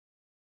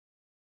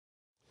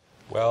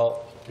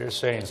Well, dear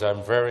saints,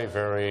 I'm very,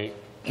 very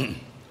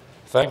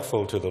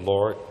thankful to the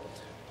Lord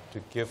to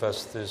give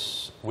us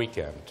this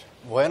weekend.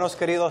 Buenos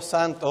queridos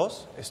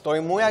santos,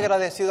 estoy muy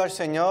agradecido al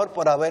Señor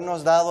por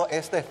habernos dado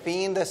este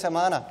fin de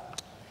semana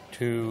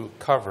To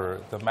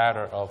cover the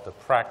matter of the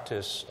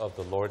practice of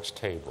the Lord's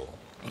table.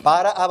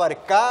 para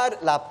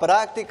abarcar la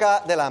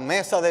práctica de la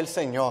mesa del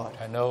Señor.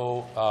 I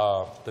know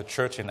the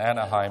church in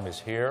Anaheim is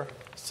here,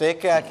 Sé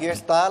que aquí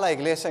está la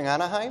iglesia en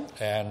Anaheim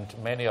and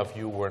many of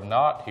you were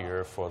not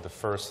here for the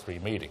first three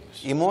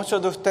meetings. y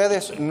muchos de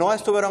ustedes no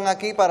estuvieron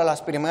aquí para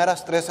las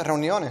primeras 3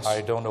 reuniones.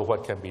 I don't know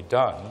what can be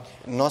done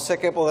No sé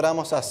qué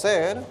podamos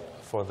hacer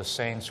for the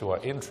saints who are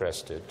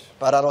interested,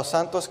 para los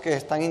santos que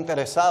están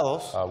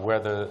interesados,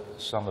 whether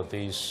some of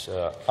these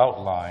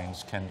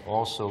outlines can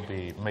also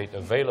be made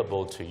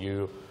available to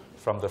you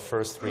from the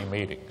first three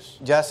meetings.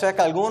 ya sea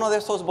que alguno de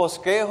estos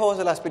bosquejos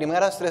de las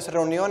primeras 3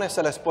 reuniones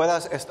se les pueda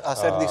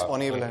hacer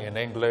disponible In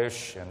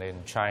English and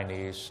in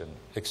Chinese, and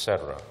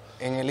etc.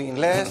 en el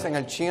inglés, en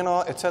el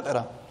chino,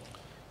 etc.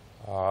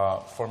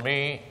 For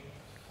me,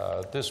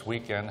 this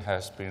weekend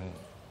has been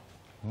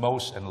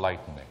most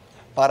enlightening.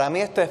 Para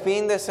mí este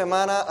fin de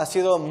semana ha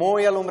sido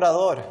muy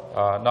alumbrador,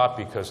 Not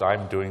because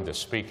I'm doing the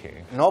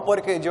speaking, no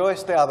porque yo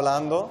esté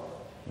hablando,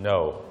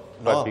 no,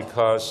 No. but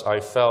because I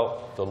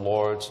felt the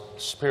Lord's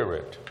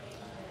Spirit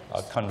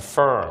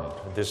confirmed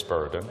this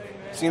burden,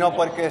 sino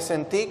porque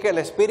sentí que el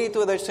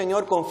Espíritu del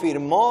Señor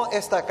confirmó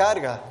esta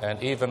carga.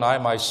 and even I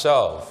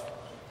myself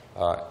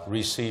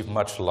received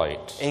much light,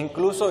 E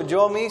incluso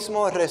yo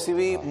mismo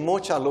recibí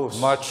mucha luz,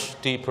 much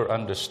deeper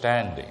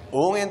understanding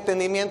un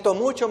entendimiento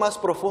mucho más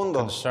profundo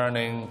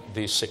concerning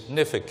the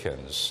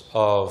significance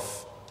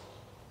of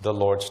the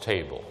Lord's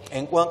table.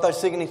 en cuanto al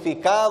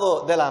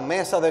significado de la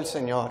mesa del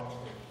Señor.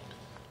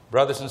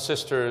 Brothers and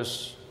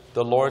sisters,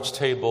 the Lord's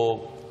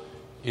table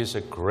is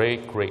a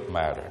great, great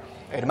matter.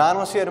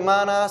 Hermanos y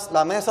hermanas,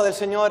 la mesa del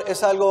Señor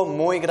es algo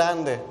muy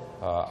grande.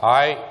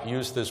 I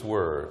use this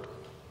word.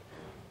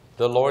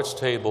 The Lord's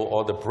table,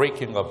 or the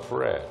breaking of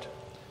bread,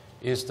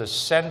 is the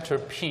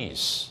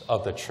centerpiece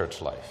of the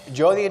church life.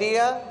 Yo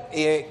diría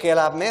que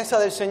la mesa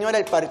del Señor,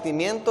 el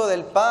partimiento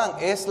del pan,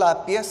 es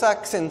la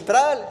pieza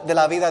central de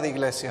la vida de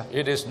iglesia.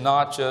 It is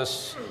not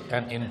just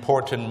an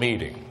important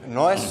meeting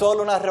No es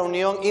solo una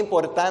reunión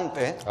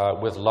importante,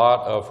 with a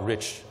lot of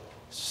rich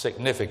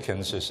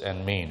significances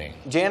and meaning,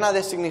 llena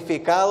de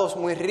significados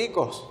muy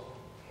ricos,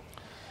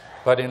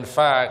 but in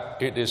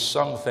fact, it is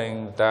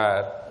something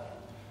that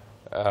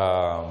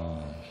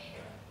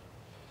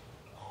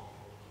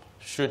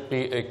should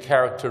be a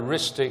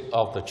characteristic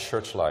of the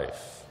church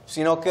life.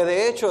 sino que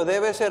de hecho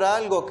debe ser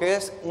algo que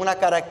es una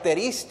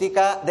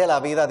característica de la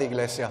vida de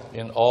iglesia,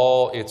 In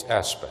all its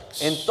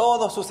aspects, en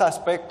todos sus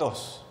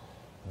aspectos.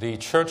 the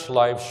church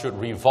life should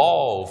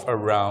revolve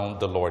around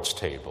the Lord's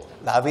table.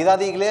 La vida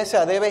de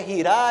iglesia debe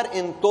girar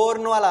en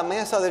torno a la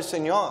mesa del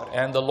Señor.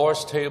 And the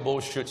Lord's table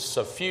should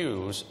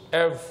suffuse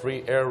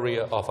every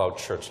area of our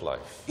church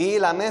life. Y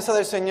la mesa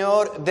del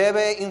Señor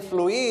debe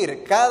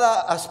influir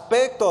cada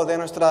aspecto de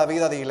nuestra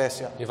vida de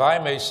iglesia. If I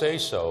may say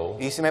so,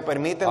 Y si me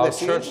permiten our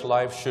decir, church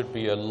life should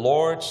be a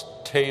Lord's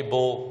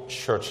table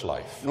church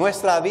life.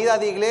 nuestra vida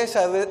de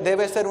iglesia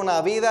debe ser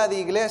una vida de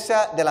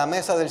iglesia de la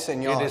mesa del It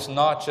Señor. is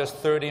not just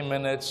 30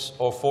 minutes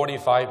or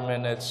 45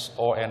 minutes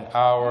or an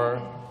hour,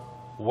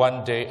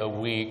 one day a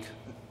week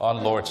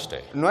on Lord's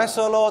Day. No es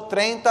solo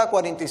 30,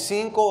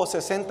 45 o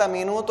 60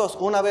 minutos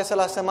una vez a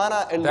la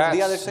semana el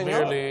día del That's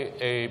Señor. merely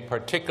a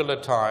particular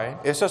time.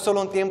 Eso es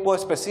solo un tiempo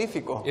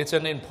específico. It's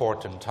an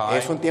important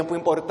Es un time tiempo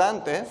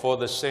importante for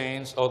the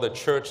saints or the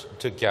church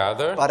to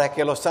gather para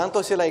que los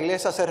santos y la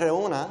iglesia se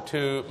reúnan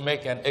to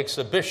make an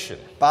exhibition,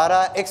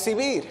 para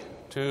exhibir,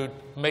 to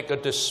make a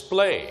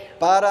display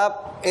para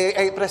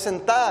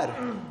presentar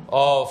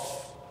of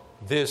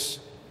this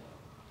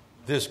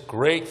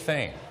great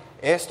thing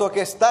esto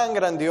que es tan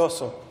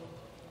grandioso,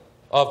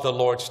 of the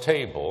Lord's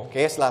table,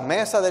 que es la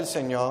mesa del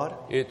Señor,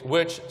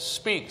 which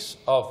speaks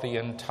of the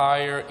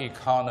entire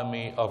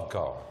economy of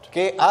God.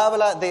 que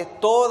habla de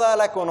toda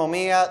la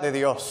economía de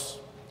Dios.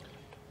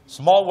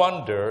 Small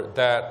wonder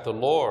that the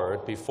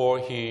Lord, before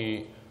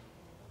he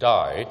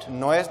died,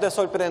 No es de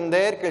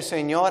sorprender que el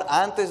Señor,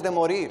 antes de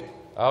morir,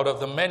 out of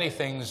the many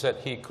things that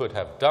he could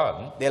have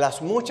done, de las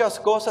muchas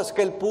cosas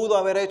que él pudo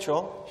haber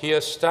hecho, he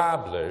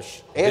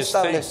established this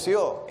thing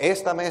estableció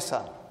esta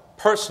mesa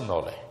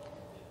personally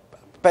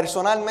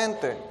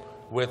personalmente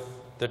with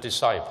the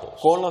disciples.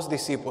 con los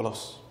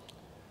discípulos.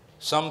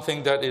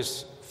 Something that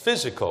is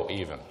physical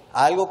even.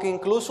 Algo que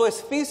incluso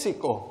es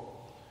físico.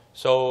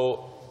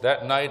 So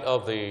that night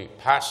of the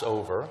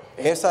Passover,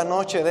 Esa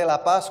noche de la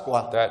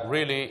Pascua, that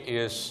really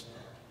is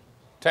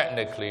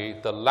technically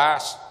the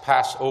last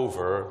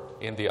Passover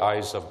in the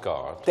eyes of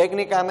God.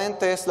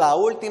 técnicamente es la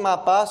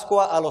última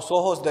Pascua a los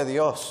ojos de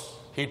Dios.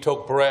 He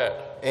took bread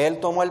Él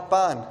tomó el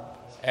pan,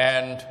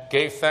 and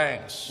gave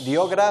thanks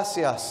dio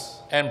gracias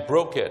and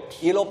broke it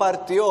y lo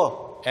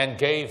partió and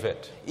gave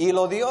it. y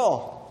lo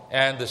dio.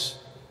 And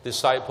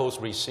disciples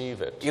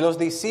receive it. Y los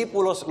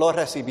discípulos lo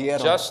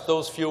recibieron. Just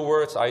those few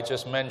words I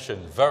just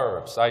mentioned,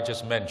 verbs I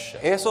just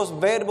mentioned. Esos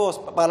verbos,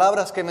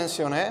 palabras que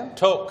mencioné,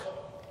 Took,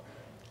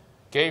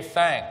 gave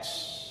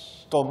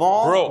thanks,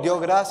 tomó, broke, dio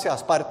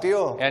gracias,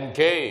 partió and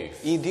gave,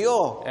 y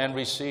dio and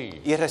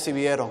received. y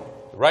recibieron.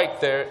 Right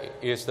there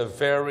is the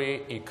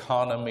very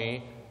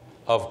economy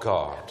of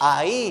God.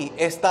 Ahí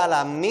está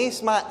la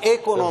misma The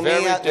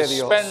economía very de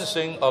Dios.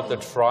 dispensing of the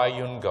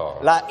triune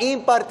God. La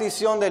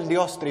impartición del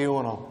Dios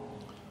triuno.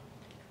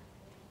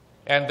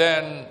 And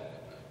then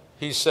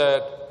he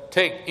said,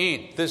 take,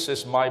 eat, this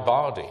is my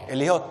body, Él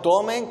dijo,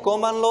 tomen,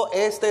 cómanlo,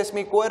 este es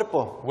mi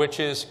cuerpo, which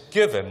is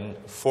given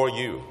for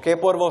you. que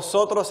por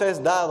vosotros es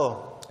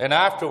dado. And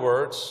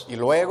afterwards, Y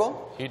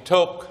luego he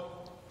took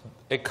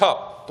a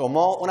cup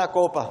tomó una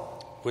copa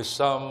with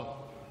some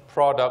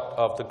product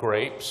of the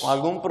grapes o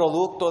algún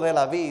producto de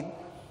la vid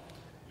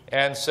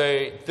and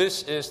say,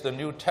 this is the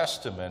New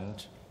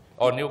Testament,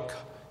 or new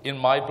in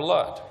my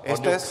blood, or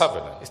new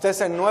covenant. este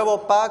es el nuevo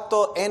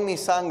pacto en mi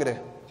sangre.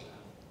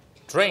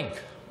 Drink.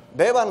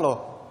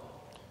 Bébanlo.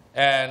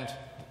 And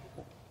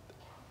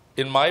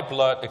in my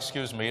blood,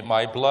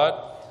 my blood,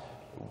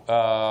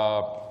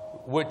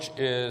 which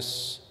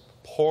is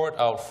poured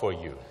out for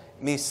you.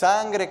 Mi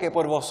sangre que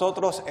por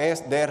vosotros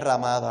es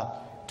derramada.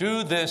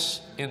 Do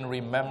this in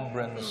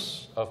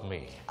remembrance of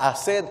me.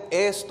 Haced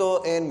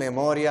esto en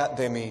memoria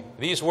de mí.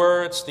 These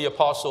words the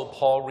Apostle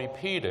Paul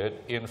repeated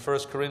in 1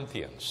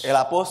 Corinthians. El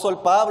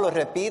apóstol Pablo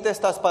repite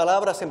estas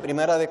palabras en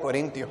Primera de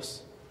Corintios.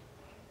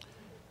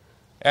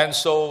 And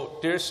so,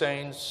 dear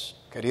saints,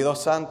 Queridos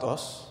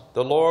santos,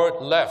 the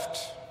Lord left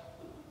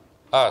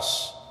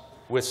us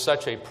with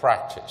such a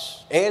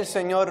practice. el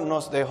Señor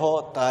nos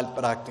dejó tal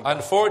práctica.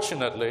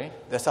 Unfortunately,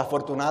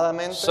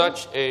 Desafortunadamente,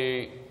 such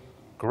a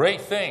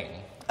great thing,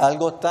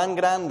 algo tan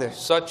grande,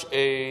 such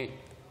a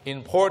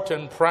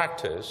important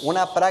practice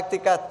una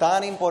práctica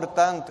tan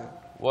importante,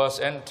 was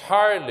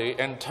entirely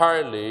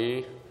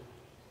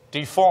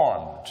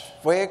deformed,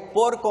 fue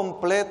por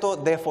completo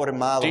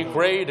deformado,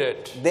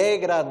 degraded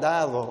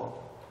degradado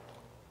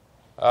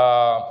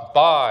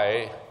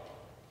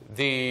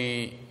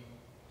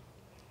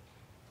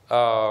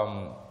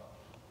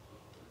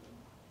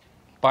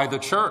by the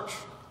church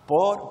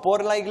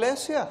por la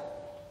iglesia,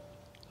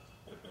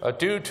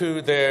 due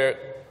to their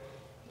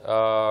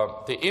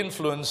the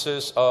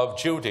influences of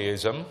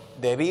Judaism,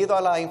 debido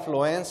a la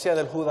influencia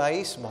del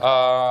judaísmo,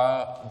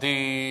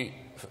 the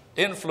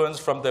influence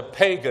from the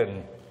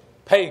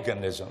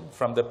paganism,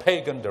 from the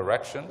pagan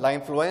direction, la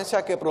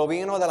influencia que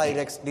provino de la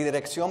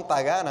dirección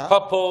pagana,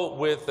 coupled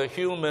with the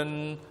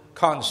human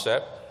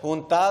concept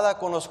juntada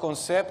con los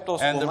conceptos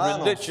and the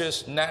humanos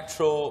religious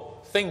natural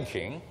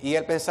thinking. y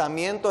el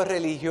pensamiento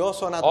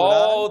religioso All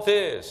natural,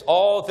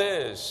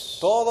 this,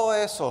 todo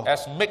eso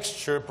as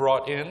mixture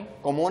brought in,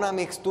 como una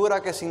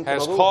mixtura que se has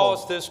introdujo,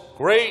 caused this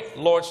great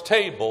Lord's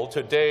table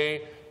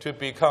today to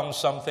become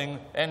something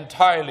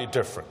entirely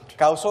different.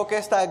 causó que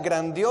esta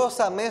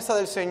grandiosa mesa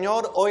del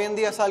Señor hoy en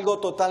día es algo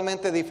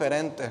totalmente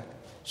diferente.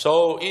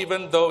 So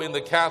even though in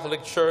the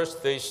Catholic Church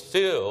they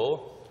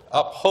still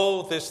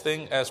uphold this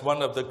thing as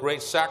one of the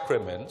great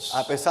sacraments,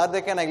 A pesar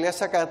de que en la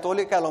Iglesia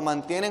Católica lo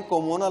mantienen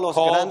como uno de los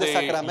called grandes the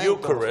sacramentos,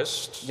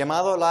 Eucharist,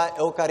 llamado la but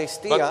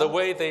Eucaristía, the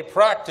way they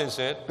practice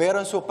it pero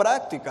en su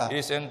práctica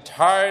is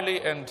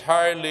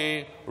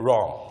entirely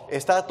wrong.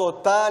 está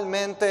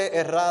totalmente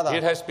errada.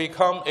 It has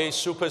become a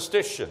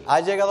superstition.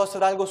 Ha llegado a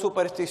ser algo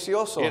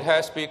supersticioso, It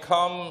has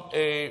become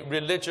a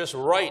religious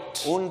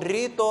rite. un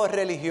rito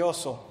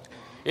religioso,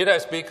 It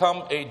has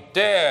become a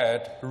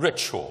dead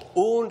ritual.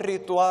 un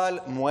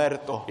ritual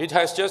muerto, It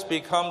has just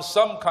become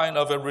some kind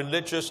of a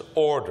religious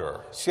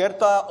order,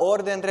 cierta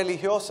orden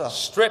religiosa,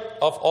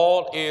 stripped of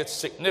all its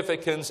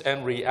significance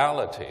and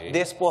reality.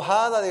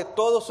 despojada de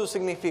todo su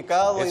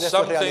significado y It's de su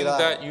something realidad,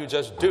 that you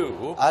just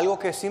do algo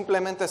que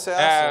simplemente se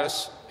hace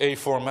as a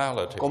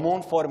formality como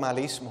un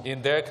formalismo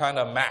in their kind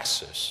of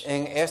masses.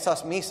 en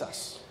esas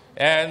misas.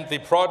 And the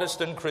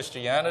Protestant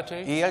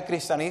Christianity, Y el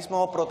cristianismo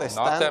not that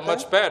protestante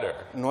much better.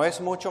 no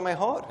es mucho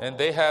mejor. And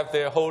they have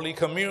their Holy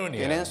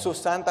Communion Tienen su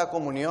santa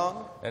comunión,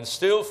 and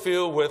still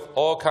filled with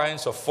all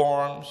kinds of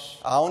forms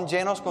aún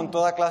llenos con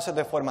toda clase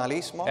de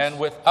formalismos and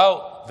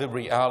without the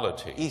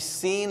reality. y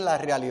sin la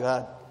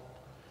realidad.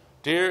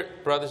 Dear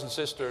brothers and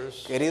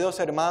sisters, Queridos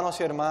hermanos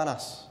y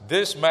hermanas,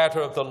 this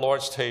matter of the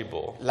Lord's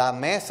table la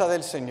mesa del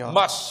Señor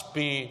must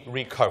be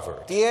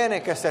recovered,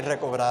 tiene que ser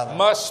recobrada,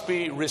 must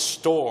be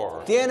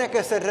restored tiene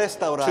que ser to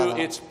restaurada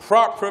its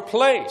proper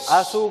place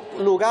a su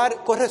lugar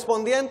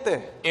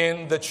correspondiente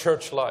in the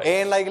church life,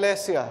 en la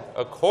iglesia,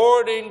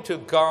 according to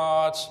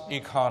God's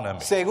economy.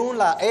 según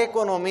la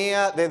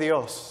economía de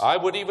Dios. I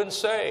would even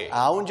say,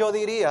 Aún yo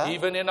diría,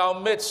 even in our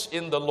midst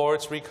in the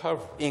Lord's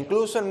recovery.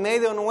 incluso en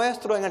medio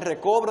nuestro en el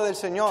recobro del del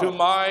Señor, to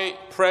my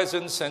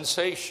present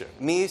sensation,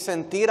 mi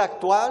sentir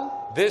actual,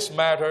 this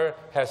matter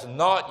has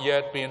not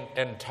yet been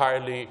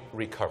entirely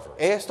recovered.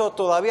 esto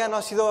todavía no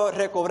ha sido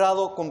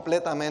recobrado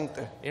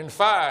completamente. In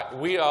fact,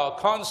 we are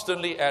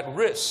constantly at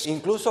risk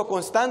Incluso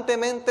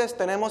constantemente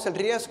tenemos el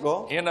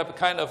riesgo, in a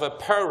kind of a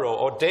peril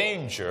or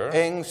danger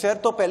en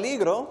cierto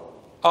peligro,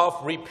 of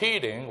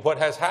repeating what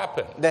has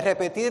happened. de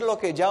repetir lo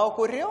que ya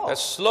ocurrió. That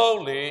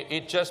slowly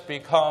it just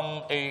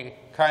become a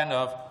kind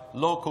of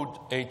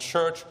a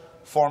church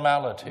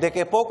formality, De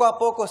que poco a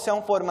poco sea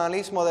un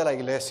formalismo de la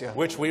iglesia,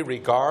 which we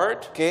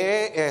regard,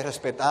 que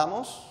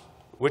respetamos,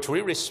 which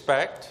we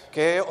respect,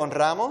 que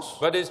honramos,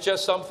 but it's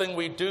just something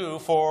we do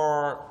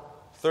for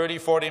 30,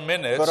 40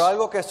 minutes pero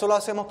algo que solo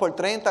hacemos por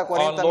 30,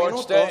 40 On Lord's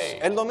minutos Day.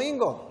 el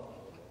domingo,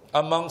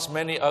 amongst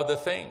many other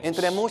things.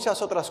 entre muchas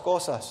otras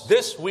cosas.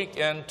 This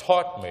weekend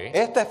taught me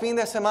Este fin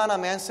de semana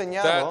me ha that the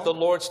enseñado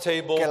Lord's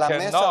table que la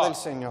mesa del cannot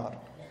Señor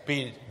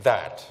be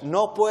that.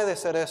 no puede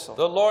ser eso.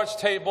 The Lord's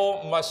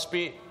table must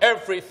be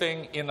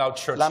everything in our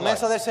church La life.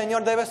 mesa del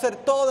Señor debe ser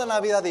toda en la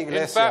vida de In fact,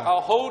 iglesia.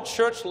 our whole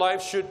church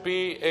life should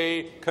be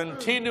a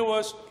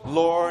continuous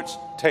Lord's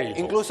table.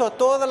 Incluso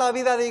toda la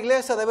vida de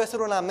iglesia debe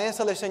ser una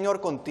mesa del Señor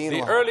The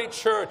continua. early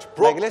church La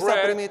broke iglesia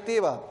bread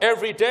primitiva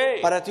every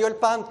day, partió el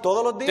pan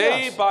todos los day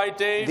días, by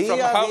day, from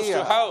día a house to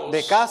día, house.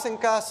 de casa en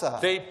casa.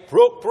 They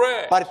broke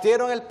bread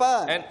Partieron el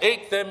pan and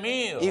ate their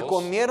meals y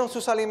comieron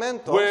sus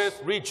alimentos with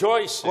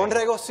rejoicing, con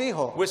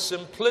regocijo, with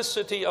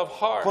simplicity of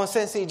heart. con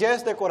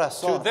sencillez de To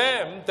corazón.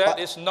 them, that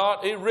is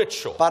not a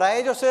ritual. Para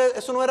ellos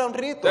eso no era un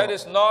rito, That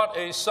is not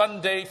a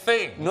Sunday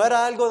thing. no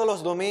era algo de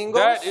los domingos,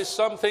 That is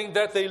something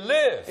that they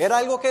live, era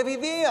algo que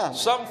vivían,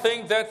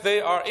 something that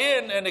they are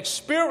in and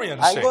experiencing,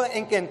 algo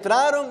en que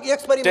entraron y day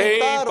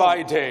experimentaron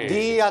by day,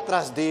 día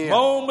tras día,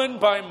 moment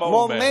by moment.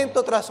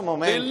 momento tras They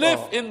momento. live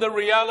in the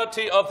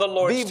reality of the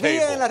Lord's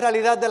Vivían en la table.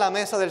 realidad de la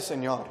mesa del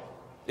Señor.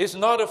 It's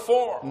not a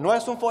form. No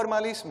es un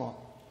formalismo.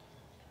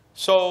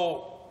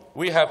 So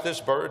we have this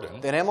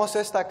burden. Tenemos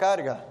esta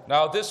carga.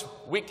 Now this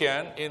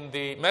weekend in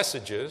the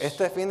messages,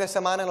 Este fin de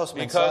semana en los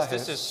because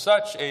this is mensajes,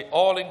 such a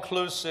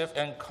all-inclusive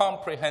and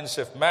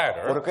comprehensive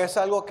matter, porque es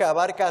algo que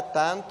abarca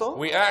tanto,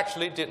 we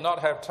actually did not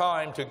have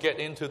time to get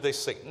into the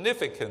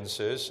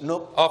significances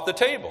No. of the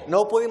table.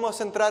 no pudimos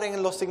entrar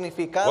en los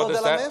significados What de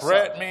does la that mesa.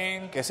 bread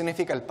mean? ¿Qué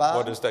significa el What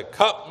pan? does that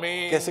cup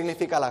mean? ¿Qué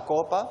significa la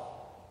copa?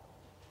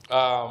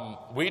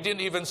 We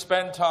didn't even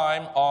spend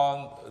time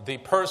on the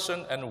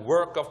person and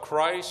work of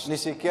Christ. Ni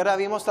siquiera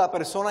vimos la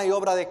persona y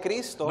obra de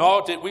Cristo,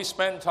 Nor did we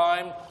spend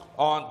time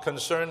on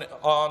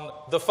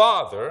the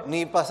Father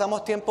ni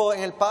pasamos tiempo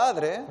en el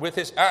Padre with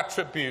His con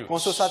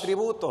attributes, sus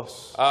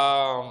atributos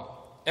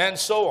and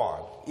so on.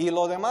 y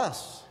lo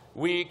demás.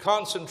 We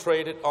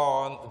concentrated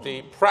on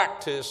the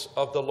practice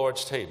of the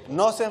Lord's table.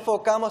 Nos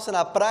enfocamos en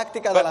la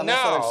práctica de la But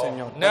mesa del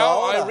Señor.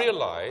 now Pero I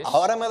realize,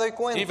 ahora me doy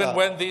cuenta, even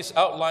when these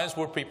outlines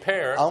were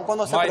prepared, Aun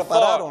cuando se my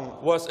prepararon,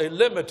 thought was a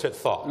limited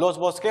thought. los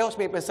bosquejos,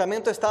 mi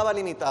pensamiento estaba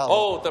limitado.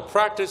 Oh, the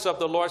practice of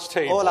the Lord's O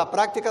table. la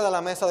práctica de la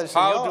mesa del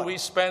How do Señor. we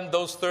spend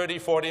those 30,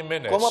 40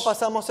 minutes? ¿Cómo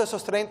pasamos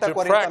esos 30, to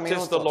 40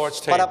 practice the Lord's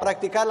minutos table? para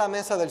practicar la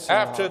mesa del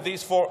After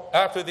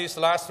Señor? these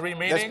last three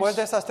meetings, Después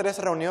de esas 3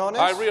 reuniones,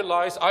 I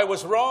realized I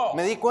was wrong.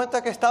 me di cuenta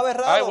que estaba I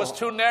errado. was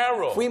too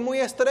narrow. Fui muy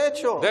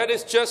estrecho. That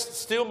is just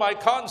still my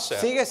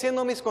concept. Sigue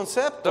siendo mis The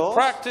conceptos.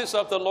 practice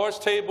of the Lord's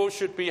table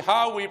should be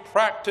how we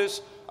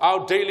practice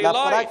our daily La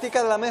life,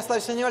 práctica de la mesa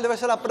del Señor debe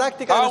ser la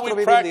práctica de how nuestro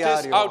we vivir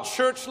practice diario. our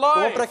church ¿Cómo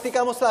life,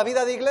 practicamos la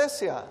vida de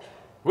iglesia?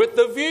 with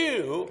the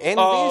view En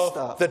of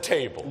vista the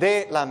table,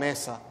 de la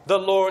mesa, the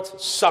Lord's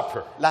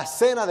Supper, la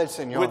cena del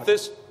Señor, with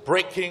this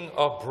breaking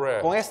of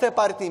bread. con este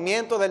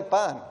partimiento del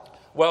pan.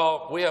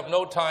 Well, we have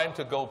no time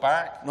to go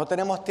back. No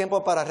tenemos tiempo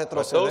para But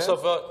those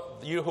of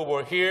retroceder. you who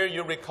were here,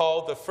 you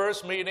recall the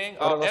first meeting,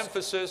 our Pero los-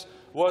 emphasis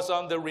was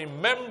on the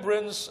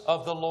remembrance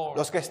of the Lord.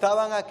 Los que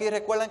estaban aquí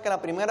recuerdan que en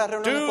la primera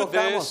reunión Do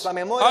enfocamos this la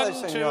memoria del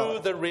unto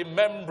Señor. the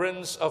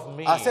remembrance of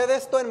me. Haced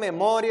esto en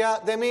memoria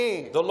de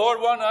mí. The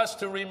Lord wants us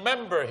to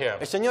remember Him.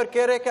 El Señor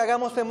quiere que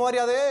hagamos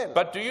memoria de Él.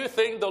 But do you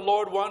think the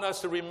Lord wants us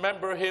to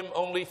remember Him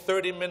only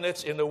 30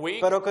 minutes in a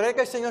week? Pero cree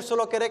que el Señor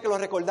solo quiere que lo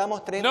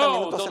recordamos 30 No,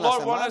 minutos the en la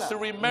Lord wants semana. us to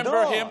remember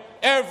No. Him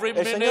every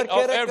El Señor minute of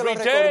quiere que every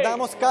lo day.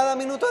 recordamos cada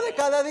minuto de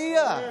cada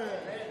día.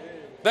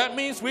 That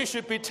means we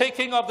should be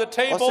taking of the O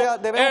table sea,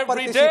 debemos every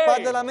participar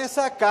day. de la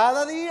mesa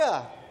cada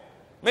día.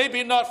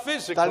 Maybe not Tal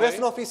physically, vez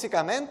no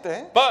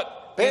físicamente, but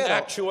in pero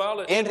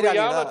actuality, en in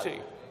realidad.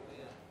 reality.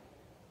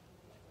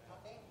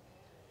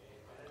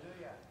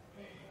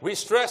 We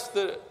stress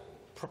the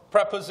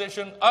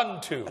preposition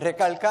unto.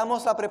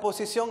 recalcamos la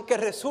preposición que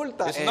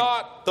resulta It's en.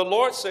 not, the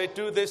Lord say,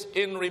 do this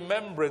in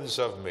remembrance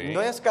of me.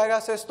 No es que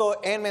hagas esto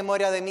en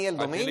memoria de mí el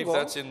I believe domingo.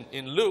 that's in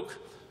Luke.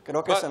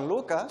 Creo que es But en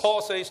Lucas.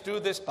 Paul says, do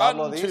this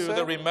Pablo unto dice,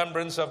 the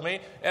remembrance of me.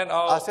 And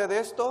I'll Hace de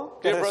esto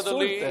que give Brother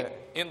Lee, resulte.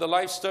 in the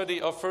life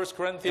study of 1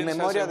 Corinthians, has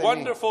memoria a de mí.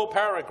 wonderful Y en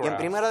paragraph.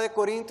 Primera de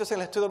Corintios,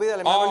 en el estudio de vida, el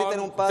hermano Lee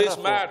tiene un On this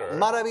párrafo matter.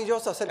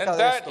 maravilloso acerca And de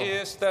that esto.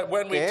 is that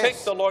when we Que take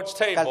es the Lord's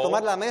que al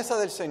tomar table, la mesa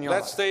del Señor,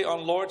 let's say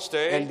on Lord's el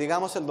Day,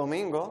 digamos el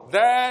domingo,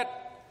 that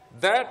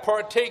That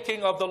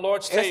partaking of the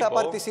Lord's esa table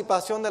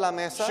participación de la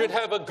mesa should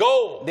have a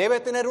goal, debe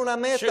tener una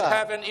should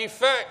have meta, an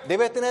effect,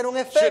 debe tener un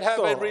should have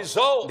efecto, a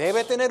result,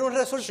 debe tener un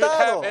should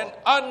have resultado, an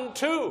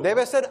unto.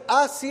 debe ser The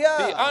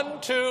hacia.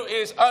 unto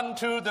is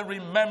unto the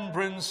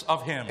remembrance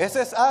of Him. Ese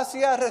es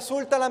hacia,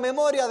 resulta la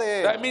memoria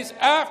de That Él. means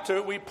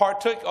after we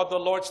partake of the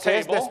Lord's Que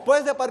es table,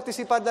 después de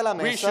participar de la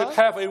we should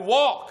mesa, have a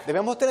walk,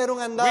 debemos tener un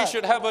we andar,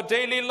 should have a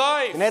daily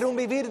life, tener un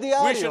vivir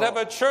we should have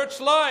diario, a church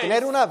life,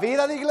 tener una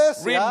vida de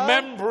iglesia,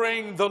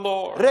 remembering the Lord.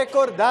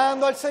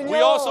 recordando al We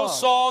also Señor.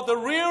 saw the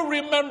real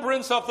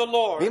remembrance of the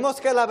Lord. Vimos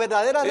que la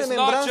verdadera It's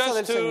not remembranza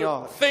del just to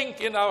Señor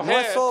think in our no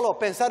es head solo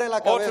pensar en la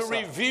or to cabeza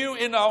review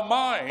in our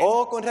mind.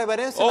 o con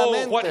reverencia en la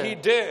Oh, what He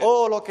mente did.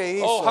 o lo que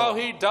hizo Oh, how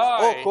He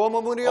died. o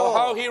cómo murió Oh,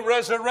 how He o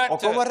resurrected.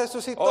 cómo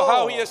resucitó Oh,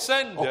 how He o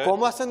ascended.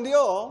 cómo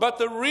ascendió. But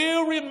the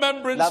real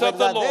remembrance La of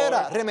the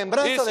verdadera Lord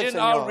remembranza is del in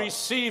our Señor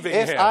receiving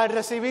es Him, al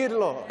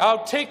recibirlo,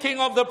 our taking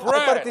of the al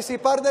bread,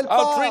 participar del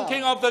our pan,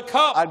 drinking of the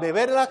cup. al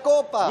beber la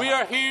copa. We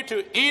are here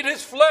to eat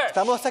His flesh,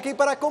 Estamos aquí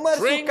para comer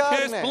su drink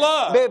His carne,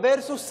 blood,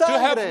 beber su to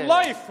have sangre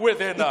life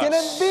within y tienen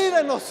us. vida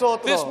en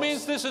nosotros. This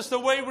means this is the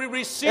way we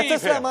receive Esta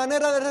es la Him.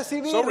 manera de So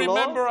recibirlo.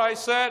 remember I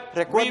said,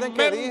 Recuerden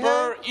que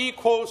remember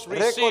equals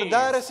receive.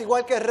 Recordar es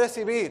igual que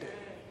recibir.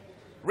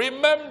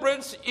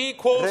 Remembrance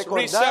equals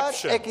Recordar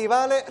reception.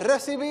 equivale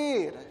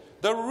recibir.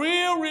 The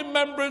real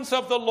remembrance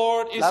of the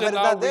Lord is La in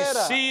our verdadera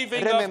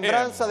receiving of Him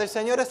remembranza del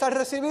Señor es al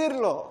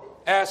recibirlo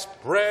as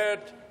bread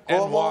and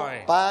como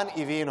wine, pan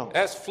y vino,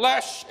 as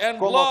flesh and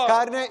como blood.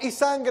 carne y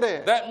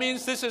sangre. That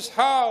means this is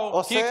how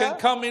O He sea, can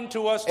come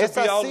into us to Es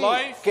be our así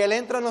life, que Él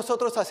entra a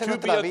nosotros hacia to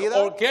be nuestra an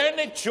vida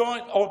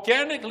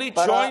organically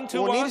para joined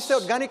to unirse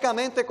us,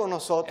 orgánicamente con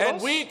nosotros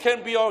and we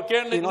can be y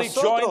organically joined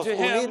nosotros to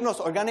Him unirnos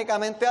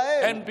orgánicamente a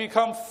Él and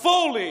become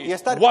fully y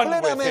estar one with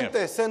Him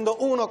plenamente siendo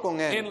uno con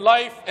Él in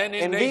life and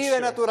in en vida y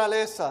nature.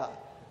 naturaleza.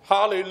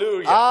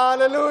 Hallelujah.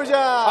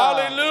 Aleluya.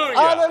 Hallelujah.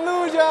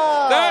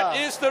 Aleluya. That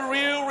is the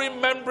real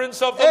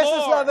remembrance of the Esa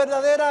es la Lord.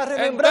 verdadera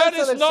And that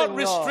remembranza is del not Señor.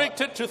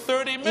 restricted to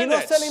 30 Y no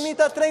se minutes.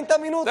 limita a 30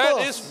 minutos.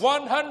 That is Es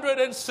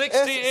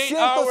 168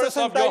 hours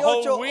of your 168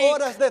 whole week,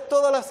 horas de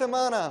toda la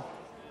semana.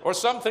 or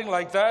something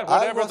like that,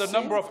 whatever Algo the así.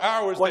 number of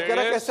hours Cualquiera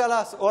there que is. sean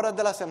las horas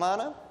de la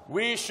semana,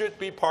 We should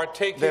be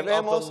partaking of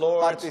debemos the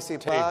Lord's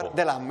participar table.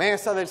 de la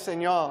mesa del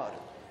Señor.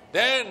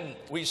 Then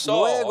we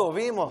saw Luego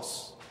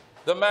vimos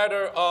the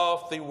matter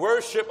of the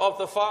worship of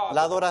the la Father.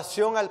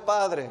 adoración al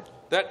Padre,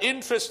 That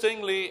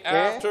interestingly, que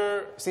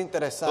after es the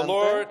interesante.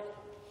 Lord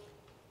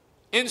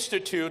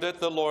instituted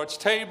the Lord's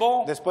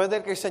table, Después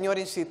de que el Señor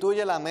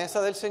instituye la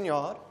mesa del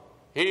Señor,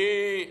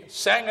 He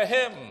sang a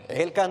hymn.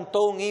 Él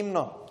cantó un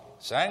himno.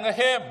 Sang a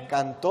hymn.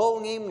 Cantó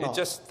un himno.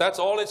 That's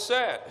all it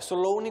said. Eso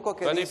es lo único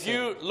que But if dice.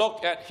 you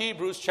look at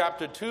Hebrews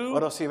chapter 2,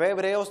 Pero si ve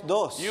Hebreos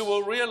 2, you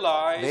will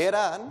realize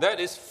verán that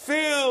is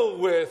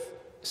filled with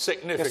que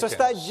eso significance.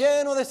 está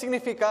lleno de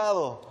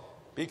significado.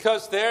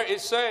 Because there it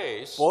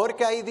says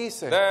Porque ahí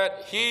dice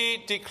that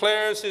He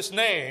declares His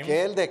name que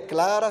Él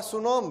declara su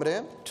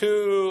nombre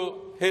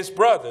to His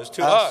brothers,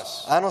 to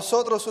us. a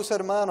nosotros sus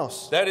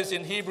hermanos. That is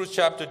in Hebrews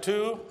chapter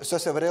 2, Eso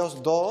es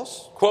Hebreos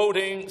 2,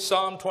 quoting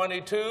Psalm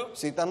 22.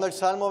 citando el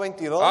Salmo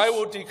 22. I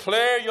will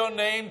declare your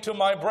name to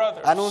my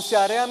brothers.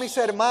 Anunciaré a mis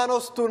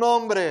hermanos tu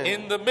nombre.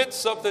 In the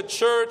midst of the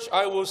church,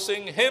 I will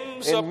sing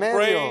hymns of En medio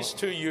praise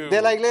to you. de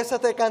la iglesia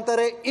te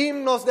cantaré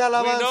himnos de We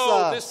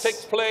know this alabanza.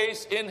 takes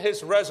place in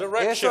His Eso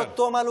resurrection.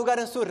 toma lugar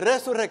en su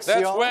That's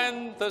resurrección.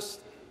 when the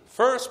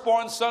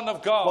firstborn Son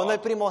of Cuando el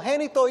God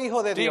primogénito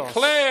hijo de Dios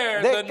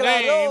declared the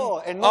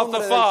declaró name el of nombre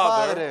the del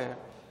Father Padre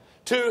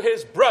to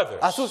His brothers.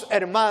 a sus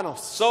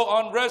hermanos. So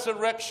on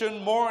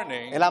resurrection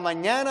morning, En la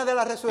mañana de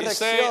la He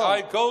say,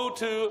 I resurrección, go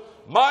to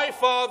my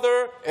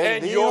Father Él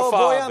and your dijo,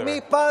 voy a mi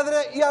Father,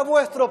 Padre y a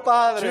vuestro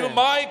Padre, to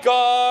my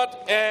God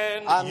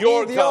and a mi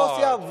your Dios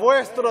y a God.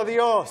 vuestro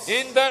Dios.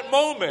 In that En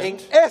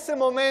moment, ese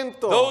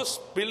momento, those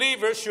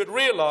believers should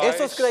realize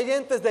esos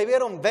creyentes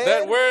debieron that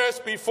ver whereas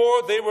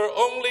before they were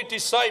only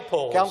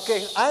disciples, que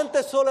aunque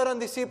antes solo eran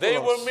they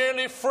discípulos, were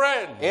merely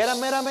friends, eran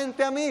meramente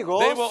amigos,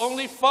 they were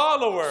only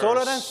followers solo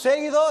eran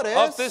seguidores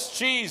of this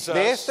Jesus,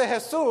 de este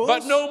Jesús,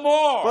 but no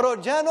more. pero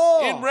ya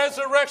no. In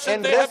resurrection,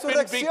 En they have been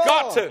resurrección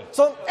begotten.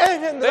 son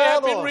They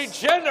have been engendrados,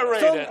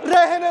 regenerated. son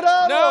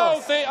regenerados, Now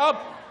they are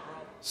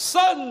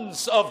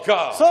sons of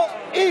God. son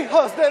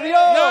hijos de Dios.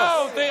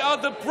 Now they are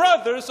the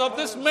brothers of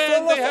this Son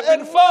man los they have been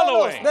hermanos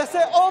following. de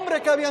ese hombre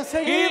que habían He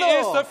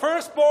seguido. is the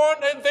firstborn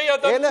and they are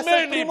the Él es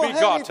el many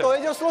primogénito,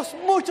 begotten. ellos los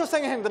muchos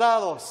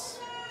engendrados.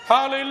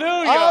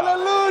 Hallelujah.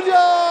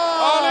 Aleluya.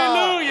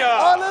 Hallelujah.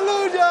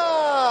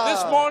 Aleluya.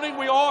 This morning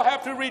we all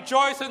have to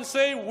rejoice and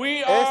say we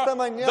Esta are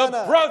mañana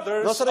the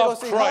brothers nos of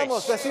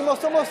regocijamos, Christ. decimos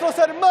somos los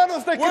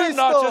hermanos de We're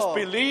not just Cristo.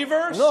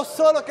 believers. No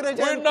solo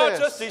We're not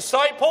just creyentes,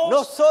 disciples.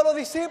 no solo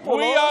discípulos,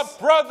 We are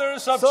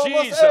brothers of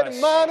somos Jesus.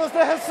 hermanos de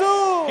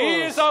Jesús.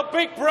 He is our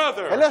big Él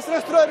brother. es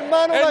nuestro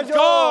hermano And mayor.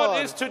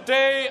 God is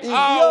today Y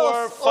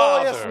our Dios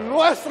hoy es Father.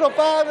 nuestro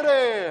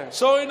Padre.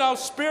 So in our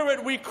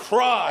spirit we En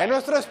cry.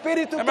 nuestro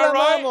espíritu Am I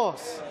right? cantamos,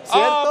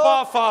 ¿cierto?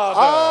 Abba,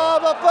 Father.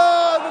 Abba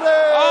Padre.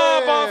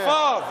 Abba,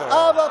 Father.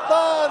 Abba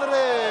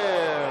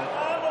Padre.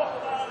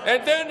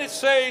 And then it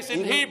says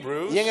in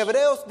Hebrews, Y en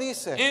Hebreos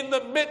dice, in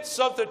the midst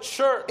of the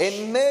church.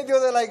 en medio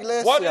de la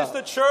iglesia. What is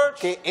the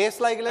church? ¿Qué es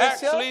la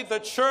iglesia? Actually, the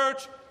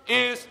church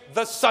is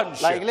the La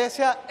sonship.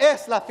 iglesia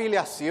es la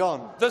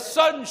filiación. The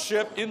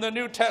sonship in the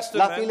New La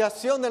Testament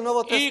filiación del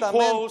Nuevo equals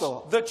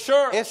Testamento the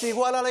church. es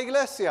igual a la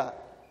iglesia.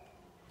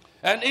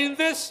 And in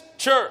this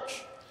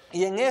church,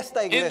 Y en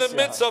esta in the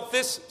midst iglesia, of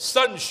this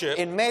sonship,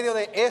 en medio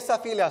de esa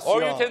or you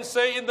filiación, can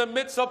say in the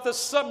midst of the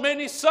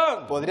many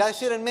sons, podría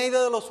decir en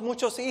medio de los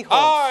muchos hijos,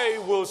 I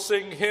will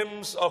sing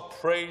hymns of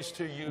praise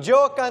to you.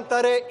 yo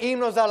cantaré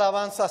himnos de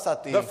alabanzas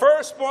a ti. The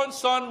firstborn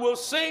son will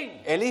sing,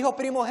 El hijo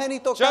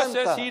primogénito just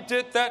canta, as he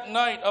did that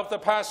night of the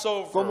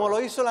Passover, como lo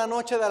hizo la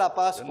noche de la the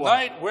Pascua,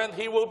 night when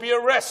he will be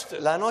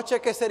arrested la noche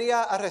que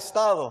sería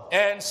arrestado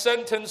and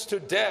sentenced to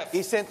death y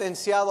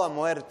sentenciado a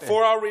muerte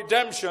for our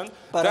redemption,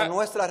 para that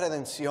nuestra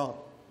redención.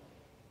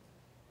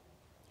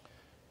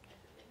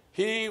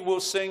 he will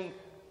sing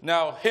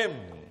now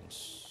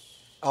hymns,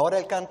 Ahora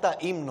él canta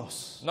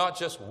himnos, not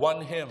just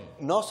one hymn.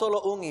 no solo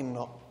un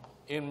himno.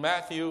 In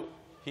Matthew,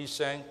 he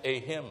sang a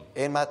hymn,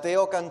 En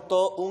Mateo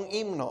cantó un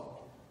himno,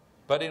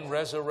 but in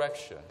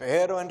resurrection,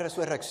 pero en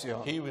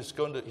resurrección he's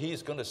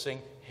going to sing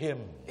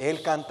hymns.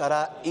 él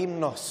cantará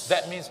himnos.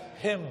 That means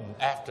hymn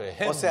after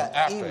hymn, O sea,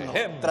 after himno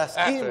hymn, tras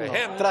after himno,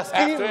 hymn, tras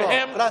after himno,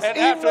 hymn, tras and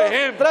himno, after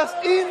hymn. tras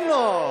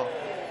himno.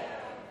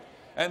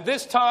 And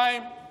this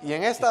time, Y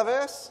en esta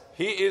vez,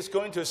 he is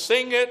going to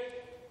sing it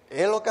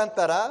él lo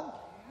cantará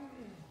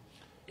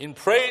in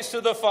praise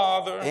to the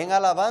Father en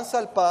alabanza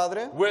al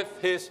Padre with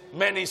his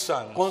many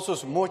sons. con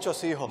sus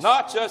muchos hijos.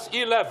 Not just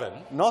 11,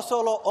 No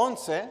solo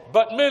 11,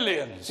 but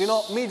millions,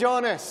 sino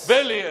millones,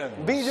 billions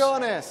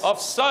billones of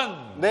sons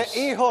de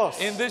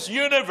hijos in this en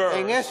universe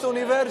este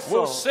universo.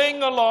 will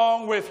sing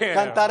along with him,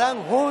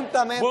 Cantarán will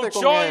juntamente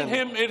con join él.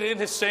 him in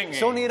his Se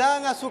singing.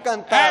 unirán a su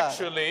cantar.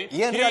 Actually,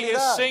 Y en he is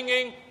realidad,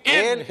 singing in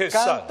él his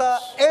canta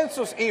sons. en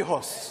sus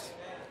hijos.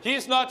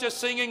 He's not just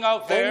singing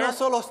out Él there, no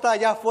solo está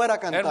allá afuera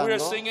and we're cantando,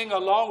 singing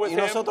along with y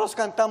him. nosotros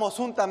cantamos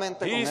juntamente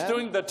con He's él.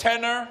 doing the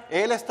tenor,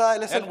 Él es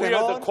el and we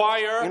are the tenor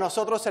choir. y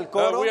nosotros el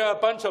coro, We are a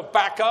bunch of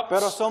backups.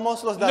 pero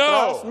somos los de No.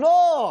 atrás.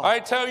 No, I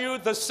tell you,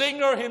 the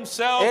singer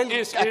himself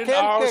is in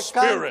aquel our que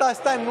spirit. canta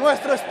está en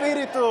nuestro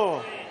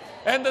espíritu.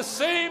 And the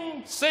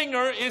same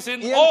singer is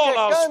in Y el all que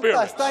our canta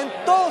spirits. está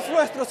en todos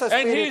nuestros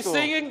And he's espíritus.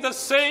 singing the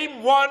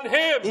same one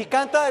hymn. Y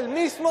canta el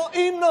mismo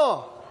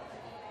himno.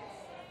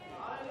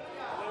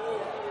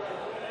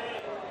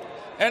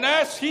 And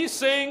as he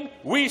sings,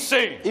 we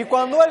sing. Y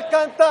cuando él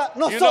canta, You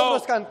know,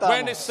 nosotros cantamos.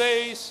 when it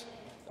says,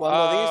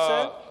 Cuando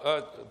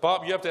dice,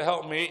 Bob, you have to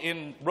help me.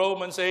 In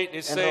Romans 8, it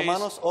en says,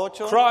 Romanos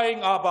 8,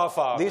 crying Abba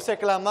Father. dice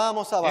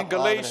clamamos a In Padre.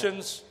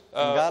 Galatians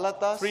En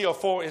Gálatas 3 or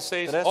 4, it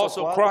says, 3 o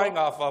also 4, crying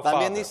Abba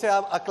también Father. dice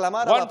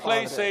aclamar a One Padre.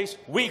 place says,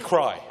 we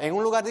cry. En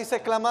un lugar dice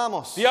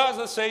clamamos. The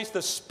other says,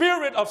 the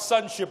spirit of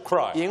sonship Y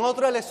cry. en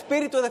otro el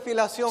espíritu de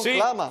filiación See,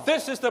 clama.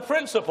 this is the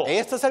principle.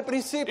 Este es el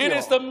principio. It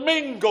is the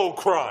mingle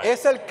cry.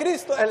 Es el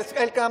Cristo,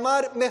 el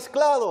clamar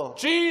mezclado.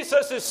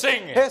 Jesus is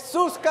singing,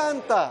 Jesús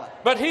canta,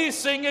 but he's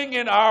singing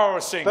in our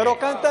singing. pero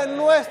canta en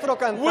nuestro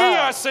cantar. We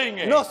are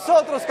singing,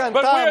 Nosotros but we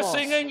are cantamos,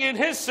 singing in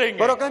his singing.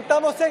 pero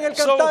cantamos en el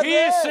So cantar he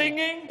de is él.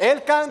 singing,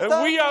 Él canta,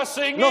 and we are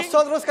singing,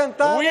 nosotros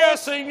cantamos, we are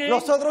singing,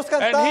 nosotros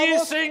and he's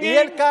cantamos, singing, y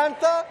él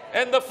canta,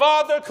 and the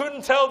Father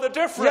couldn't tell the y el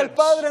difference.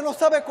 Padre no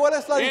sabe cuál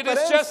es la It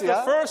is just the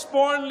diferencia,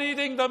 firstborn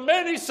leading the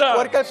many sons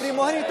porque el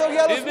primogénito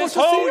guía a los in this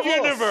muchos whole hijos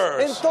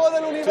universe en todo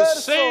el to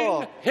universo.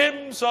 sing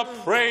hymns of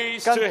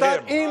praise to Cantar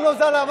him. himnos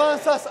de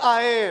alabanzas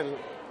a Él.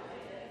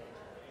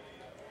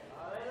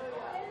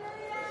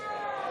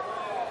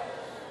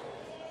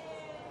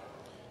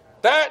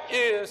 That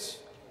is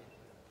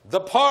the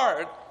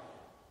part,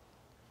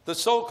 the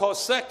so-called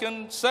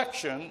second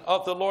section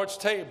of the Lord's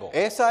table.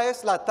 Esa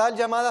es la tal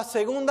llamada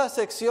segunda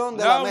sección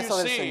de la Now you mesa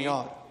del see,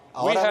 Señor. we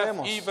Ahora have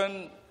vemos,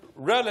 even,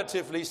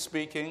 relatively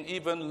speaking,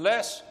 even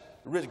less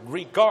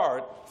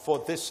regard for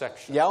this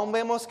section. y aún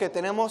vemos que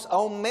tenemos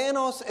aún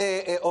menos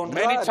Many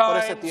honrar por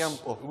ese times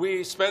tiempo.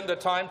 we spend the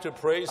time to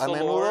praise A the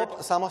menudo Lord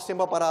pasamos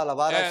tiempo para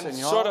alabar al and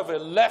Señor sort of a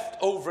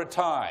leftover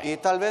time, y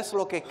tal vez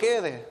lo que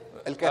quede,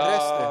 el que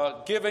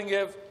reste, giving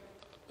it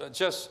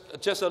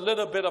just a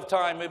little bit of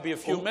time, maybe a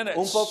few minutes,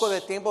 un poco de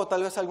tiempo,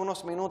 tal vez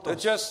algunos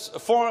minutos, just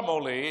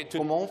formally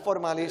como un to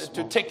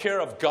formalismo take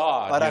care of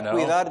God. para You know?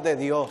 cuidar de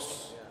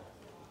Dios.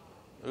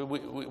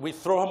 We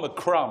throw him a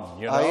crumb,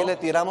 you Ahí know. le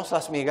tiramos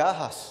las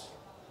migajas.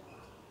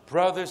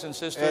 Brothers and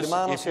sisters,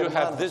 Hermanos if y you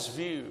have hermanas, this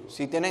view,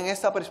 si tienen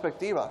esta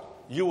perspectiva,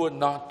 you would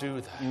not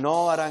do that.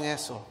 no harán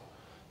eso.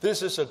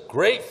 This is a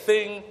great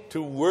thing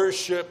to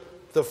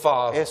worship the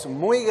Father Es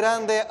muy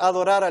grande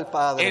adorar al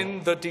Padre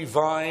in the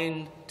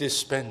divine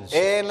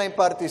dispensation. en la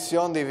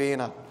impartición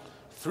divina.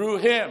 Through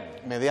him,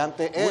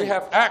 Mediante we Él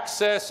have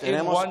access in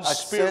tenemos one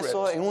spirit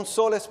acceso en un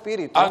solo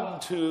espíritu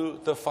unto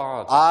the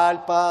Father. al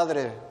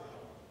Padre.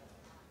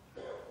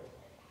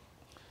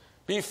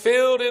 Be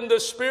filled in the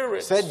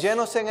Spirit. Sed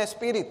llenos en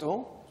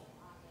espíritu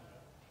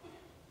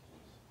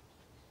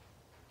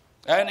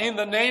And in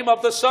the name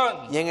of the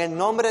Son, y en el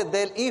nombre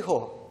del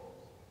Hijo,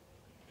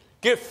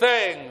 give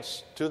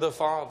thanks to the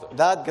Father.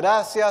 dad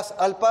gracias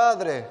al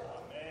Padre.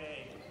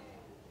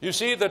 You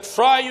see, the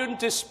triune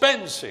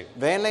dispensing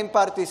Ven la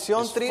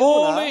impartición is fully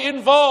tribuna,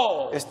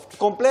 involved es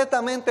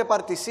completamente in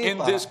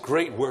participa this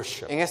great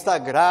worship. en esta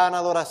gran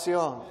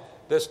adoración.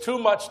 There's too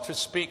much to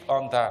speak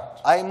on that.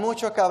 Hay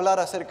mucho que hablar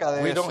acerca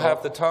de We eso. don't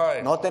have the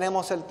time. No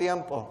tenemos el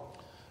tiempo.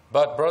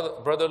 But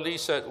Brother Lee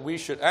said we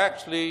should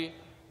actually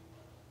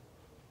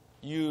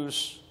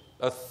use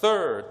a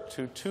third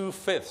to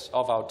 2/5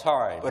 of our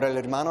time Pero el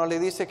hermano le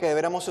dice que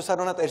deberíamos usar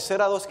una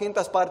tercera,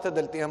 2/5 partes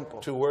del tiempo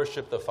to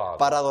worship the Father.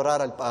 para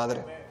adorar al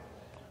Padre.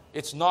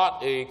 It's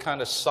not a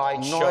kind of side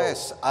No show.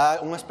 es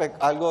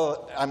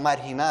algo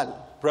marginal.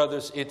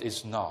 Brothers, it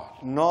is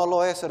not. No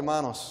lo es,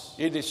 hermanos.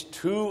 It is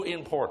too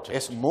important.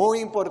 Es muy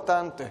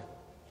importante.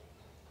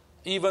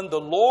 Even the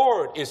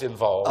Lord is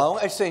involved, Aún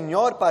el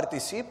Señor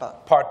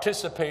participa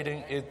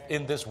participating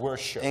in this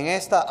worship, en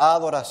esta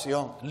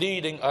adoración,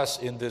 leading us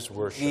in this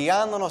worship.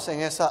 guiándonos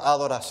en esa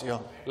adoración.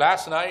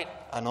 Last night,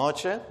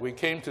 Anoche we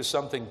came to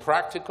something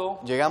practical,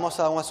 llegamos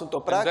a un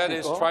asunto and that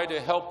is práctico, try to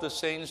help the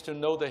saints to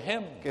know the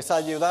hymn. que es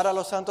ayudar a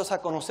los santos a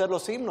conocer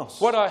los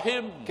himnos. What are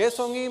hymns? ¿Qué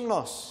son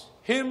himnos?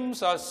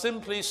 Hymns are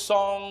simply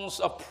songs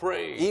of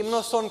praise,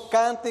 Himnos son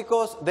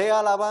cánticos de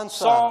alabanza,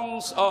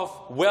 songs of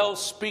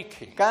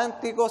well-speaking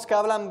cánticos que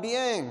hablan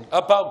bien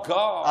about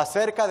God,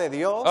 acerca de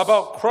Dios,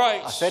 about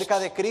Christ, acerca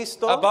de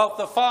Cristo, about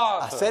the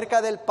Father.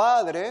 acerca del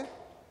Padre.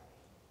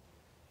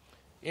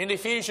 In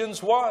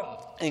Ephesians 1,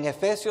 En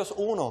Efesios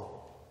 1,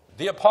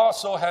 the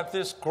apostle had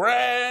this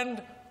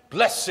grand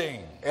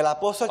blessing, el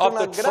apóstol of tiene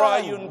una the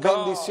gran triune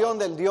God. bendición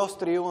del Dios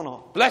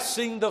triuno,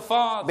 blessing the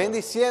Father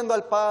bendiciendo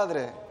al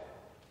Padre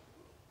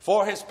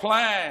for his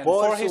plan,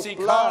 por for his su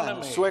plan,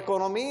 economy, su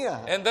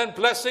economía, and then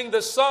blessing the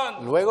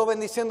Son luego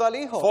bendiciendo al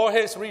Hijo for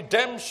his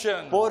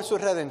redemption, por su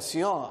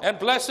redención, and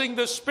blessing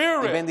the y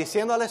Spirit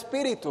bendiciendo al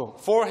Espíritu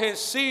for his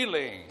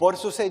sealing, por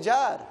su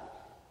sellar,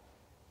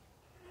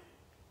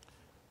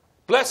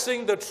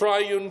 blessing the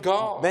triune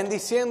God.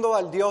 bendiciendo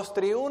al Dios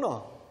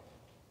triuno.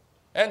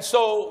 And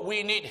so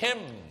we need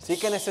hymns. Así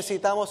que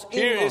necesitamos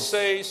Here it himnos.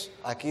 says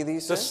Aquí the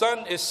dice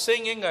Son is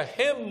singing a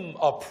hymn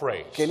of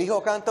praise. que el Hijo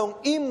canta un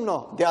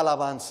himno de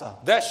alabanza,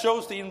 That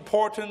shows the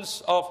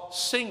importance of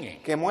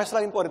singing. que muestra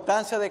la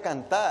importancia de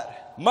cantar.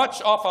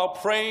 Much of our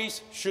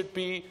praise should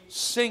be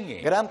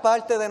singing. Gran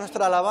parte de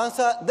nuestra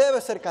alabanza debe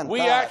ser We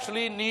cantar.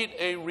 actually need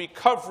a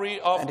recovery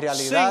of En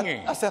realidad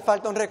singing, hace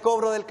falta un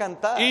recobro del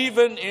cantar,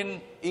 even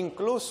in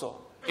incluso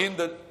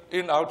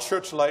our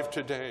church life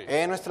today.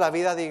 en nuestra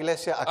vida de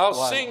iglesia Our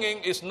actual. singing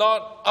is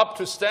not up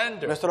to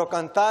standard. Nuestro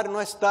cantar no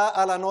está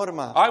a la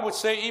norma. I would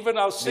say even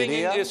our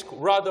singing Diría is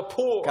rather Que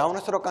poor. aún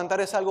nuestro cantar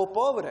es algo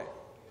pobre.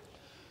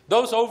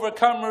 Those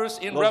overcomers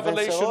in Los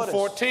Revelation vencedores,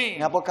 14,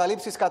 en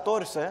Apocalipsis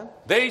 14,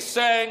 they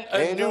sang a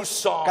new ellos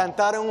song,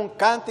 cantaron un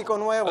cántico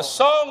nuevo, a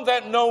song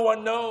that no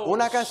one knows.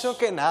 una canción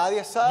que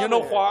nadie sabe. You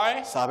know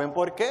why? ¿Saben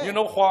por qué? You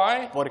know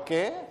why? ¿Por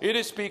qué? It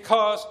is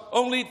because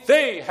only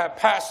they have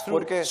passed through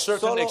Porque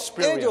certain solo ellos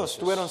experiences.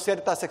 tuvieron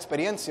ciertas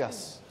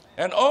experiencias.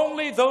 And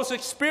only those Y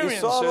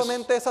experiences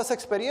solamente esas would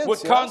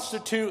experiencias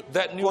constitute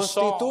that new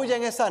song.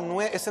 constituyen ese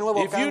nuevo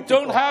If you cántico.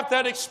 don't have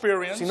that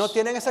experience, Si no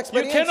tienen esa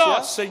you cannot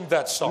experiencia, sing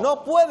that song. no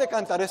puede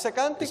cantar ese It's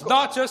cántico.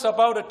 not just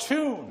about a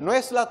tune. No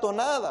es la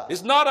tonada,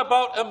 It's not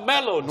about a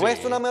melody. no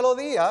es una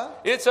melodía.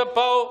 It's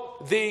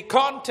about the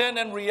content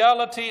and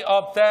reality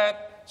of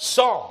that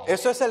song.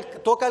 Eso es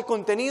toca el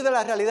contenido y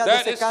la realidad de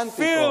That ese is cántico,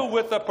 filled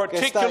with the que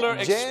está particular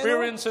lleno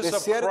experiences de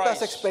of ciertas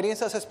Christ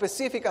experiencias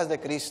específicas de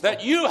Cristo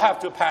that you have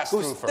to pass que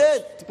through first.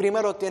 usted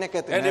primero tiene que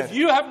And tener. if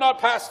you have not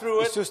passed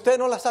through Y it, si usted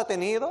no las ha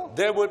tenido,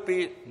 there would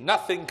be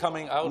nothing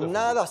coming out of it.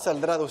 nada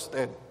saldrá de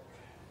usted.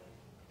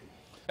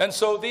 And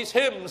so these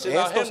hymns in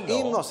our Estos hymnal,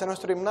 himnos en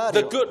nuestro the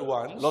himnario, good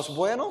ones, los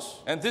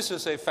buenos, and this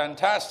is a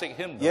fantastic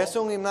hymn, y es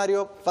un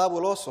himnario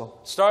fabuloso.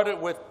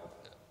 started with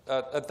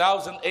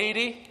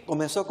 1080,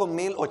 Comenzó con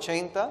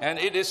 1080, and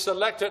it is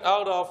selected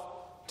out of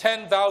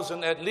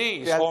 10,000 at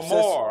least que or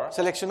more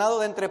seleccionado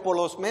de entre por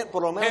lo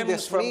menos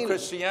hymns from 10,000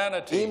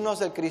 Christianity. himnos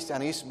del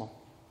cristianismo,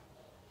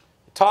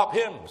 Top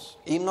hymns.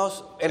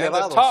 himnos And the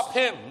elevados. top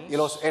hymns Y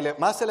los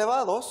más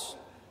elevados,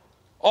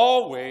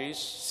 always,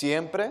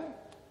 siempre,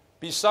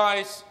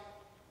 besides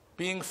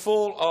being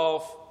full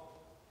of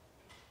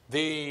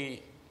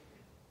the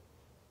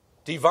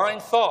divine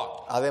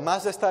thought,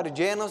 además de estar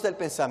llenos del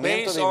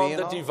pensamiento based on the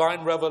divino,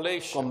 divine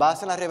revelation, con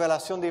base en la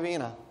revelación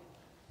divina,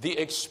 the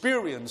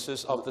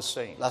experiences of the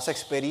saints, las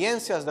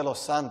experiencias de los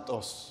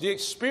santos, the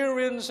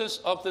experiences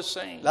of the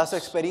saints, las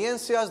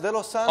experiencias de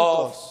los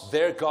santos, of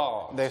their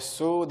God, de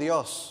su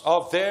Dios,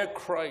 of their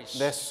Christ,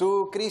 de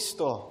su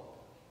Cristo,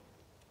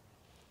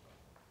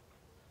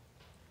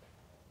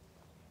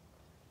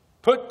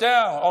 put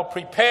down or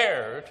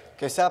prepared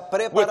que se ha with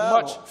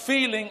preparado much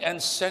feeling and con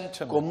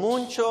sentiment.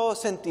 mucho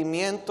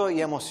sentimiento y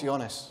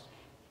emociones.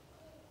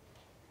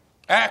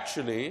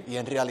 Actually, Y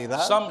en realidad,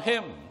 some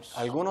hymns,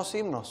 algunos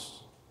himnos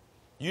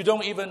you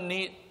don't even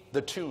need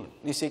the tune.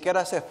 Ni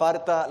siquiera hace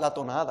falta la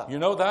tonada. You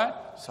know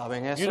that?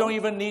 ¿Saben eso? You don't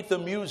even need the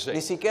music.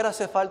 Ni siquiera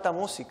hace falta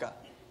música.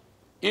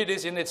 It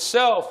is in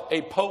itself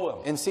a poem,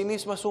 En sí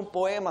mismo es un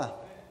poema,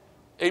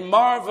 a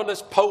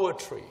marvelous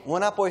poetry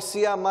una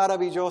poesía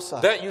maravillosa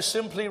that you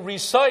simply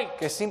recite.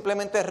 que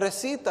simplemente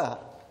recita,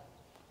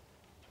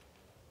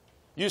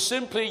 You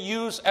simply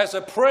use as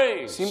a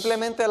praise.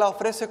 simplemente la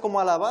ofrece como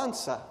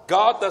alabanza.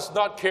 God does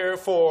not care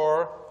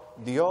for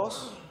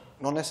Dios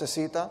no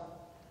necesita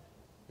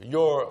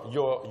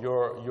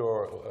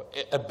your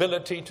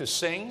ability to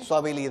sing. su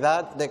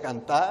habilidad de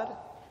cantar.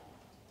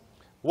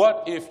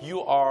 What if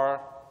you are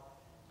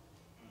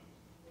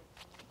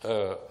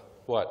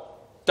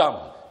dumb?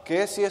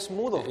 ¿Qué si es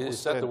mudo?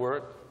 Is that the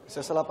word? ¿Es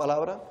esa la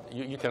palabra?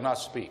 You cannot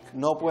speak.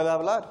 No puede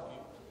hablar.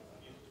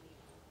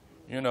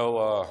 You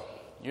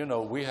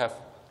know, we have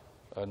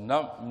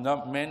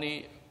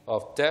many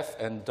of deaf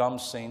and dumb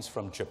saints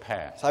from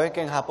Japan. ¿Saben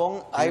que en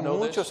Japón hay know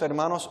muchos this?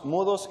 hermanos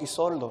mudos y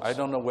sordos? I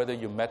don't know whether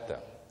you met them.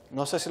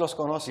 No sé si los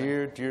conocen.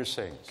 Dear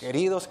saints.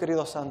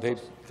 Queridos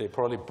santos. They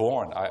probably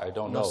born, I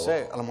don't know. No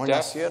sé, a lo mejor deaf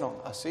nacieron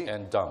así.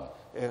 and dumb.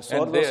 And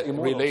Sordos they're y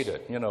mudos.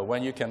 related. You know,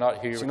 when you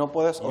cannot hear, Si no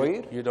puedes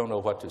oír, you don't know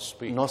what to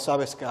speak. no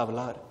sabes qué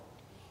hablar.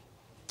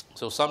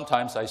 So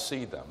sometimes I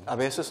see them. A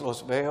veces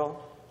los veo.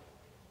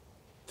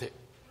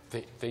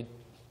 They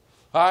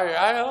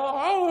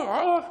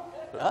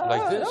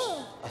like this.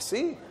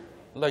 Así.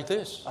 Like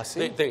this.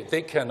 Así.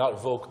 They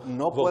cannot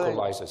No pueden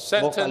vocalize a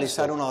sentence.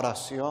 vocalizar una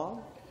oración.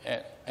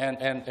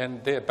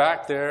 And they're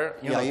back there,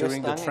 Y ahí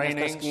during the están en esta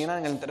trainings. esquina,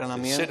 en el They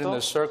sit in entrenamiento,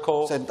 a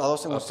circle.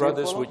 sentados en un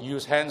Brothers círculo. would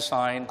use hand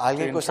sign to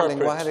Alguien que usa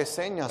lenguaje de interpret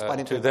señas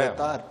para to them.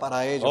 interpretar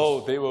para ellos.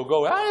 Oh, they will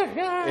go.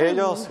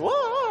 Ellos, ¡wow!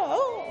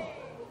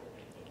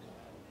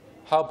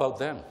 How about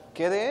them?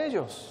 ¿Qué de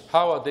ellos?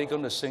 How are they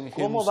going to sing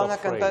 ¿Cómo hymns van a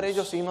of cantar praise?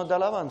 ellos himnos de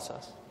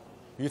alabanzas?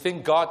 You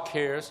think God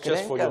cares just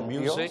 ¿Creen for que a your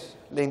music Dios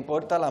le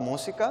importa la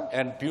música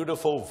and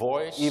beautiful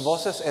voice? y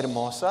voces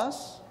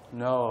hermosas?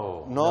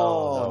 No.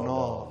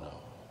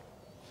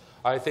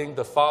 I think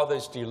the Father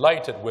is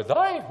delighted with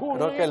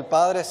Creo que el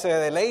Padre se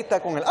deleita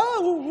con el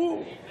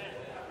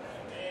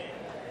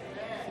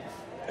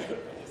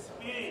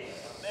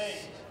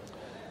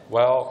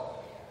Well,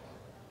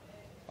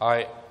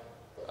 I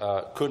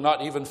could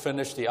not even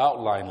finish the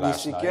outline Ni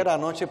last night siquiera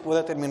anoche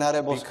pude terminar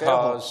el bosquejo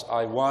because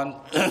I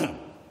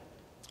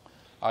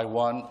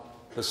want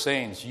the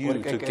saints, you,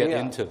 porque to get quería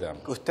into them.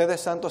 que ustedes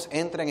santos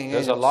entren en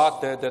There's a ellos.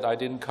 lot there that I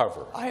didn't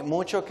cover. Hay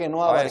mucho que no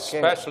I abarqué.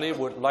 especially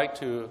would like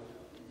to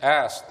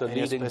ask the En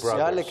leading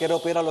especial le quiero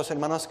brothers, pedir a los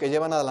hermanos que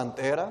llevan a la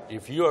delantera,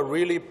 if you are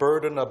really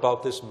burdened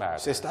about this si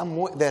matter, están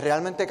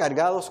realmente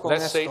cargados con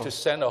let's say esto, to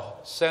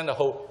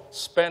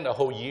spend a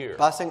whole year.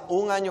 pasen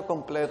un año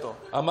completo.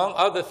 Among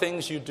other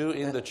things you do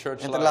in the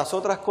church Entre life, las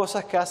otras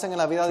cosas que hacen en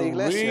la vida de to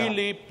iglesia,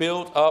 really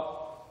build up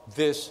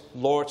this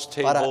Lord's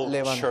para table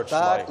church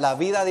levantar life. la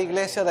vida de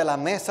iglesia de la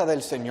mesa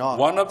del Señor.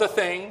 One of the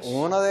things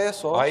Uno de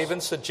esos, I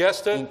even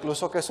suggested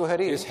incluso que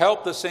sugerí, is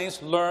help the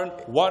saints learn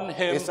one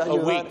hymn es a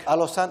ayudar week. a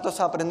los santos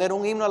a aprender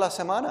un himno a la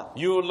semana.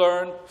 You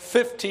learn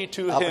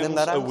 52 hymns a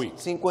Aprenderán week.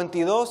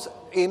 52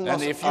 himnos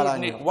And if al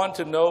you año. want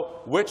to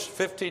know which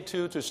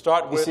 52 to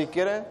start Y with, si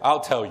quieren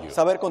I'll tell you.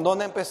 saber con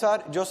dónde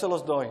empezar, yo se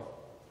los doy.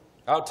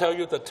 I'll tell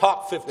you the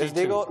top Les 52.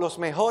 digo los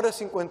mejores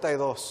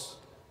 52.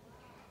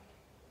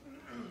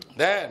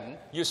 Then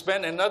you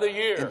spend another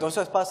year.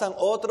 Entonces pasan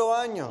otro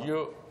año,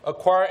 You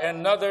acquire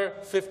another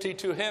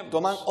 52 hymns.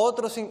 toman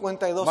otros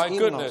 52 My himnos.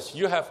 goodness,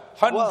 you have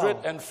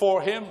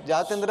 104 hymns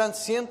Ya tendrán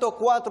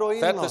 104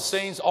 that the himnos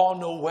saints all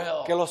know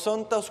well. que los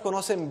santos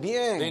conocen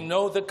They bien,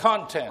 know the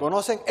content.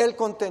 conocen el They know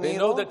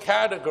contenido, the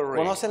category.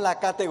 conocen la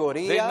They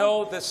categoría,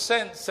 know the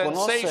sensation.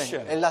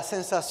 conocen la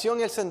sensación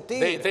y el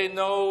sentir, They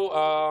know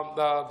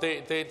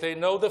they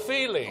know the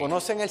feeling.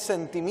 conocen el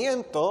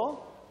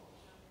sentimiento.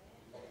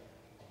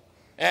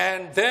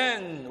 And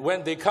then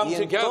when they come Y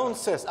together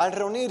entonces, al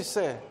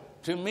reunirse,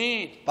 to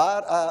meet, para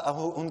At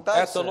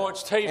juntarse the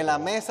Lord's table. en la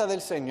mesa del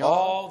Señor,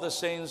 all the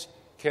saints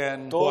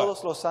can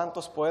todos los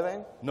santos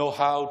pueden know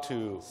how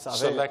to Saber.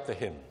 select the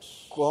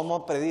hymns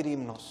cómo pedir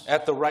himnos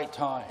at the right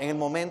time. en el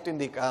momento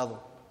indicado.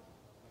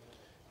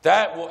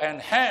 That will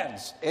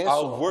enhance our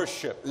Eso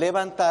worship.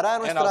 levantará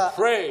and nuestra our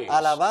praise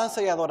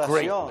alabanza y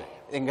adoración greatly.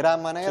 en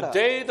gran manera.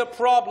 Today the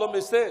problem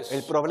is this.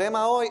 El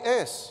problema hoy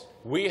es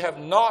We have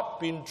not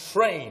been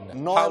trained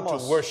no how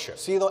hemos to worship.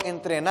 sido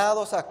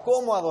entrenados a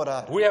cómo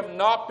adorar. We have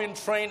not been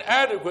trained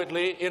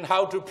adequately in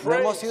how to No praise.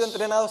 hemos sido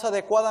entrenados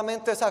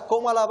adecuadamente a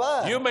cómo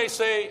alabar. You may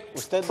say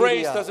Usted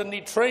praise diría, doesn't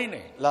need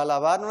training. La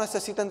alabar no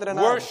necesita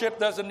entrenar. Worship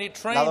doesn't need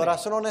La training.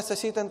 adoración no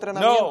necesita No,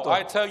 entrenamiento.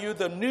 I tell you,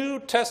 the New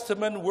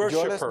Testament Yo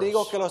worshipers les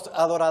digo que los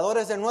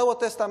adoradores del Nuevo are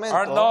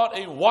Testamento not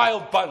a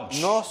wild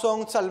bunch. no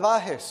son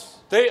salvajes.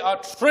 They are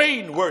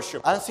trained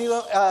worshipers. Han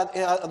sido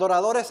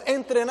adoradores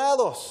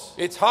entrenados.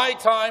 It's high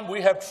time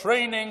we have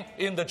training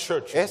in the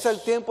churches. Es el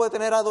tiempo de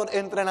tener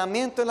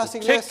entrenamiento en las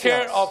Take care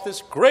iglesias. of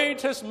this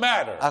greatest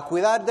matter, A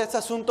cuidar de este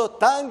asunto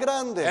tan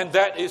grande and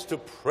that is to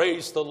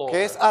praise the Lord,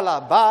 que es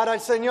alabar al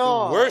to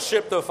Señor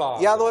worship the y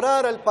Father.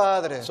 adorar al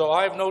Padre. So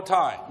I have no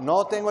time.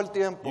 No tengo el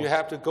tiempo. You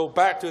have to go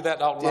back to that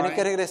Tiene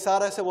que outline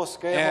regresar a ese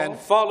bosquejo and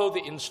follow the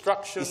y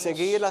instructions.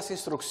 seguir las And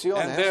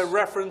instrucciones. there are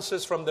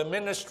references from the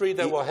ministry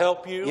that will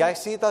help you. Y hay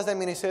citas de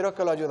ministerio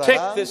que lo Take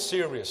ayudarán. this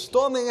seriously.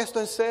 Tomen esto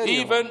en serio.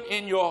 Even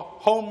in your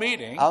home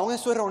meeting, Aún en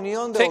su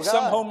reunión de take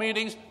some hogar, home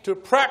meetings to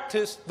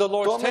practice the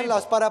Lord's table.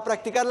 tómenlas para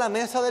practicar la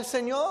mesa del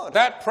Señor.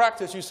 That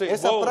practice, you say,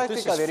 Esa whoa,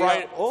 this práctica is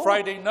diría,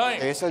 Friday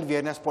night. es el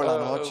viernes por la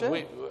noche.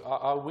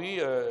 Are we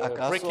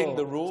 ¿Acaso breaking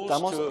the rules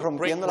estamos to break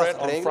rompiendo bread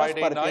las on reglas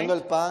Friday partiendo el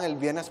night? pan el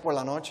viernes por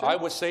la noche? I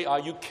would say, are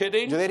you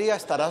kidding? Yo diría,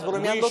 ¿estarás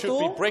bromeando We should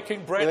tú? be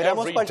breaking bread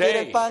Deberíamos every partir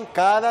day. el pan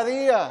cada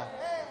día.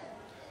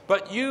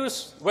 But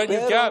when you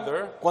Pero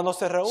gather, cuando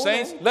se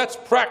saints, reúnen, let's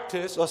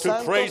practice los to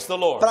santos, praise the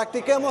Lord.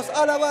 practiquemos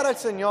alabar al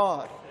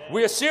Señor.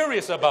 We are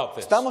serious about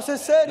this. Estamos en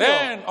serio.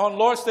 Then on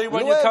Lord's Day,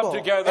 when you come Luego,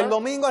 together, el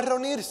domingo al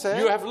reunirse,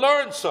 you have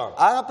learned some.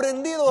 han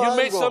aprendido You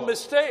made some algo.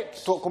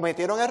 mistakes.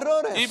 Cometieron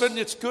errores. Even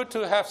it's good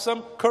to have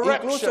some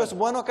Incluso es correction.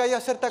 bueno que haya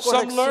cierta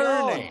Some corrección,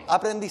 learning.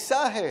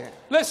 aprendizaje.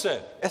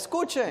 Listen,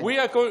 Escuchen, we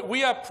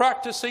are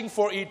practicing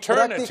for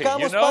eternity. You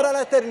practicamos know, para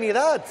la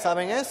eternidad.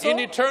 ¿Saben eso? in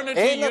eternity,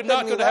 En la you're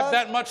not going to have eternidad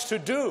that much to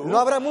do no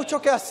habrá mucho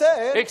que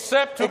hacer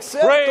except to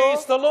excepto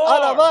praise the Lord.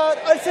 alabar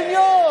al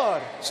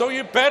Señor. So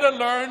you better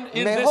learn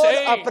in this Mejor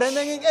age.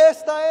 aprenden en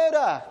esta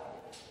era.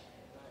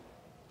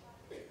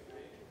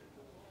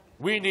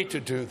 We need to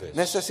do this.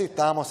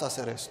 Necesitamos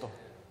hacer esto.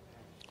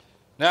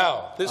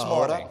 Now, this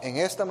Ahora, morning, en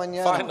esta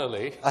mañana,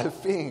 finally, al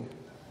fin,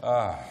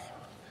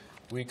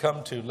 we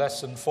come to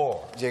lesson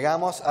 4.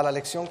 llegamos a la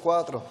lección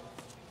 4.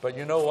 But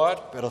you know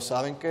what? Pero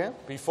 ¿saben qué?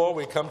 Before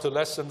we come to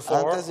lesson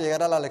 4, Antes de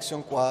llegar a la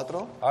lección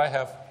 4, I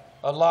have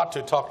a lot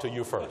to talk to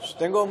you first.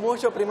 tengo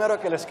mucho primero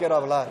que les quiero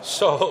hablar.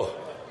 So,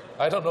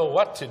 I don't know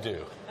what to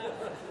do.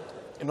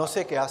 No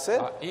sé qué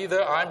hacer.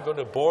 Either I'm going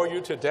to bore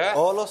you to death,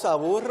 O los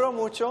aburro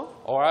mucho,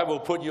 or I will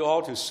put you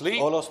all to sleep.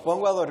 o los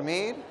pongo a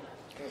dormir,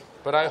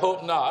 But I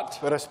hope not,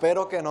 pero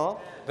espero que no,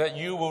 that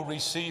you will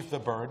receive the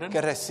burden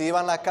que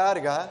reciban la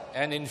carga,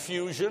 and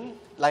infusion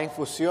la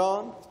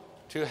infusión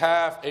to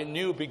have a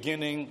new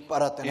beginning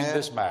para in tener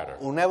this matter.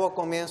 un nuevo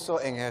comienzo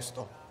en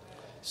esto.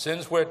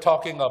 Since we're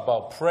talking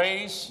about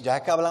praise,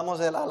 Ya que hablamos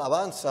de la I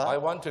alabanza,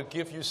 want to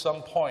give you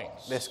some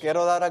points. les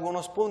quiero dar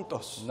algunos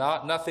puntos.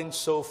 Nothing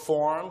so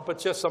formed, but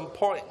just some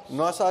points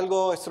No es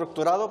algo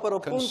estructurado, pero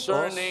puntos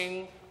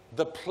concerning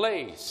the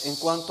place, en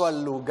cuanto al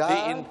the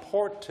lugar,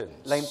 importance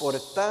la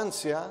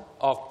importancia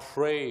of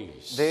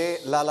praise. de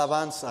la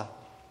alabanza.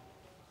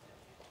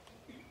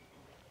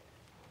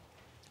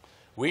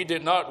 We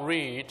did not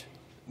read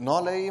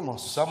No leímos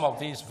some of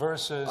these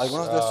verses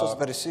algunos de estos in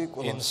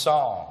versículos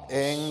Psalm.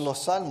 en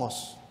los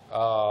Salmos.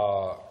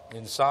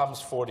 In Psalms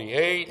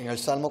 48, En el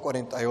Salmo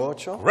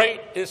 48.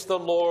 great is the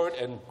Lord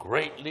and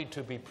greatly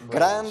to be praised.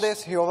 Grande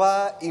es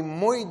Jehová y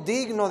muy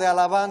digno de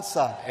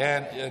alabanza.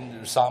 And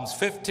in Psalms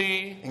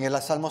 50, En el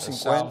Salmo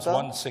Psalms 50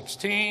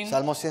 116,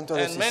 Salmo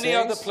and many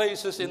other 116,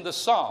 places in the y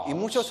Psalms.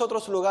 muchos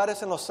otros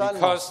lugares en los Salmos.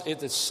 Because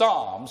it is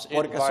Psalms,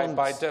 Porque son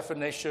by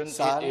definition, it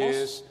salmos.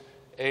 is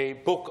a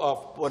book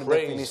of Por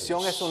definición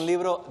es praises. un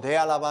libro de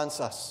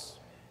alabanzas.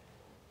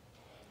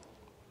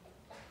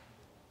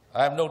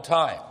 I have no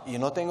time. Y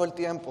no tengo el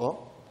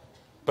tiempo,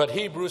 But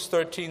Hebrews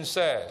 13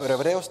 says pero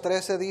Hebreos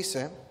 13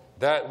 dice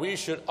that we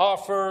should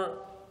offer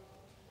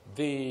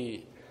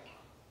the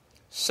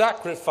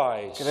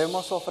sacrifice, que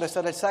debemos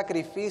ofrecer el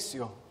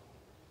sacrificio,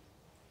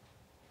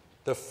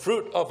 the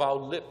fruit of our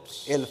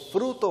lips el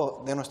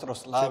fruto de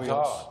nuestros to labios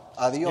God.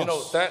 a You know,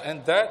 Dios.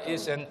 that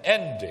is an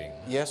ending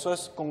Y eso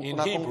es con in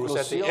una Hebrews,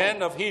 at the conclusión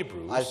end of al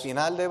Hebrews,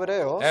 final de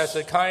Hebreos, as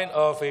a kind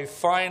of a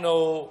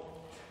final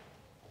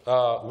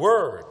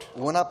word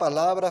una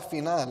palabra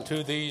final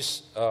to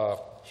these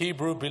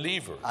Hebrew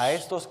believers. a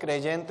estos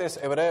creyentes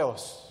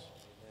hebreos.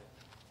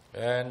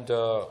 And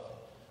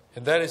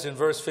that is in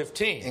verse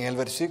 15. En el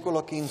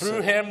versículo Through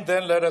 15. him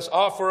then let us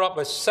offer up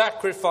a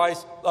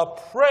sacrifice of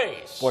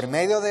praise Por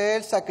medio de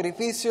él,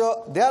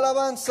 sacrificio de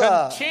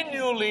alabanza,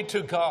 continually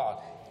to God.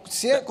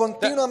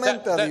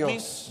 continuamente a That Dios.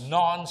 means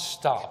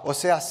non-stop. O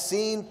sea,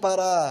 sin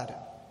parar.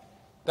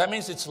 That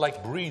means it's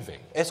like breathing.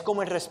 Es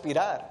como el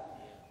respirar.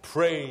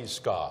 Praise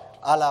God.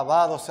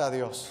 Alabado sea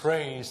Dios.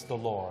 Praise the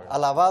Lord.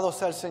 Alabado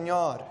sea el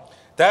Señor.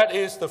 That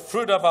is the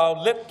fruit of our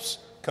lips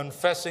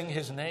confessing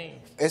his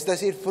name. Es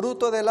decir,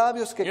 fruto de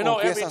labios que You know,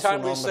 every confiesan su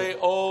time we say, nombre.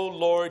 oh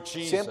Lord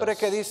Jesus, Siempre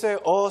que dice,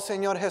 oh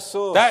Señor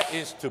Jesús, that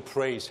is to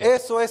praise him.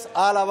 eso es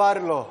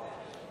alabarlo.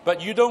 But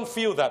you don't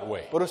feel that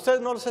way. Pero usted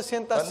no se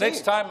sienta But así.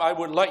 next time I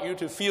would like you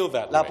to feel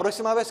that La way.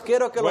 próxima vez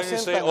quiero que lo When you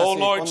say, sientan "Oh, así.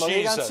 Lord Cuando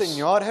digan, Jesus",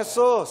 Señor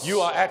Jesús,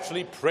 You are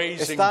actually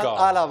praising están God.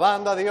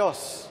 alabando a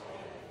Dios.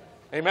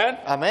 Amen?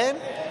 Amén.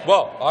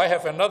 Well, I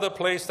have another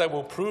place that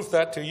will prove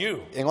that to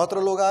you. En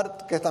otro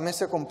lugar que también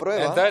se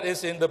comprueba And that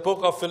is in the book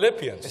of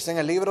Philippians, es en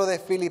el libro de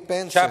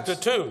Filipenses, chapter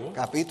 2,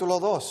 capítulo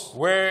 2.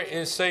 where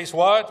it says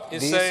what? It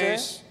Dice,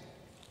 says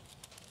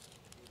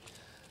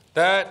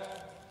that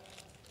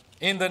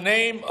in the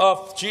name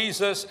of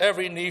Jesus,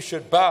 every knee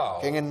should bow.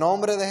 Que en el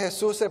nombre de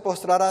Jesús se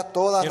postrará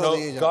toda You know,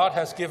 rodilla. God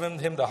has given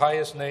him the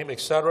highest name,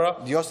 etc.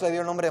 Dios le dio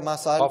el nombre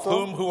más Of alto.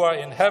 whom who are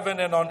in heaven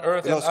and on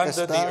earth and Los que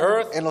under the están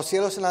earth, en los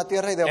cielos, en la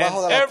tierra y debajo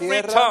and de la every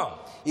tierra. tongue,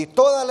 Y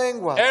toda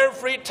lengua,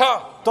 every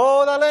tongue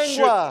toda should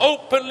lengua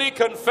openly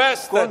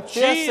confess that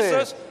confiese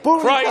Jesus Christ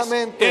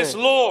públicamente is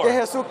Lord. que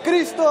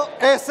Jesucristo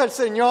es el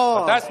Señor.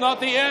 But that's not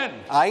the end.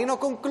 Ahí no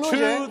To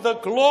concluye, the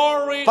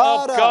glory of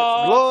para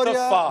God the gloria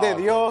de Father.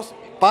 Dios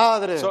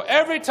Padre. So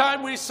every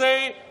time we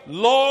say,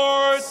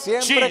 Lord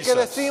Siempre que Jesus,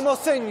 decimos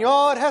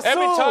Señor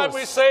every time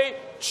we Jesús, say,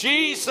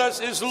 Jesus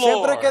is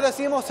siempre que Lord,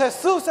 decimos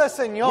Jesús es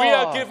Señor, we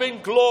are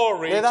giving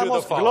glory le to the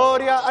damos Father.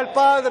 gloria al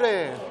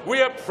Padre,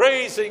 We are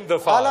praising the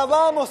Father.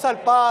 alabamos al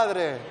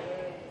Padre,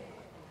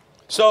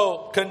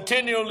 So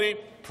continually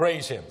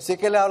praise Him. así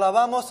que le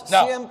alabamos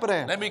Now,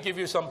 siempre. let me give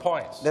you some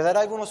points. Le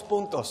daré algunos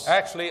puntos.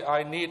 Actually,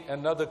 I need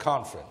another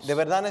conference. De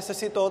verdad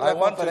necesito I otra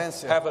want to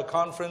conferencia. have a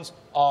conference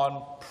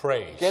on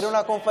praise. Quiero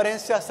una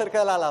conferencia acerca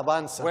de la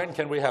alabanza. When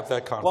can we have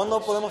that ¿Cuándo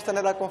conference? podemos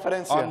tener la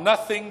conferencia? On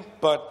nothing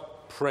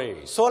but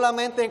praise.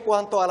 Solamente en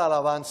cuanto a la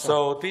alabanza.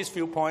 So these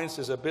few points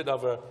is a bit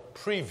of a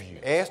preview.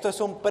 Esto es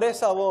un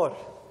presabor.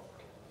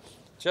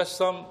 Just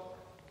some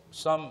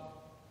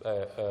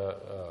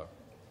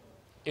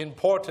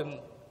important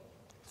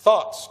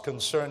thoughts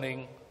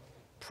concerning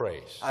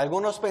praise.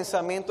 Algunos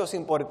pensamientos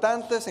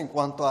importantes en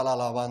cuanto a la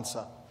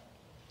alabanza.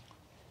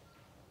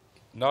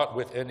 Not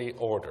with any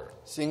order.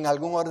 Sin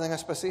algún orden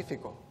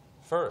específico.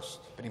 First,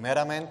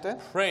 Primeramente,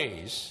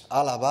 praise,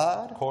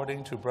 alabar,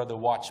 according to Brother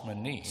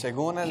Watchman Nee,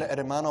 según el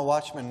hermano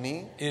Watchman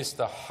Nee, is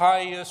the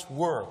highest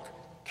work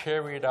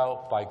carried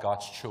out by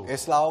God's children.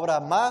 es la obra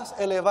más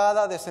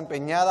elevada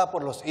desempeñada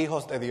por los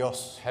hijos de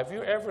Dios. Have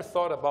you ever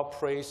thought about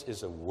praise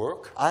as a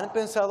work? ¿Han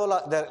pensado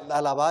de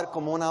alabar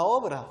como una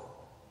obra?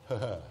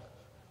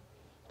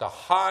 The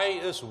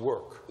highest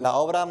work. La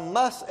obra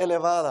más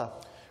elevada.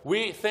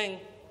 We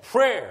think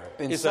prayer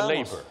is a Pensamos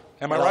labor.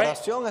 Am que I la right?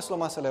 oración es lo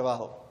más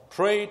elevado.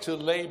 Pray to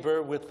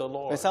labor with the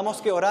Lord.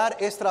 Pensamos que orar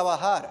es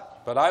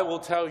trabajar, But I will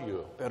tell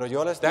you, pero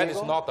yo les that is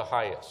digo, not the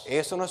highest.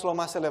 eso no es lo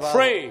más elevado.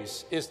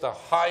 Praise is the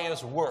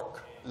highest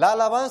work La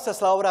alabanza es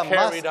la obra más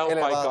carried out by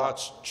elevada,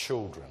 God's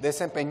children.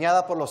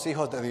 desempeñada por los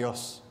hijos de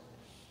Dios.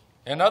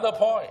 Another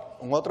point,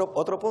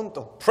 Otro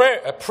punto.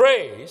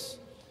 praise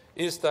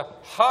is the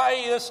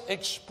highest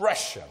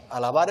expression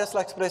Alabar es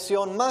la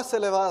expresión más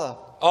elevada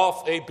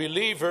of a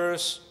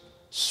believer's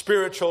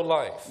spiritual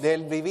life.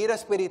 del vivir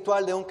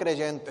espiritual de un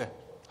creyente.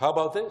 How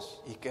about this?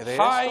 ¿Y qué de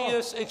esto?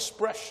 Highest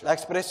expression. La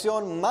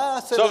expresión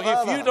más So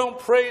elevada. if you don't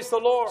praise the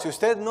Lord, Si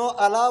usted no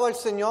alaba al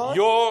Señor,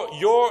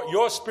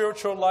 your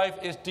spiritual life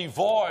is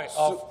devoid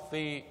of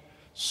the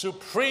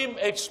supreme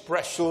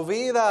expression. su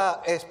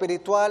vida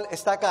espiritual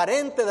está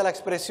carente de la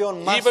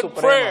expresión más Even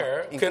suprema.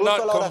 prayer Incluso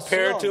cannot la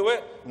compare oración to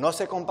it. no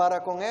se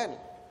compara con él.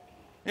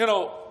 You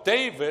know,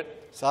 David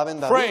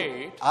Saben, David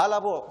prayed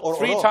alabó,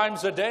 3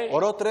 times a day,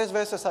 oró 3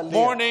 veces al día,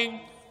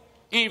 morning,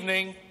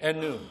 evening, and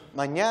noon.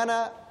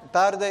 mañana,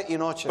 tarde y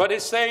noche. But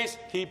it says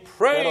he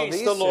praised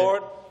dice the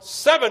Lord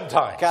 7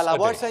 times Que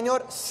alabó a al day.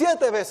 Señor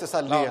 7 veces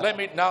al Now día. let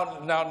me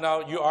now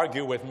you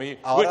argue with me,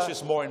 Ahora, which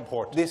is more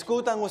important?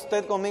 Discutan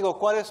usted conmigo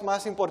cuál es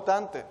más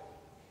importante.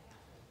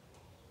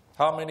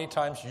 How many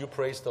times you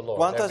praise the Lord?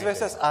 ¿Cuántas every day?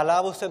 veces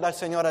alaba usted al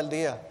Señor al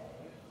día?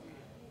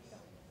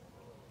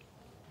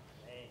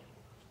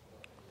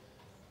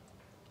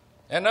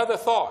 Another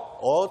thought.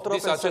 Otro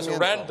These are just pensamiento.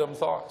 random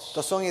thoughts.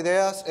 Estas son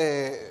ideas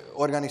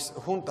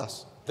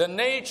juntas. The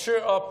nature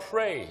of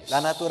praise La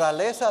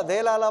naturaleza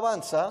de la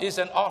alabanza is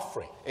an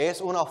offering,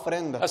 es una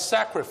ofrenda, a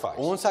sacrifice.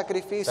 un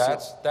sacrificio.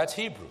 That's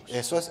Hebrews.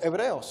 Eso es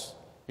Hebreos.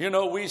 You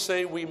know, we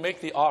say we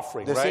make the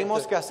offering,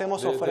 Decimos right? que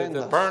hacemos the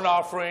ofrendas. burnt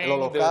offering, El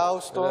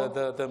holocausto,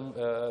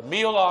 the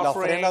meal la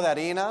offering, ofrenda de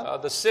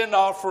harina, the sin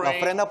offering,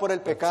 la ofrenda por el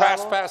the pecado,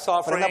 trespass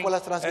offering, ofrenda por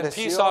las and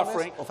peace transgresiones,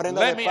 offering. ofrenda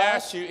Let de me paz.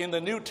 ask you, in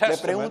the New Le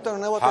Testament, pregunto en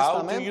el Nuevo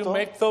how do you Testamento,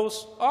 make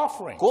those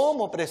offerings?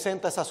 ¿cómo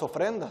presenta esas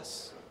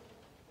ofrendas?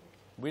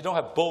 We don't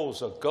have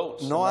bulls or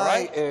goats, No am I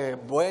hay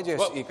right? bueyes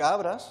Well, y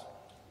cabras.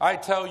 I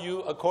tell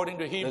you, according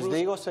to Les Hebrews,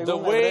 digo, the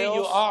según way you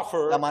Hebreos,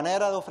 offer la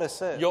manera de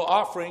ofrecer your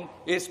offering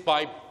is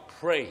by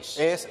praise.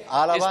 es It's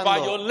by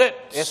your alabando,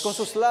 lips. es con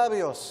sus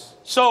labios.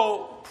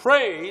 So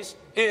praise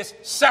is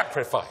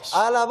sacrifice.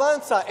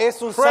 Alabanza es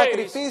un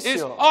Praise is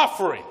sacrificio.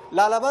 offering.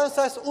 La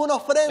alabanza es una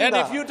And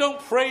ofrenda. if you don't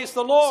praise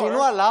the Si Lord, no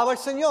alaba al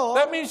Señor,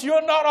 that means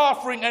you're not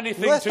offering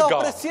anything no to está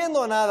God.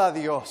 ofreciendo nada a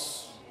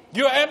Dios.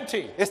 You're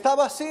empty. Está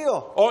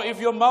vacío. Or if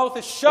your mouth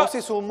is O shut,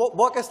 si su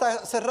boca está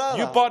you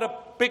cerrada. bought a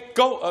big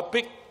goat, a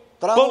big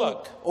trajo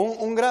bullock,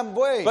 un gran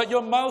buey, but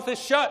your mouth is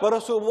shut. pero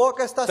su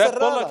boca está That cerrada.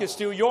 bullock is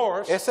still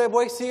yours. Ese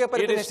buey sigue It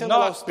has perteneciendo a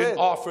not been usted.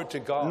 offered to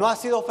God. No ha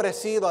sido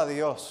ofrecido a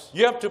Dios.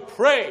 You have to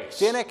praise.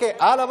 Tiene que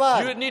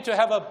alabar. You need to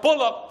have a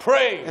bullock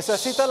praise.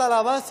 Necesita la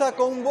alabanza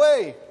con un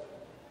buey.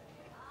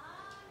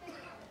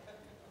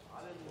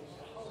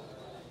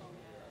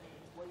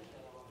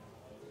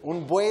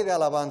 Un buey de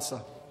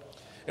alabanza.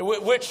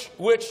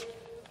 Which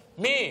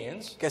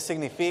means ¿Qué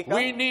significa?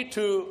 we need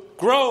to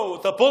grow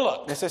the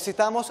bullock.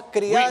 Necesitamos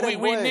criar el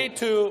We buey. need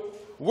to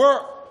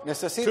work to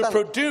Necesitan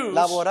produce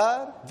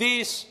laborar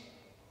these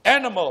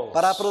animals,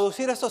 para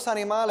producir estos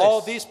animales,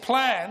 all these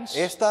plants,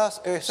 ese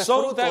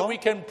so that fruto, we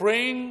can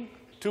bring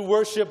to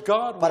worship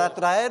God para with.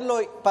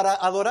 traerlo, para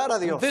adorar a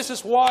Dios. This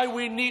is why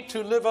we need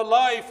to live a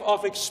life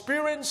of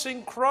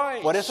experiencing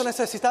Christ, Por eso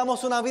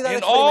necesitamos una vida de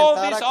in all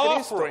experimentar these a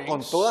Cristo offerings,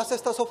 con todas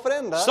estas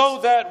ofrendas, so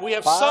that we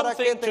have para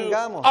que something to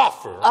tengamos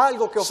offer,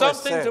 algo que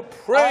something ofrecer, to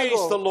praise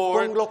algo the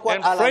Lord con lo cual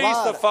and praise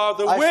alabar the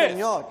Father al with.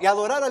 Señor y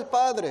adorar al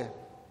Padre.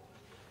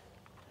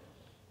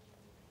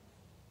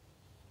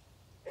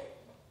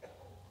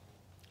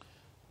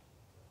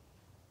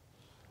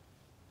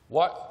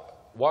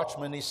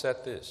 Watchman, he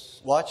said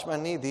this.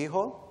 Watchman Nee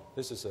dijo,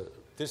 This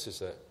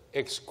is a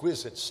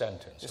exquisite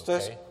sentence. esto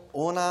es Okay?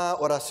 una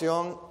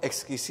oración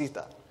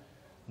exquisita.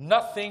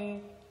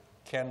 Nothing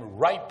can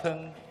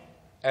ripen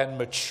and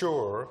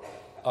mature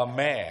a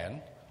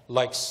man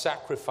like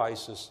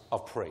sacrifices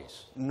of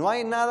praise. No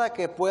hay nada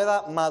que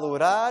pueda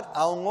madurar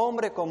a un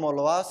hombre como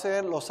lo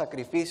hacen los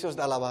sacrificios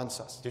de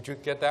alabanzas. Did you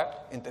get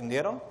that?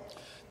 ¿Entendieron?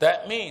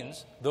 That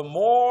means the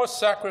more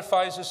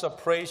sacrifices of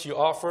praise you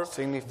offer,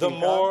 Significa the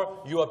more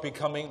you are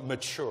becoming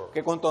mature.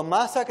 Que cuanto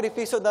más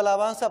sacrificios de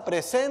alabanza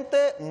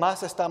presente,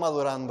 más está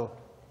madurando.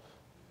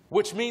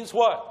 Which means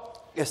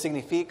what? ¿Qué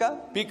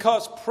significa?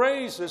 Because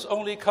praises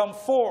only come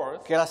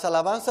forth Que las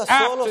alabanzas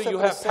solo after se you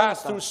have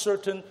passed through presentan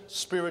certain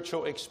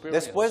spiritual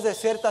experiences. después de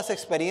ciertas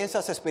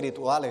experiencias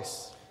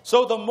espirituales.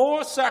 So the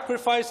more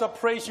sacrifice of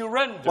praise you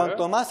render,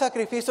 Cuanto más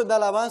sacrificios de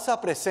alabanza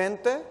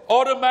presente,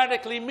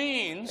 automatically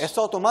means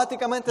eso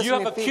automáticamente you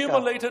have significa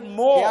accumulated que ha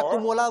more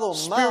acumulado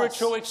más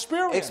spiritual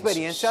experiences.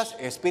 experiencias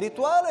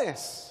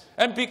espirituales.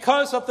 And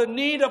because of the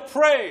need of Y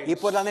praise,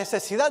 por la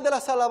necesidad de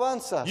las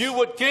alabanzas, you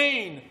would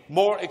gain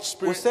more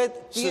usted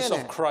experiences tiene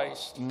of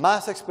Christ.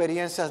 más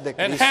experiencias de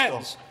And Cristo.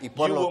 hence, Y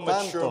por you lo will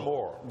mature tanto,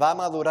 more. va a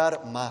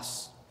madurar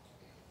más.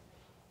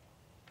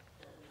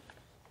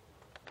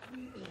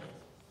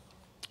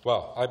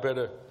 Well,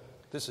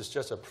 this is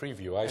just a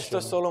preview. I Esto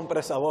es should solo un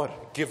presabor.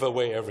 give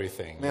away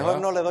everything. Mejor yeah?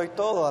 no le doy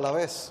todo a la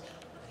vez.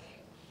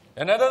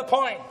 Another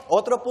point,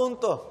 Otro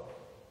punto,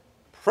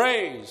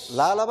 praise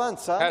la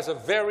alabanza has a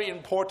very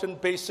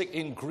important basic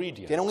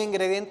ingredient, tiene un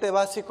ingrediente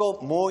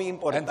básico muy and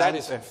that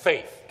is importante,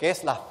 faith. que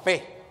es la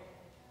fe.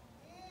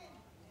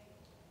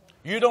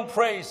 You don't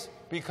praise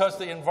because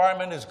the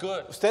environment is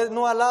good. Usted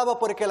no alaba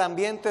porque el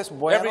ambiente es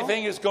bueno,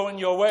 Everything is going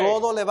your way.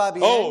 todo le va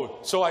bien. Oh,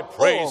 so I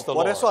praise the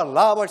por Lord. eso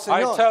alabo al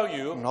Señor. I tell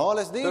you, no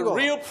les the digo,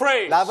 real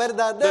praise, la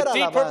verdadera the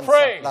deeper alabanza,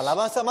 praise, la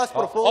alabanza más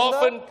profunda,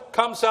 often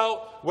comes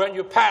out when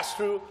you pass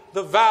through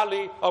the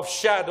valley of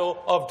shadow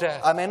of death.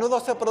 a menudo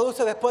se produce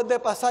después de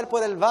pasar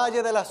por el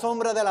valle de la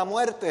sombra de la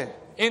muerte,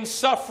 In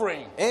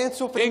suffering, en in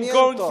sufrimiento,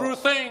 going through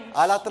things.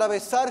 al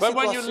atravesar But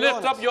when you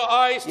lift up situaciones, your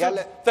eyes y al-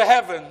 to the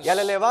heavens, y al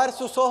elevar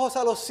sus ojos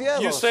a los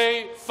cielos, you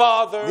say,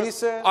 Father,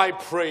 dice, I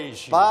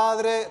praise you.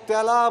 Padre, te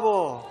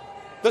alabo.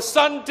 The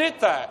Son did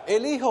that.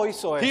 El Hijo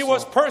hizo eso. He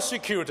was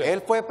persecuted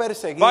Él fue by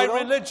perseguido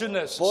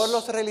religionists, por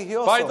los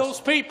religiosos, by those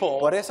people.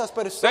 por esas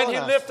Then he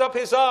personas, lifted up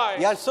his eyes.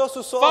 y alzó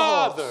sus ojos.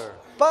 Father,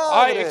 I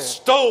Padre,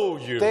 extol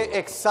you. te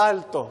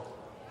exalto,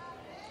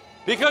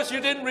 Because you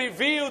didn't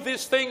reveal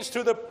these things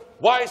to the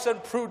wise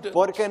and prudent.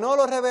 porque no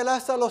lo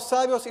revelaste a los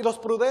sabios y los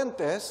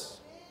prudentes.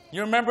 You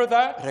remember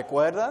that?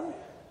 ¿Recuerdan?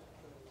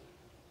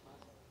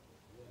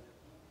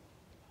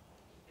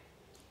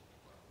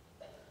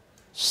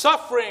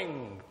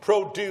 Suffering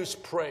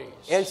produced praise.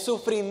 El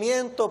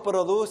sufrimiento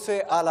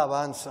produce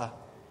alabanza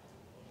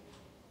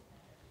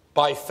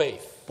By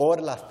faith. por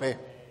la fe.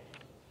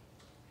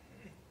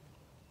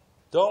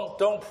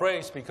 Don't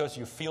praise because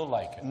you feel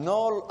like it.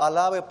 No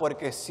alabe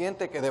porque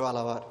siente que debe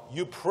alabar,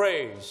 You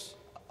praise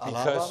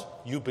because Alaba.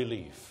 you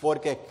believe.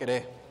 porque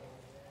cree.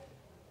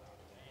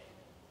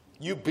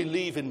 You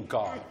believe in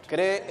God.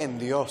 Cree en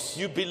Dios,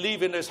 You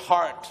believe in His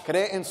heart.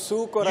 cree en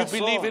su You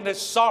believe in corazón,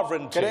 His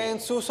sovereignty. cree en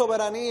su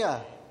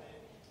soberanía,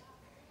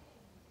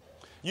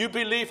 You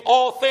believe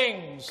all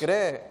things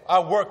cree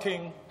are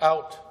working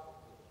out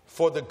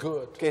for the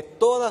good. que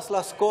todas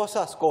las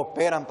cosas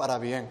cooperan para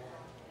bien.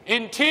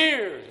 In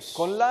tears,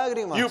 Con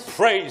lágrimas you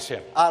praise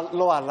Him.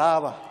 lo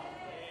alaba.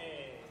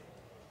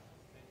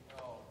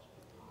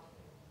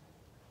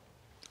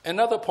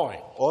 Another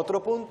point. Otro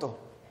punto,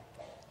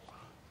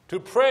 To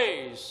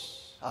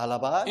praise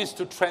alabar is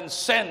to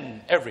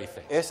transcend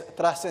everything. es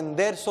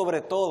trascender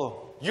sobre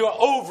todo. You are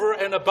over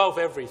and above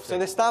Se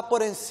everything. está por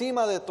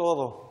encima de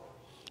todo.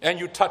 and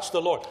you touch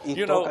the Lord. Y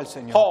You know, toca al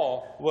Señor.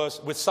 Paul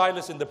was with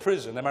Silas in the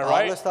prison, am I Pablo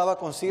right? estaba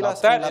con Now,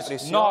 Silas en la that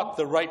is prisión. not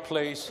the right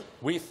place,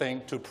 we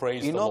think, to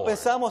praise Y the no Lord.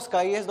 pensamos que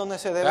ahí es donde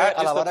se debe That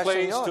is alabar the al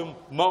place Señor. to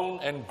moan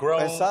and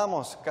groan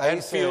Pensamos que ahí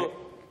and feel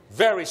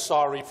very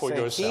sorry for se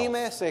yourself.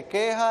 gime, se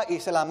queja y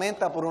se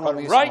lamenta por uno But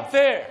mismo. right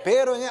there,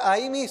 Pero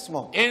ahí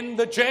mismo, in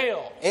the jail,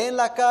 en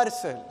la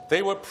cárcel,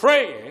 they were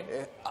praying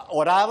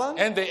oraban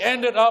and they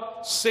ended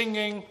up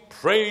singing y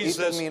praises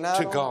to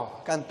terminaron God.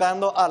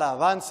 cantando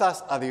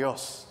alabanzas a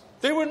Dios.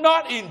 They were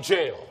not in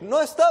jail. No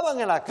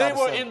estaban en la They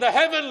were in cárcel, the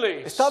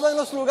heavenlies. estaban en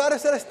los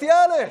lugares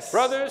celestiales.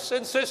 Brothers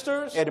and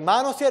sisters,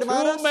 Hermanos y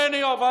hermanas, too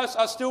many of us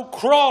are still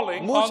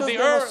crawling on muchos the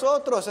de earth,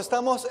 nosotros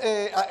estamos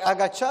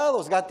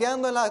agachados,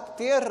 gateando en la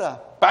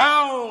tierra,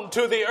 bound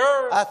to the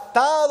earth,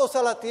 atados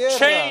a la tierra,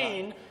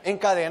 chained to a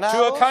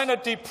encadenados kind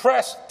of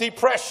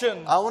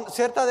depression. a una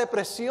cierta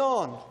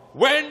depresión.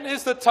 When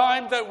is the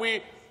time that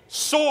we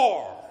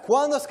soar?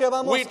 ¿Cuándo es que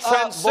vamos We a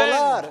transcend.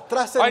 volar,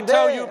 I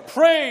tell you, trascender?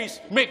 praise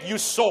makes you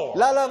soar.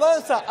 La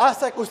alabanza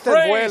hace que usted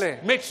Praise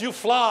vuele. makes you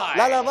fly.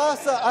 La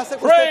alabanza hace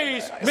que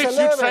Praise usted makes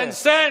se you eleve,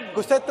 transcend. que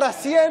usted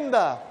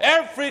trascienda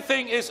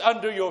Everything is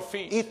under your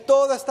feet. y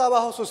todo está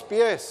bajo sus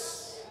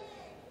pies.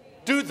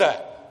 Do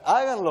that.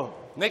 Háganlo.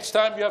 Next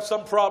time you have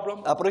some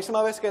problem, La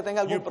próxima vez que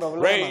tenga you algún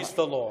problema, praise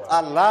the Lord.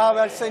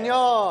 alabe al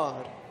Señor.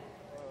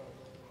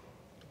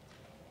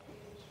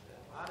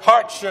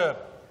 Hardship,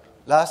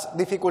 Las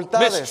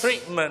dificultades,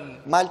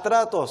 mistreatment,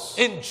 maltratos,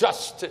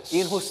 injustice.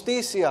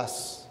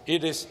 injusticias,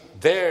 It is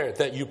there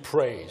that you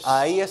praise.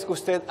 ahí es que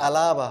usted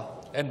alaba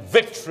And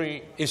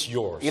victory is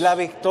yours. y la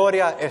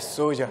victoria es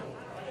suya.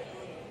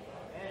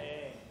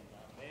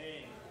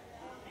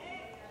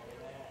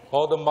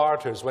 All the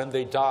martyrs, when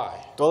they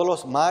die, Todos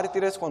los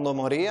mártires cuando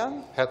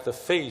morían had the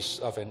face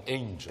of an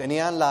angel.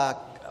 tenían la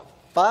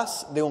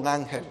paz de un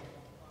ángel.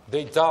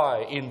 They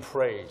die in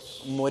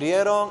praise.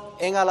 Murieron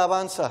en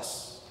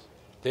alabanzas.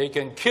 They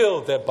can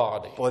kill their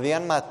body.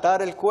 Podían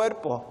matar el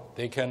cuerpo,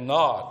 They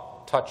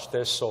cannot touch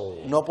their soul.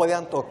 no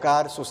podían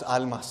tocar sus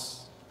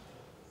almas.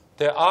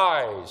 Their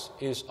eyes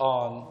is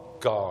on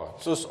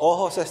God, Sus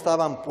ojos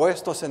estaban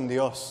puestos en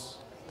Dios,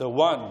 the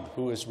one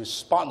who is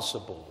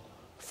responsible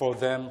for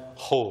them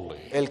wholly.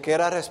 el que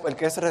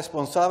es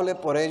responsable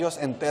por ellos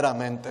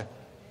enteramente.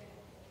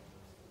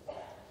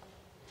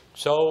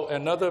 So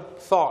another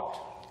thought,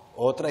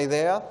 Otra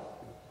idea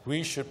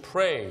we should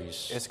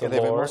praise es que the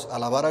Lord debemos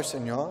alabar al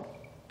Señor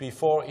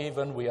before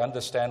even we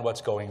understand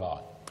what's going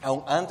on.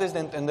 aun antes de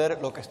entender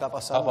lo que está How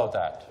pasando. about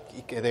that?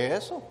 ¿Y qué de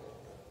eso?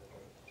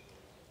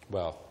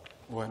 Well,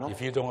 Bueno,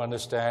 if you don't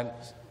understand,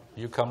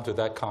 you come to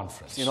that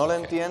conference. si no lo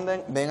Okay.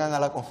 entienden, vengan a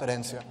la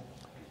conferencia.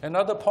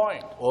 Another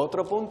point,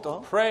 Otro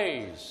punto,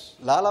 praise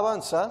la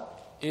alabanza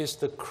is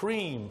the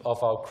cream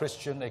of our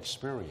Christian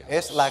experience.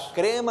 es la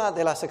crema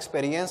de las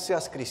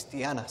experiencias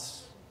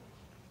cristianas.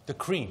 The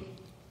cream.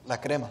 La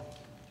crema.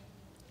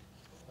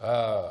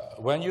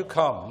 When you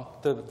come,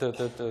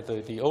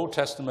 the Old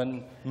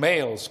Testament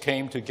males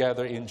came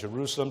together in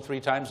Jerusalem 3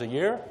 times a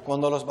year.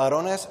 Cuando los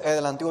varones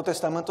del Antiguo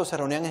Testamento se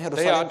reunían en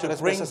They are Jerusalén to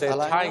 3 bring veces their al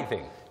año,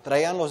 tithing.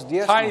 traían los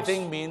diezmos.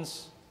 Tithing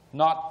means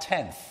not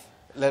tenth.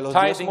 Los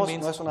Tithing diezmos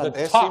means no es una the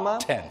décima,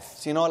 top tenth.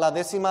 sino la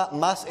décima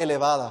más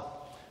elevada.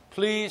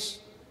 Please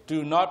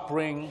do not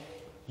bring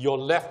your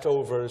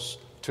leftovers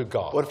to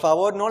God. Por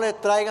favor, no le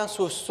traigan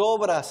sus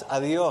sobras a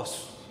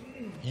Dios.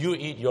 You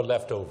eat your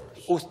leftovers.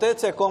 Usted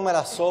se come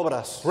las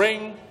sobras.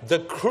 Bring the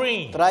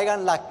cream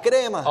Traigan la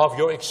crema of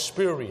your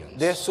experience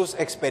de sus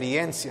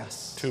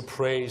experiencias to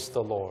praise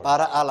the Lord.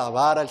 para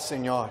alabar al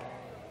Señor.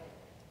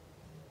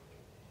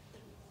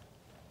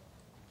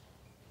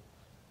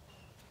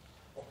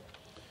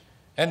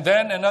 And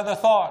then another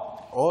thought.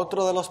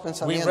 Otro de los We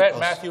pensamientos. read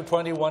Matthew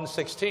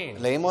 21:16.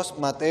 Leímos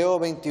Mateo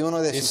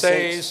 21, It 16.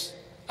 says,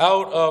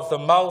 out of the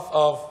mouth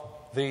of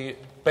the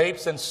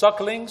babes and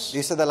sucklings.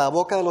 Dice, de la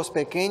boca de los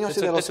pequeños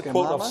y de It's los a que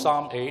quote of maman.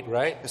 Psalm 8,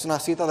 right? Es una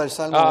cita del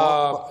Salmo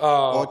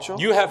 8.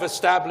 You have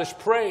established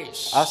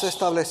praise. Has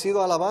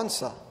establecido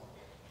alabanza.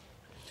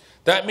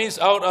 That means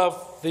out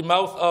of the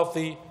mouth of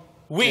the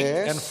weak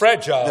Que and es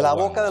fragile de la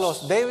boca de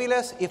ones, los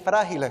débiles y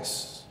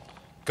frágiles.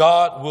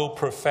 God will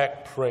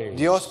perfect praise.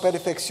 Dios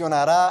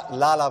perfeccionará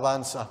la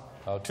alabanza.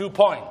 2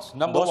 points.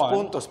 Number Dos 1,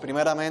 puntos.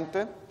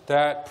 Primeramente,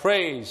 that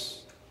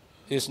praise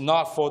is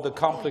not for the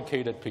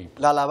complicated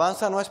people. la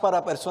alabanza no es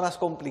para personas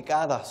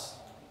complicadas.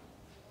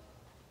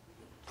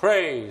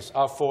 Praise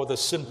are for the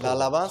simple. La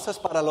alabanza es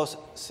para los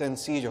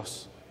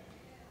sencillos.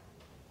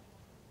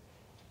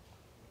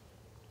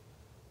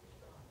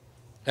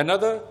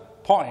 Another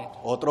point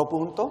Otro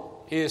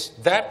punto, is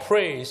that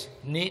praise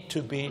need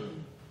to be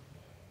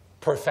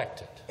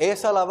perfected.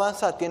 esa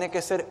alabanza tiene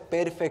que ser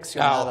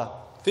perfeccionada. Now,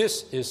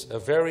 this is a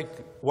very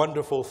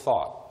wonderful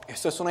thought,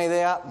 Esto es una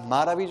idea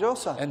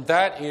maravillosa. and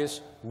that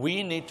is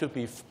we need to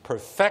be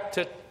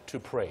perfected to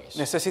praise.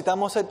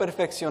 Necesitamos ser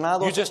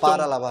perfeccionados You just para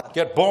don't alabar.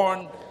 get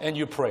born and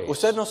you praise.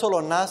 Usted no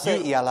solo nace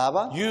y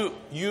alaba,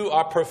 You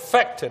are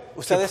perfected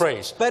usted to es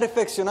praise.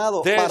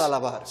 perfeccionado There's para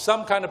alabar.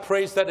 some kind of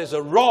praise that is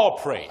a raw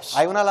praise.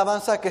 Hay una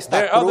alabanza que está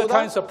There are other cruda,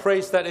 kinds of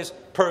praise that is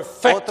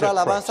perfected otra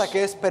alabanza praise.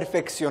 que es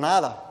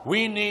perfeccionada.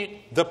 We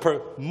need the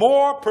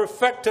more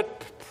perfected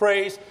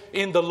praise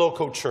in the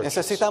local church.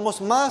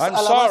 Necesitamos más I'm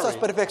alabanzas sorry.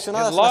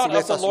 perfeccionadas In en a las lot of the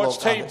iglesias Lord's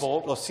locales.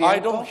 table, Lo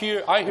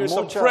siento, I hear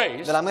some mucha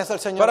praise, de la mesa del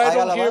Señor but I hay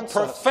don't hear alabanzas,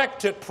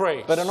 perfected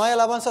praise. pero no hay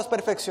alabanzas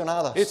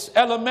perfeccionadas. It's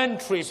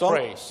elementary Son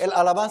praise.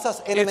 alabanzas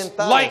It's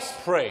elementales, light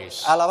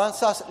praise.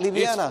 alabanzas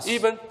livianas, It's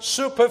even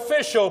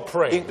superficial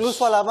praise.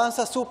 incluso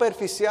alabanzas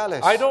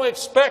superficiales. I don't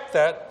expect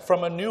that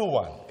from a new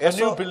one, a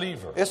new Eso,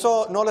 believer.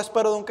 eso no lo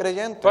espero de un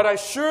creyente, But I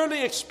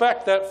surely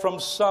expect that from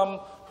some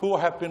who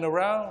have been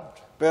around,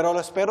 pero lo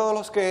espero de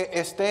los que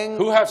estén,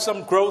 who have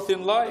some growth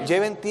in life.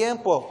 lleven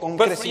tiempo con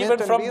But crecimiento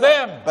even en from vida.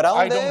 them, Pero aún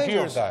I de don't hear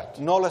ellos that.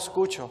 no lo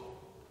escucho.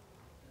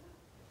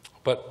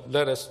 But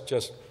let us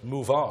just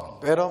move on.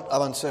 Pero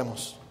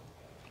avancemos.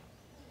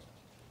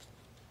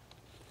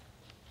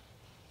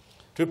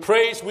 To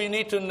praise, we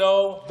need to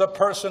know the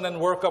person and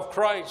work of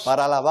Christ.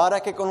 Para alabar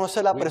hay que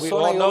conocer la We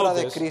persona all y know obra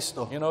de this.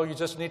 Cristo. You know, you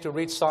just need to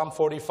read Psalm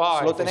 45,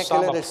 Solo the tenés que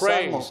Psalm leer el of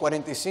Salmo praise.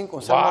 45,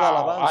 un salmo de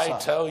Wow, I alabanza.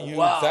 tell you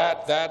Wow.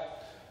 that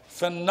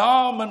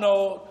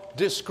phenomenal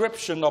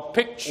description or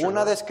picture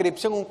Una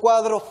descripción, un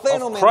cuadro of Christ's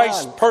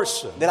fenomenal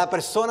person de la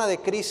persona de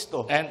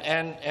Cristo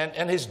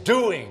and his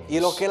doings. y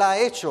lo que él ha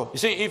hecho. You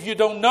see, if you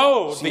don't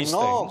know Si these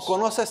no things,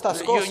 conoce estas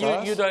you cosas,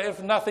 don't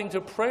have nothing to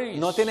praise.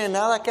 no tiene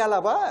nada que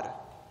alabar.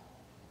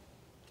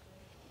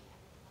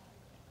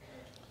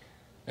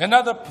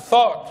 Another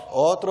thought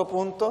Otro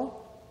punto,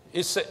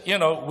 is,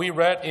 we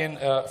read in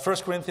 1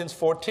 Corinthians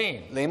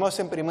 14. leímos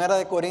en 1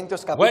 de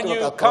Corintios When capítulo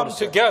you come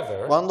 14.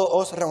 together, Cuando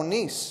os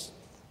reunís,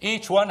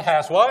 each one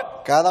has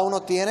what? cada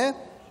uno tiene,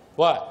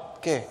 What?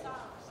 ¿qué?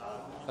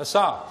 A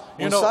psalm.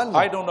 You Un know, salmo.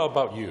 I don't know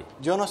about you.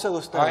 Yo no sé de I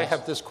ustedes.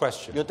 have this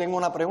question. Yo tengo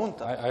una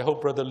pregunta. I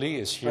hope Brother Lee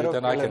is here, Espero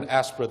then que I can el-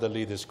 ask Brother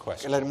Lee this Que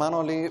question. el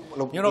hermano Lee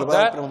lo You know, va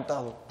a haber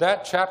preguntado.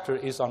 that chapter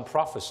is on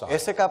prophesying,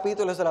 Ese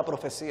capítulo es de la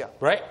profecía.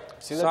 right?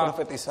 Sí, de Psalm-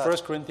 profetizar.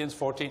 1 Corinthians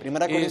 14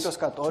 Primera is Corintios to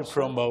 14.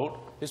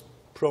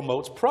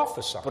 promotes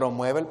prophesying.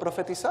 Promueve el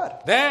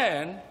profetizar.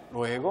 Then,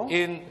 Luego,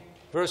 in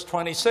verse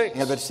 26, en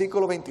el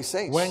versículo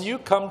 26, when you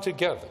come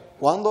together,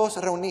 cuando os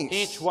reunís,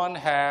 each one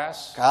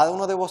has, cada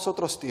uno de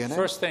vosotros tiene,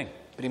 first thing,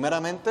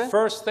 primeramente,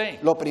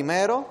 lo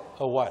primero,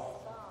 a what?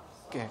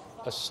 ¿qué?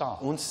 A psalm.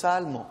 Un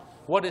salmo.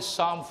 What is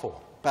psalm for?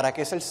 ¿Para qué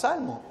es el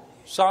salmo?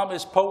 Psalm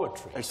is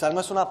poetry. El salmo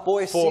es una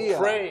poesía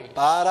For praise.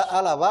 para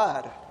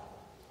alabar.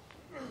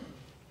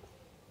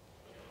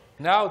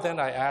 Now then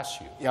I ask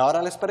you, Y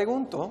ahora les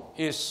pregunto,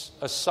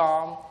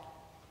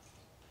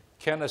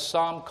 can a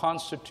psalm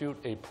constitute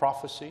a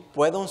prophecy?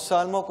 ¿puede un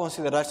salmo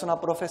considerarse una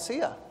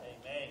profecía?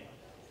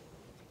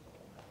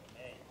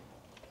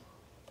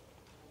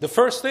 The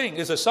first thing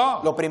is a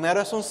psalm. Lo primero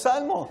es un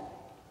salmo.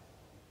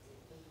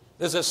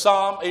 Is a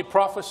psalm a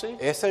prophecy?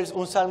 ¿Es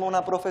un salmo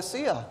una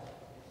profecía?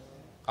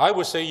 I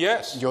would say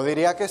yes, Yo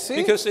diría que sí,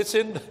 because it's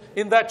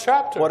in that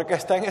chapter. porque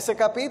está en ese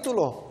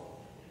capítulo.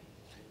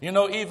 You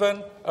know,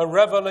 even a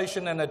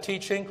revelation and a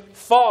teaching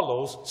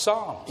follows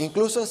psalms.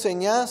 Incluso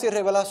enseñanza y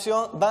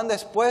revelación van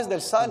después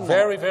del salmo.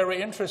 Very,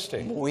 very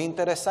interesting. Muy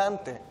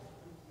interesante.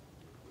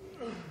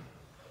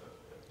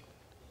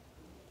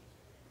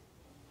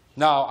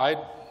 Now, I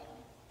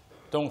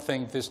don't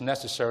think this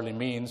necessarily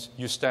means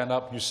you stand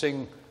up, you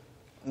sing.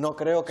 No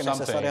creo que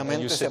Something, and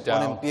you necesariamente se sit pone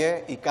down. en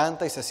pie y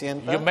canta y se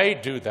sienta. You may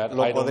do that,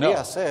 Lo I don't podría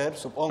know. hacer,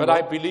 supongo. But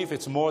I believe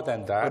it's more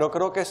than that. Pero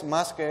creo que es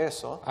más que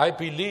eso. I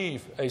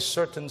believe a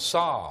certain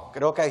psalm,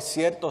 Creo que hay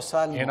ciertos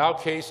salmos, in our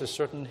case, a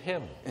certain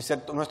hymn,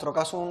 en nuestro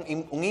caso un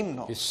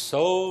himno, is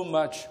so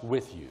much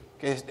with you.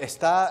 que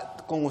está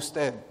con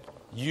usted.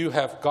 You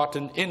have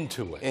gotten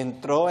into it.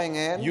 Entró en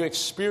él, You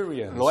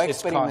experience lo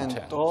its content.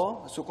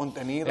 experimentó, su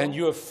contenido, And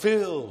you are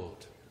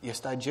filled y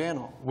está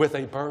lleno with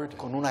a burden.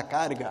 con una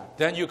carga.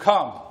 Then you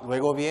come,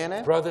 Luego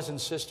viene, brothers and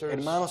sisters,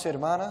 hermanos y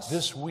hermanas,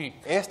 this week,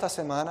 esta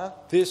semana,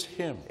 this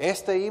hymn,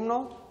 este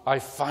himno, I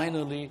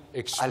finally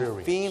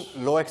al fin experienced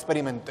lo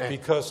experimenté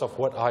because of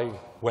what I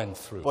went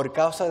through. por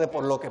causa de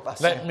por lo que pasé.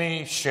 Let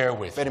me share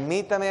with you.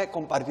 Permítame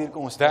compartir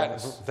con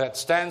ustedes. That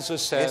stanza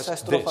says Esa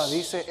estrofa this,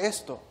 dice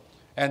esto,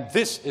 and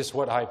this is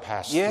what I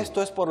passed y through.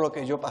 esto es por lo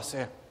que yo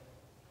pasé.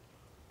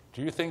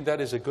 Do you think that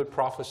is a good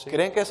prophecy?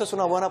 ¿Creen que eso es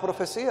una buena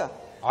profecía?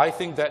 I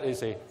think that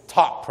is a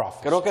top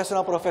prophecy. Creo que es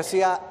una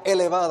profecía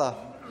elevada.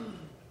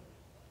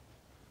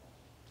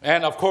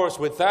 And of course,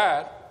 with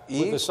that,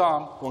 with Y the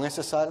psalm, con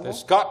ese salmo,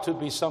 there's got to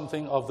be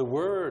something of the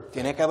word.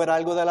 tiene que haber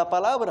algo de la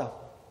palabra.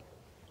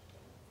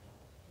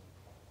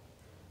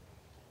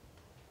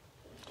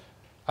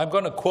 I'm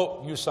going to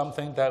quote you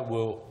something that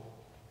will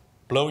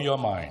blow your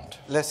mind.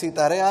 Les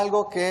citaré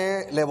algo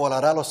que le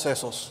volará los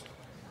sesos.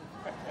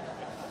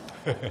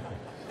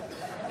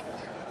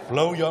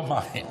 blow your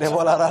mind. te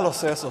volará los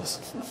sesos.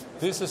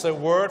 This is a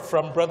word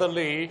from Brother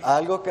Lee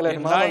Algo que el in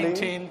hermano Lee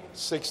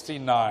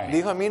 1969.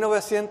 dijo en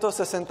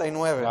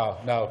 1969.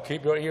 Now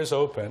keep your ears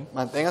open.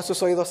 Mantenga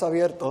sus oídos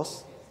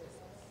abiertos.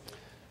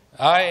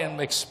 I am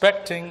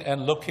expecting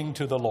and looking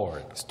to the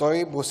Lord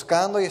Estoy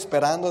buscando y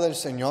esperando del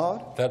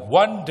Señor that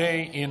one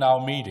day in our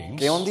meetings,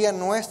 que un día en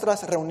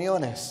nuestras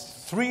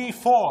reuniones,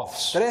 3/4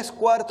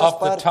 3/4 of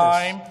the partes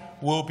time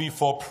will be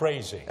for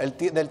praising,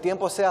 del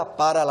tiempo sea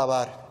para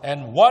alabar.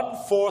 and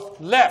 1/4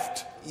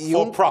 left Y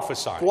for una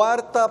prophesying.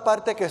 cuarta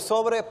parte que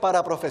sobre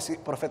para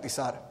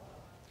profetizar.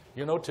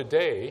 You know,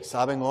 today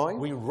 ¿Saben hoy?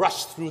 we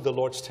rush through the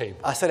Lord's table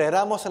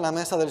Aceleramos en la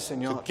mesa del to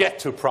Señor get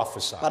to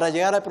prophesy. para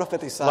llegar a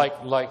profetizar.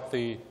 Like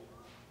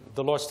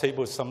the Lord's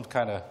table is some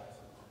kind of,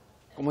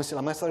 Como si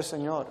la mesa del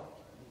Señor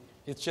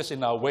it's just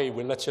in our way.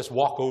 Let's just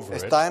walk over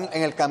it. está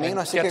en el camino,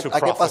 and así get que to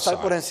hay que pasar prophesy.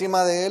 por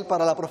encima de él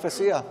para la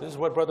profecía. This is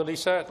what Brother Lee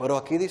said. Pero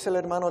aquí dice el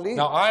hermano Lee,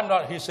 Now,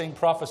 he's saying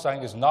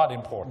prophesying is not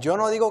important. yo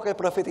no digo que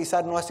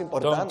profetizar no es Don't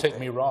importante. take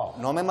me wrong.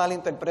 No me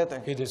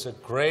malinterpreten. It is a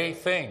great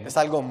thing Es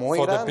algo muy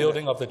for the grande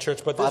building of the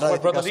church. But this is para la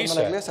what Brother Lee edificación de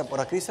la said. iglesia. Por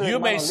aquí dice el You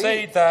may hermano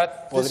say Lee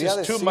that this podría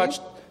is too decir much.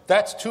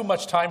 That's too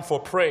much time for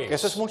que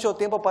eso es praise. mucho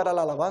tiempo para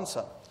la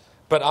alabanza.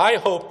 But I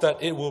hope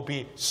that it will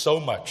be so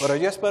much. Pero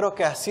yo espero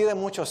que así de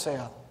mucho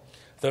sea.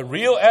 The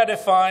real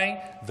edifying,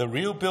 the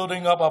real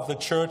building up of the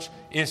church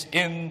is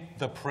in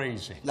the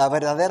praising. La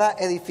verdadera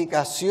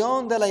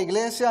edificación de la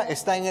iglesia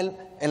está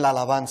en la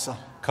alabanza.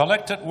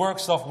 Collected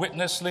works of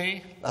Witness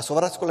Lee, Las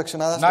obras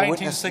coleccionadas de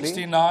Witness Lee,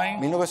 1969,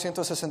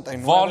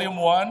 1969, Volume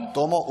 1,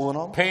 tomo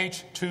 1,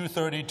 page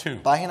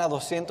 232. página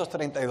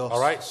 232. All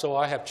right, so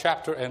I have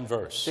chapter and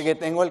verse. Así que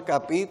tengo el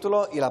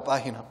capítulo y la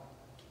página.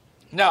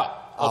 Now,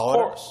 of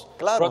Ahora, course,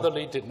 claro. Brother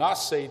Lee did not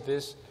say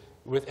this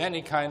with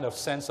any kind of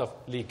sense of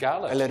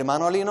legality. El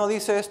hermano Lee no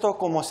dice esto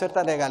como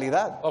cierta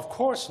legalidad. Of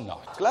course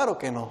not. Claro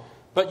que no.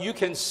 But you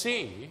can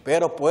see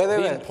Pero puede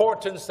the ver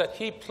importance that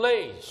he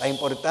plays la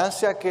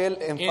importancia que él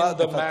in the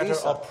matter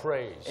enfatiza of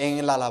praise.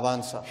 en la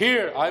alabanza.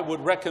 Here, I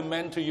would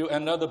recommend to you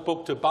another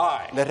book to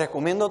buy. Les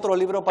recomiendo otro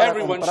libro para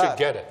Everyone comprar. should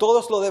get it.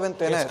 Todos lo deben It's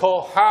tener.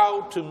 called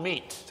How to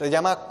Meet. Se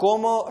llama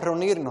Cómo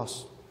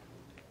reunirnos.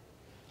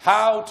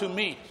 How to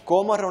Meet.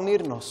 Cómo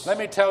reunirnos. Let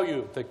me tell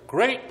you, the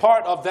great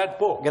part of that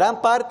book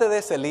Gran parte de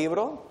ese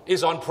libro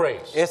is on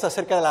praise. es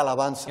acerca de la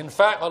alabanza. In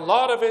fact, a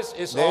lot of it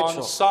is De on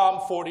hecho, Psalm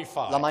La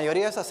 45.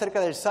 mayoría es acerca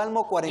del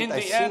Salmo In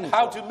the end, 45.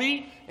 how to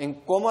meet? En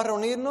cómo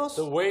reunirnos,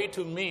 The way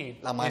to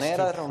meet la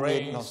manera is de to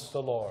reunirnos praise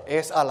the Lord.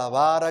 es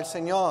alabar al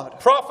Señor.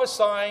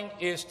 Prophesying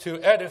is to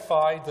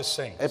edify the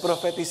saints. El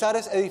profetizar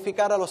es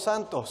edificar a los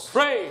santos.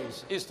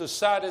 Praise is to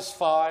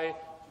satisfy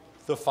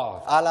the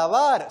Father,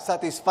 Alabar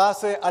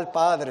satisface al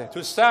Padre.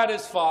 to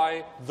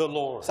satisfy the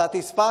Lord.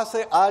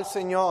 Satisface al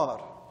Señor.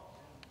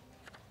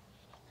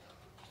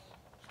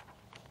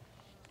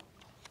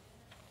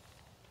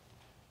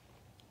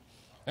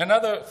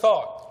 Another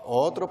thought.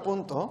 Otro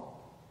punto.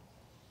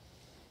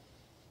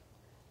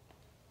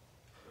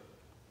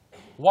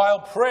 While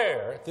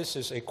prayer, this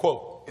is a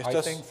quote, Esto I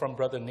es think from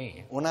Brother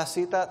Nee. Una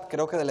cita,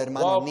 creo que del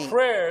hermano While Ni.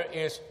 prayer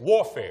is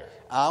warfare,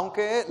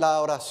 Aunque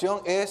la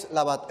oración es el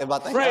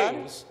batallar,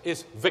 praise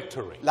is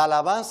victory. la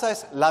alabanza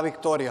es la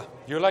victoria.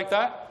 You like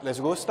that? ¿Les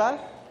gusta?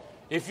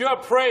 If you are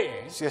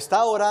praying, Si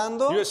está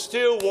orando, you're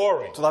still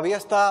warring, todavía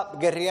está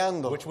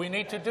guerreando. which we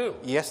need to do.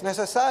 Y es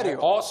necesario.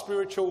 All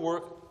spiritual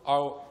work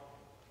are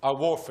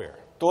warfare.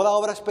 Toda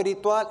obra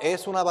espiritual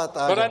es una But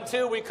batalla.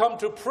 until we come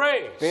to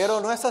praise, Pero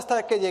no es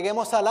hasta que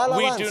lleguemos a la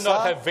we do not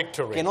alabanza have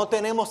victory. que no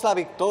tenemos la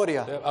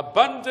victoria. There are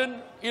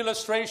abundant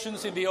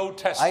illustrations in the Old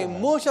Hay Testament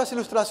muchas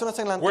ilustraciones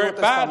en el Antiguo where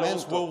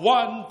battles were Testamento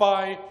won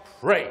by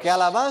praise. que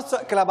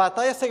las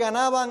batallas se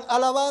ganaban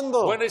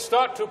alabando. When they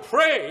start to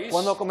praise,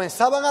 Cuando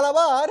comenzaban a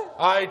alabar,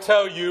 I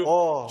tell you,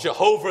 Oh.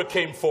 Jehovah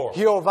came forth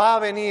Jehová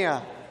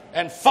venía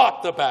and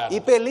fought the battle. y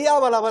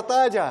peleaba la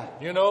batalla.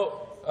 You know,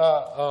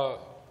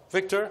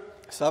 Victor,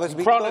 ¿Sabes, in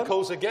Víctor?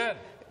 Chronicles again,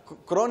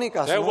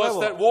 Crónicas, there was nuevo.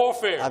 that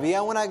warfare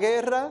Había una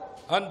guerra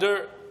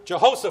under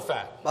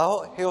Jehoshaphat,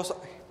 bajo you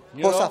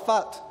know,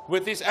 Josafat,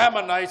 with these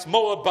Ammonites,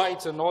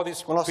 Moabites, and all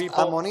these con los people.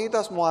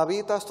 amonitas,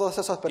 moabitas, todas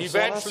esas personas.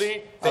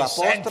 Eventually, A they la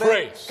sang postre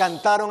praise.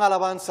 cantaron And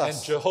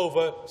alabanzas.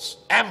 Jehovah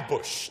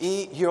ambushed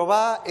Y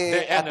Jehová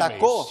their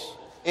atacó,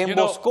 enemies.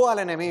 emboscó al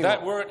enemigo.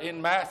 That word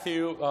in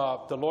Matthew,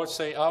 the Lord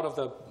say, out of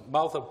the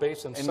mouth of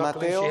babes and En sucklings,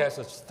 Mateo, she has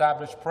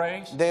established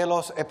praise. De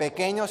los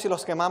pequeños y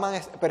los que maman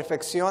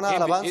perfecciona It's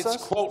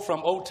alabanzas. quote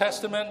from Old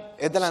Testament,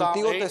 Es del Psalm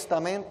Antiguo 8.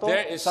 Testamento,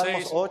 There it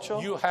Salmos says,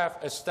 8. you have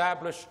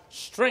established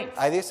strength.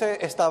 Ahí dice,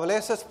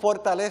 estableces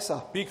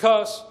fortaleza.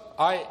 Because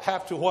I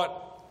have to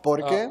what?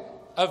 ¿Por qué?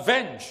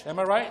 Avenge, am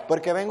I right?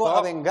 Porque vengo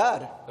a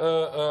vengar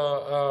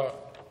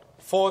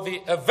For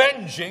the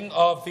avenging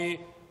of the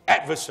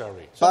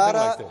adversary. Something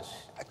para like this.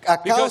 a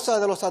Because causa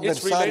de los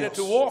it's related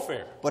to adversarios.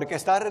 warfare. Porque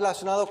está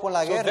relacionado con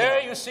la So guerra.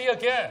 there you see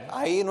again,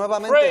 Ahí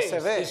nuevamente praise se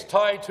ve is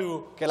tied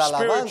to que la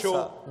spiritual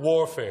alabanza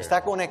warfare.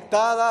 está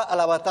conectada a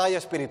la batalla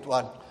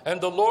espiritual.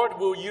 And the Lord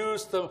will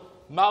use the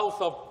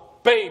mouth of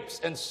babes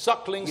and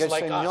sucklings Y el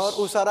like Señor us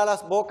usará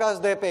las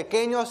bocas de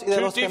pequeños y de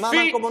to los que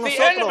maman como defeat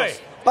the nosotros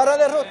enemy. para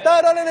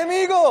derrotar al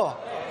enemigo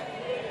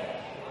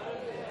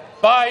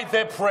by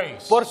their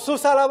praise. por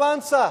sus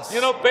alabanzas. You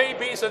know,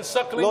 babies and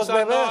sucklings Los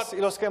are bebés not y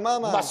los que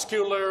maman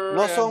muscular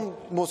no and son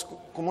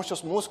con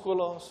muchos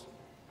músculos,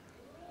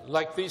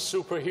 like these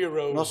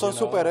superheroes. no son you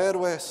know.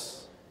 superhéroes.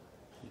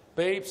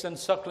 Babes and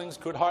sucklings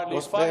could hardly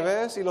Los fight.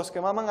 bebés y los que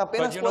maman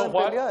apenas But you know pueden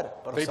what? pelear.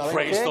 Pero They ¿saben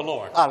praise qué? the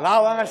Lord.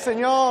 Alaban al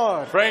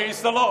Señor.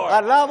 Praise the Lord.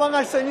 Alaban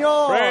al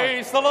Señor.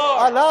 Praise the Lord.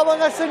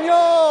 Alaban al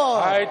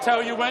Señor. I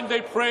tell you, when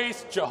they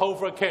praise,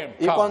 Jehovah came.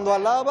 Y cuando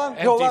alaban, and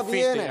Jehová defeat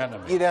the viene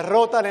enemy. y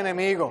derrota al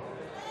enemigo.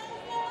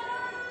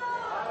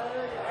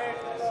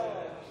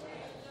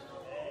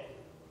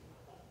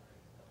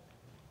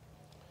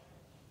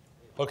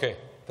 Okay,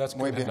 that's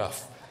Muy good bien.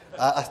 enough.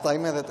 Hasta ahí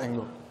me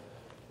detengo.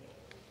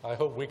 I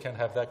hope we can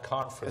have that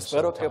conference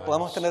Espero que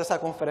podamos sometimes tener esa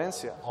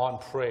conferencia on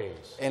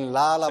praise. en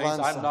la Saints, I'm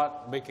alabanza.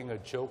 not making a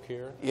joke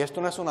here. Y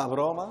esto no es una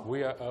broma.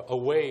 We are a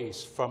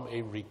ways from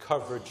a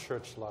recovered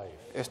church life.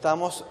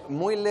 Estamos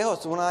muy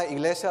lejos de una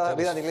iglesia, That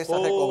vida de is iglesia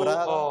full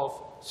recobrada, of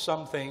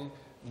something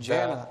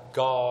Llena. that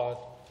God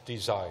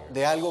desires.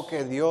 de algo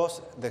que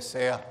Dios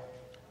desea.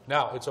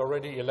 Now, it's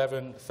already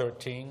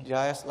 11:13.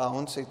 Ya es la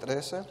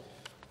 11:13.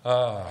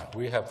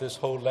 We have this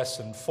whole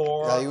lesson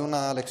Ya hay 4.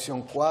 una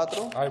lección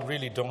 4 I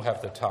really don't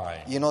have the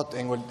time. y no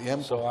tengo el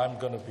tiempo. So I'm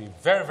going to be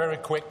very, very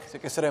quick, Así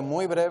que seré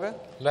muy breve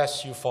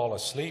lest you fall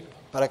asleep.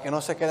 para que no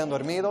se queden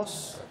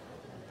dormidos.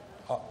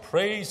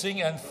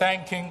 Praising and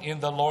thanking in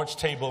the Lord's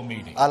table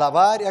meeting.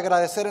 Alabar y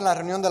agradecer en la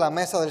reunión de la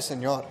mesa del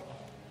Señor.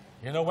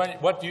 You know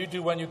what do you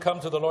do when you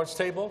come to the Lord's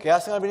table? ¿Qué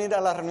hacen al venir a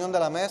la reunión de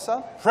la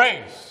mesa?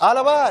 Praise.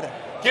 Alabar,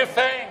 Give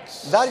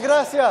thanks. dar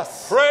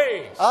gracias.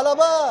 Praise.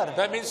 Alabar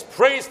That means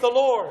praise the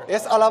Lord.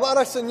 es alabar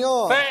al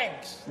Señor.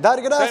 Thanks. Dar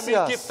That means give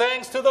gracias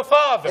thanks to the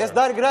Father. es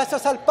dar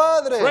gracias al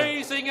Padre.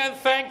 Praising and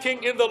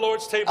thanking in the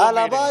Lord's table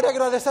Alabar y meeting.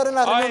 agradecer en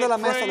la reunión de la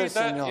I mesa pray del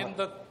that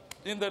Señor.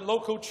 in the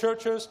local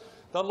churches,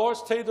 the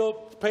Lord's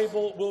table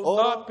will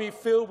Oro not be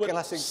filled que with en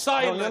las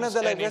reuniones silence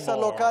de las iglesias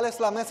anymore. locales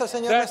la mesa del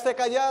Señor no That esté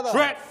callada.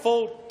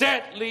 dreadful,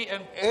 deadly,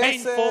 and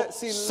painful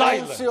Ese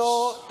silence.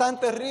 silencio tan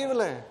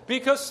terrible.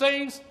 Because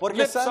saints' Porque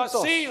lips are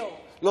santos, sealed.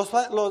 los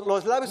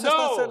labios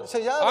No, están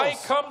sellados. I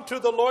come to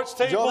the Lord's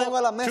table vengo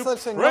a la mesa to del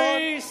Señor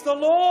praise the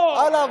Lord.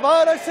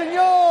 Alabar al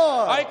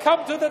Señor. I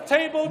come to the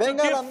table to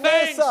Venga a la give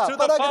thanks mesa to the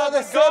para Father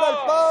agradecer al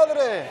God.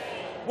 Padre.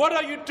 What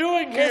are you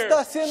doing ¿Qué here? está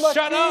haciendo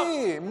Shut up.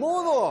 aquí?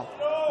 Mudo,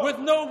 With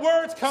no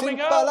words coming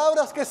sin out.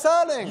 palabras que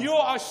salen. You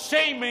are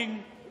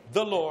shaming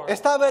the Lord.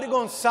 Está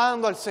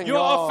avergonzando al You're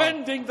Señor.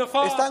 offending the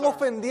Están Father.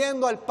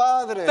 ofendiendo al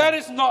Padre. That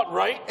is not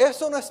right.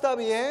 Eso no está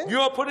bien.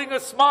 You are putting a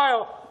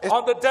smile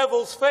on the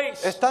devil's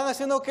face. Están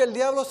haciendo que el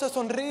diablo se That is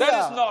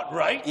sonría. not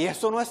right. Y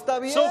eso no está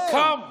bien. So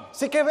come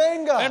Así que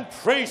venga and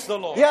praise the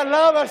Lord. y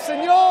alaba al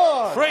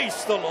Señor.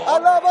 Praise the Lord.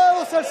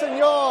 Alabados al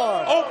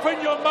Señor. Open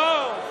your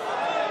mouth.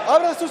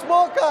 Abran sus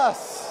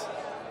bocas.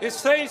 It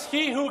says,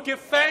 he who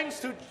gives thanks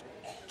to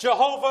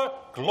Jehovah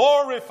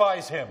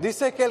glorifies him.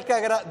 Dice que el que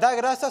da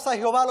gracias a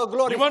Jehová lo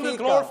You want to glorifica.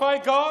 glorify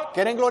God?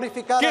 Quieren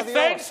glorificar a Give Dios.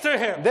 thanks to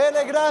him.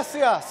 Dele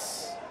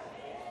gracias.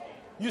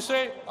 You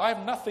say, I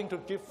have nothing to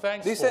give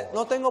thanks Dice, for.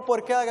 no tengo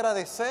por qué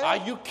agradecer. Are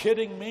you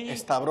kidding me?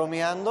 ¿Está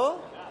bromeando?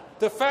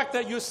 The fact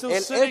that you're still El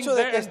sitting hecho de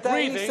there que and está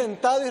ahí breathing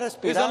sentado y is a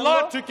respirando,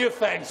 lot to give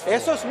thanks for.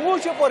 eso es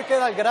mucho por qué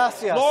dar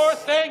gracias. Lord,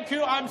 thank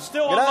you, I'm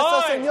still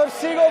Gracias, alive. Señor,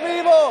 sigo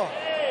vivo.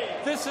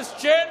 This is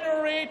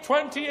January Es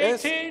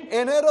 2018.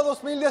 enero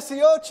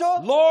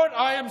 2018. Lord,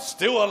 I am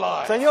still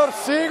alive. Señor,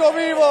 sigo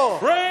vivo.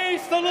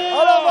 Praise the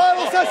Lord.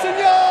 Alabamos al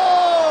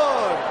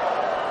Señor.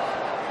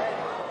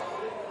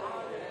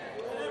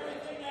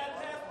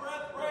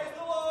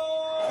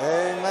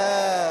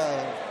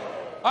 Amen.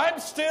 I'm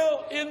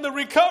still in the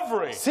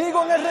recovery.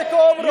 Sigo en el You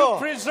recobro.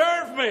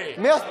 preserved me.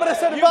 Me has You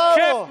preservado.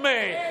 kept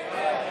me.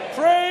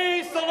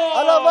 Praise the Lord.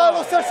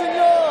 Alabamos al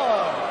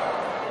Señor.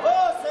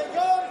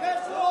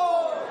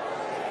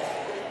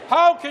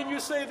 How can you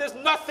say there's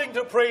nothing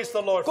to praise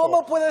the Lord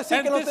 ¿Cómo for? puede decir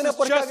And que no this tiene is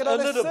por qué just a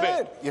little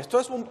agradecer? bit. Y esto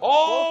es un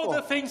All poco.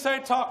 the things I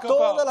talk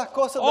Todas about, las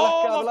cosas de las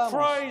que all of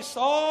hablamos. Christ,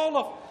 all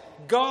of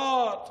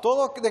God,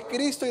 Todo de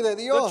Cristo y de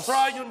the Dios.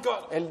 triune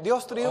God. El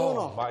Dios Oh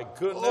triuno. my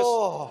goodness.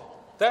 Oh,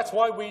 That's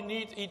why we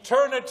need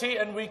eternity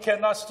and we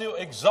cannot still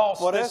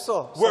exhaust por this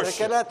eso se worship.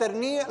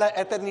 requiere la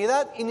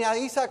eternidad y ni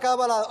ahí se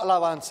acaba la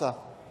alabanza.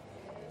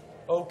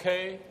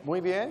 Okay, Muy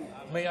bien.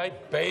 may I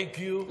beg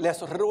you, Les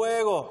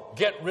ruego,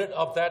 get rid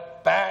of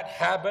that bad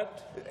habit,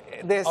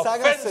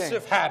 desháganse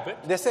offensive habit,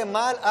 de ese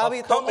mal of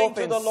hábito coming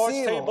to the Lord's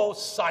ofensivo table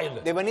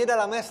silent. de venir a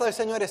la mesa del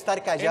Señor y estar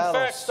In fact,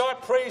 callados.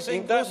 start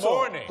praising that Incluso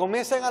morning.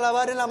 comiencen a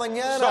alabar en la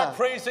mañana, Start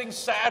praising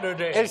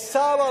Saturday. el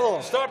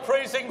sábado, Start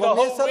praising the whole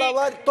comienza a week.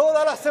 alabar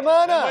toda la And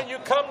semana. when you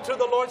come to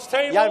the Lord's Y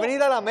al table,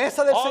 venir a la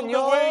mesa del on the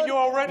Señor, way you're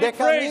already de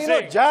camino,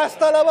 praising. ya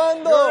está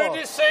alabando, you're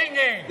already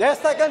singing. ya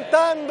está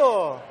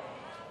cantando.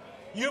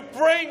 You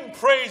bring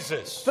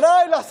praises.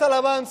 Trae las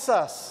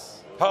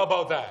alabanzas. How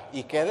about that?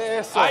 ¿Y qué de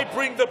eso? I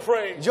bring the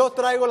praise. Yo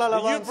traigo la You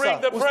alabanza.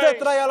 bring the Usted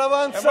praise. trae And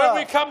when alabanza.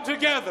 we come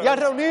together, Y al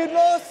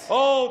reunirnos,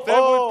 oh, there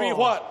would be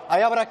what?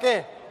 ahí habrá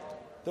qué?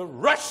 The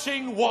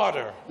rushing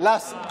water.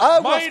 Las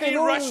aguas que Mighty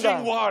rushing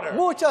inundan. water.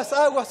 Muchas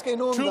aguas que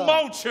inundan.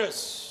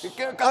 Tumultuous.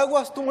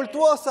 Aguas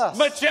tumultuosas.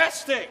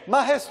 Majestic.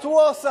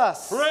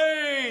 Majestuosas.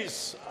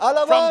 Praise from the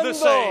Alabando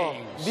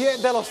saints.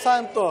 bien de los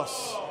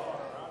santos.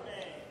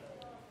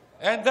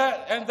 And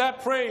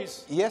that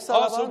praise Y esa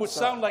also would alabanza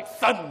sound like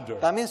thunder.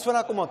 También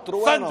suena como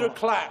trueno.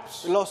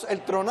 Thunderclaps. El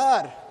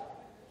tronar.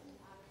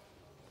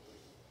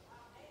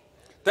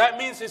 That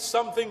means it's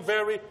something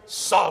very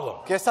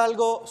solemn. Que es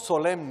algo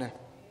solemne.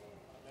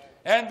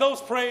 And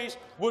those praise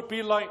would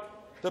be like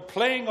the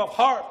playing of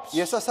harps. Y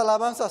esas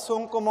alabanzas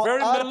son como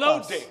Very arpas.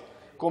 melodic.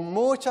 Con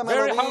mucha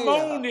Very melodía.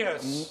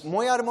 harmonious.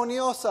 Muy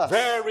armoniosas.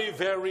 Very,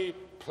 very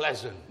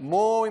pleasant.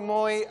 Muy,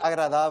 muy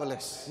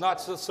agradables.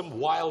 Not just some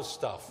wild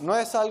stuff. No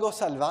es algo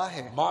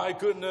salvaje. My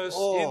goodness,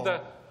 Oh.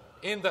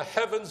 in the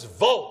heavens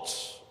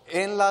vaults,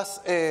 En in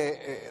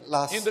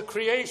the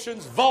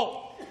creation's vault.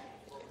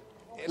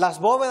 las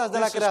bóvedas de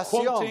la This is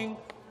creación. quoting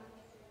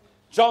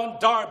John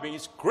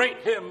Darby's great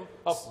hymn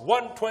of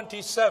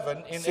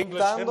 127 in English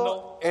hymnal.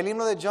 Citando el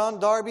himno de John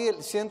Darby,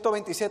 el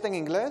 127 en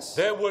inglés.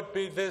 There would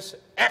be this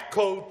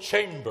echo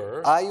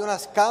chamber Hay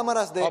unas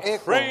cámaras de of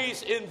eco,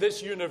 praise in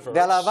this universe, de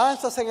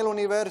alabanzas en el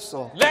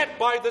universo, led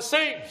by the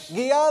saints,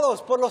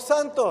 guiados por los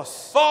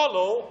santos,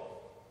 followed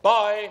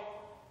by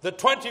the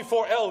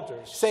 24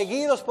 elders,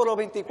 seguidos por los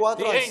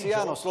 24 The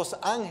ancianos, los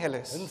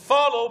ángeles, and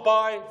followed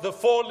by the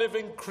 4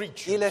 living y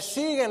creatures, le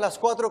siguen las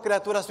 4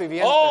 criaturas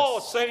vivientes,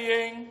 all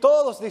saying,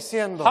 todos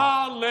diciendo,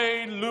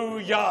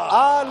 Hallelujah!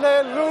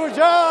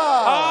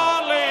 ¡Aleluya!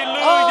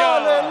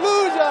 Hallelujah!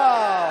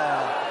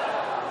 ¡Aleluya!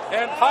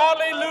 And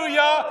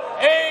hallelujah,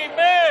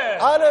 amen!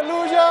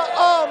 ¡Aleluya!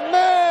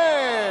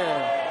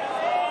 ¡Amén!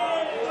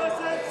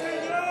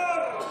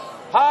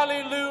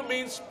 Hallelujah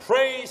means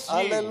praise ye.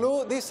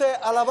 Aleluya, dice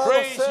alabado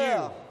Praise sea,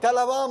 you. te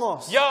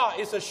alabamos. Yah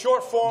is a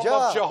short form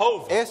Ya of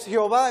Jehovah. es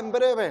Jehová en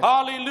breve.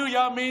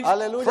 Hallelujah means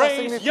Aleluya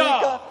praise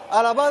significa Yah.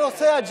 alabado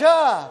sea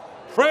ya.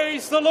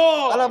 Praise the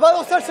Lord.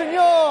 Alabado sea el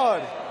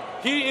Señor.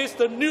 He is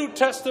the New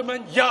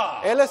Testament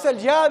Yah. Él es el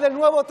ya del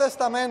Nuevo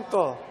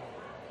Testamento.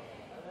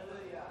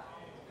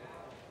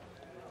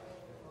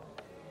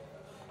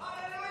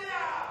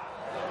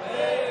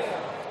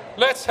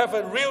 Let's have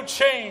a real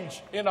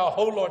change in our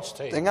whole Lord's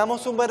table.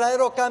 Tengamos un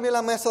verdadero cambio en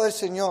la mesa del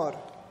Señor.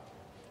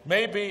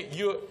 Maybe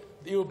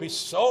you'll be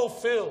so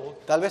filled.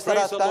 Tal vez praise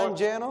estará the tan Lord,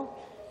 lleno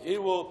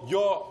it will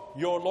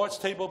your Lord's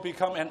table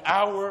become an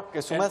hour,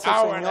 que su an mesa del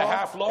hour and a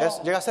half Señor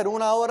long. llega a ser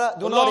una hora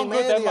y Longer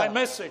than my media.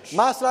 message.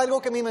 Más largo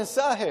que mi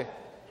mensaje.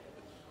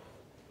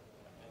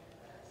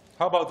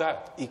 How about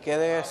that? ¿Y qué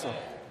de eso?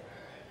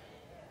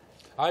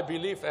 I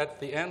believe at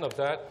the end of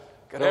that,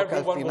 Creo que al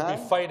everyone will be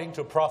final fighting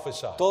to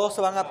prophesy. todos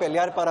se van a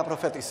pelear para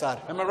profetizar.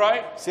 Am I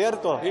right?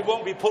 ¿Cierto? It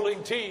won't be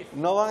pulling teeth.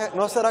 No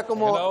será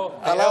como You know,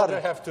 the elder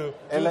Alabar. have to do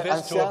El this to a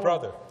anciano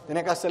brother.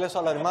 tiene que hacer eso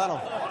al hermano.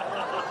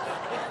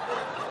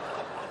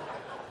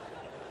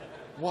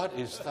 What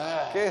is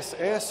that? ¿Qué es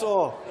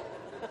eso?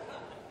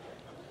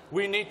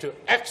 We need to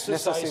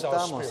exercise our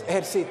Necesitamos spirit.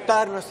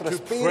 ejercitar nuestro To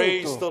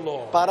praise espíritu the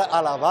Lord. para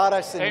alabar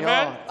al Señor.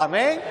 Amen.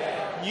 Amén.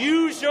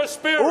 Use your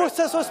spirit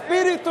Use su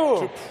espíritu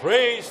to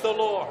praise the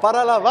Lord.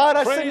 para alabar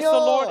al Praise the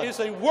Lord Señor. is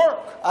a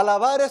work.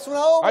 Alabar es una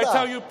I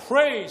tell obra. you,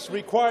 praise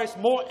requires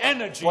more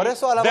energy Por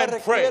eso alabar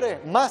than prayer. requiere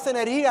más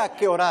energía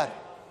que orar.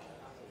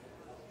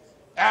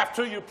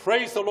 After you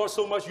praise the Lord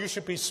so much, you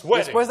should be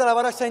sweating. Después de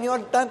alabar al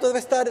Señor, tanto debe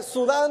estar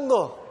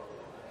sudando.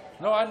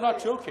 No, I'm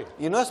not joking.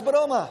 Y no es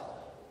broma.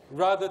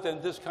 Rather than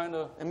this kind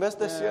of, En vez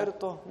de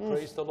cierto,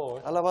 praise the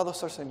Lord. alabado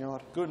sea el Señor.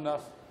 Good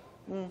enough.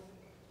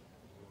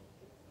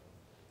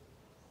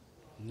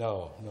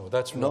 No,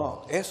 that's wrong.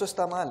 No, eso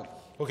está mal.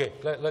 Okay,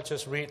 let's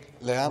just read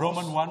Leamos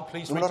Romans 1,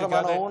 please read Número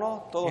together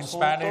Romano 1, todos in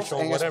Spanish juntos,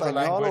 or en whatever español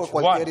language. o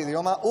cualquier 1.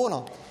 idioma.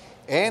 1.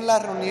 En la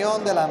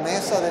reunión de la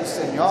mesa del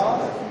Señor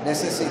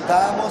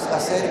necesitamos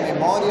hacer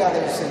memoria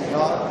del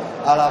Señor,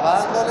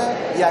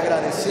 alabándole y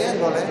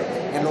agradeciéndole,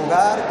 en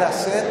lugar de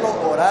hacerlo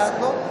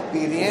orando,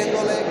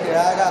 pidiéndole que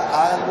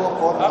haga algo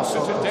por Up to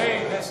nosotros.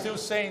 today, there's still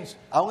saints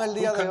Aún el who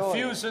día de hoy,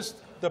 confuses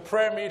the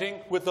prayer meeting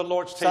with the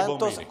Lord's table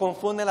santos meeting.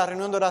 confunden la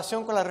reunión de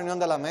oración con la reunión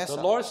de la mesa.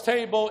 The Lord's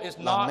table is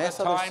La not a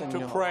mesa del time to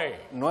Señor pray.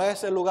 no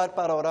es el lugar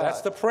para orar.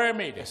 That's the prayer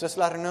meeting. Esa es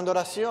la reunión de The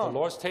oración.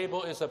 Lord's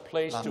table is a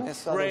place La to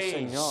mesa del praise.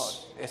 Señor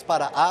es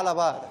para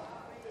alabar.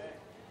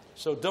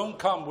 So don't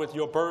come with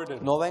your burden.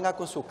 No venga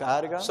con su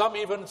carga. Some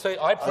even say,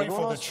 I pray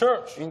for the Algunos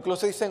church.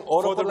 incluso dicen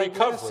oro For por the la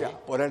recovery. iglesia,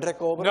 por el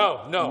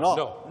recobro.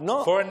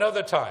 No. For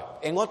another time.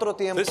 En otro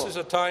tiempo. This is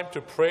a time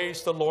to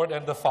praise the Lord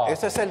and the Father.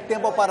 Ese es el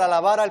tiempo para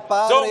alabar al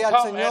Padre Don't y al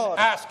come Señor. and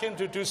ask Him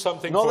to do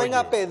something No for venga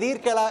a you.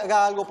 pedir que Él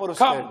haga algo por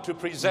usted. Come to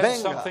present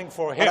Venga something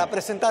for Him. para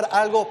presentar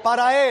algo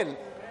para Él.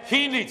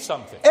 He needs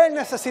something. Él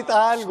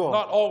necesita algo.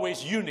 Not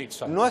always you need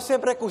something. No es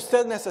siempre que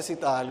usted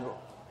necesita algo.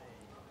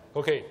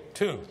 Okay,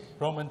 2.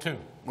 Romans 2.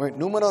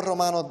 Número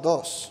Romanos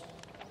 2.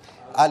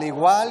 Al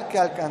igual que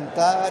al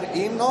cantar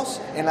himnos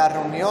en la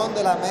reunión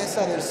de la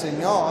mesa del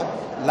Señor,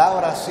 la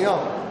oración,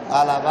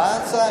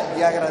 alabanza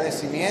y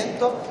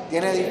agradecimiento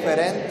tiene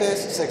diferentes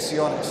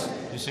secciones.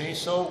 You see,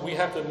 so we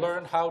have to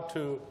learn how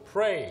to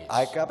praise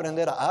Hay que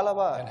aprender a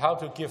alabar and how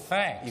to give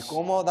thanks y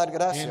cómo dar in the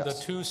gracias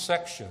two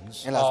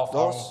sections en las of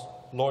our dos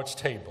Lord's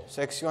table.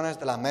 secciones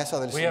de la mesa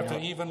del We have to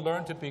Señor. even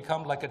learn to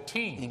become like a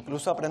team,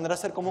 Incluso aprender a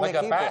ser como un like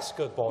a equipo,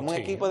 basketball como un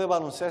team, equipo de to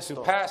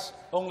baloncesto, pass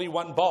only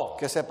one ball.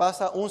 que se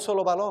pasa un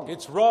solo balón.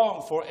 It's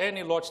wrong for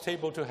any Lord's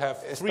table to have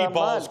three Está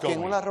balls mal que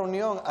en going. una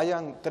reunión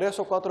hayan 3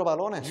 o 4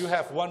 balones. You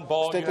have one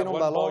ball, Usted you tiene have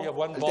un one ball, balón, you have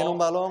one él tiene un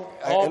ball, balón,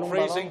 all él un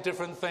praising balón,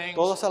 different things.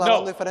 todos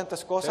alabando No, diferentes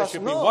there cosas.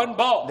 should be No, one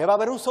ball. debe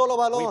haber un solo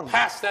balón We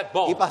pass that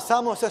ball y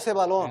pasamos ese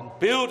balón and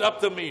build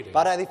up the meeting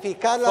para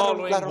edificar la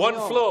following one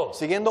reunión, flow,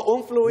 siguiendo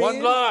un fluir,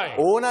 one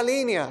line, una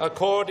línea,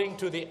 according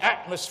to the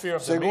atmosphere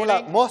of the según la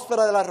meeting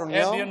atmósfera de la and the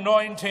reunión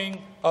anointing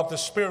of the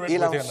Spirit y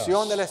la within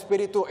unción del us.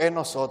 Espíritu en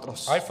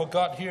nosotros. I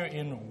forgot here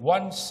in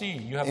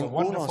 1C, you have a En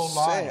wonderful 1C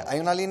line. hay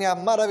una línea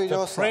The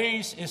maravillosa.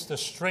 praise is the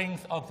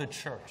strength of the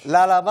church.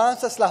 La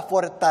alabanza es la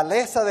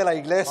fortaleza de la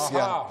iglesia.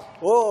 Aha.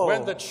 Oh,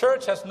 When the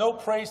church has no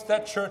praise,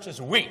 that church is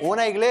weak.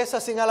 una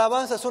iglesia sin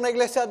alabanza es una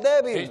iglesia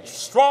débil. A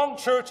strong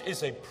church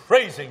is a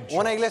praising church.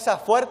 Una iglesia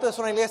fuerte es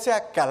una iglesia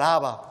que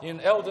alaba. In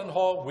Eldon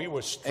Hall, we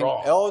were En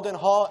strong. Eldon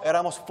Hall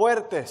éramos It's a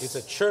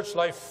fuertes. church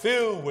life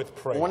filled with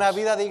praise. Una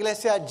vida de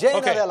iglesia llena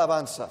Okay. de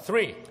alabanza.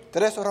 3.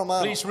 3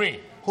 Romanos. Please read.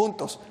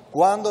 Juntos.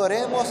 Cuando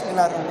oremos en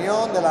la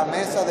reunión de la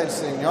mesa del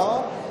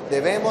Señor,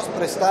 debemos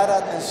prestar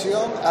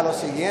atención a los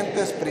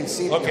siguientes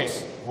principios. Okay,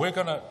 we're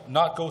going to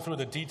not go through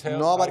the details.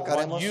 No I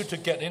abarcaremos want you to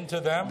get into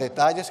them.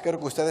 Detalles, quiero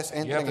que ustedes You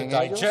have entren to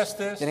en ellos. digest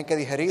this Tienen que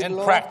and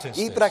digerirlo practice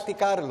y this.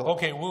 practicarlo.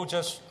 Okay,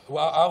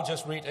 I'll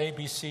just read A,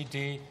 B, C,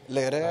 D,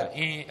 Leeré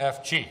E,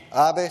 F, G.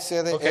 A, B,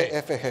 C, D, Okay. E,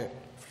 F, G.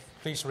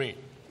 Please read.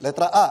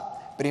 Letra A.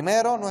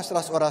 Primero,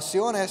 nuestras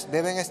oraciones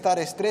deben estar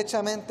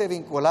estrechamente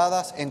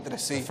vinculadas entre The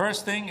sí.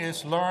 first thing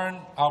is learn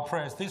our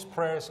prayers. These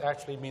prayers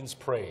actually means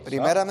praise.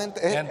 Primeramente,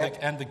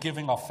 and the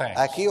giving of thanks.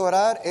 Aquí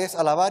orar es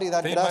alabar y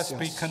dar They must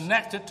be gracias.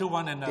 connected to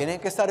one another. Tienen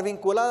que estar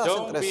vinculadas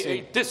Don't entre be a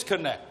sí.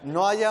 disconnect.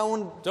 No haya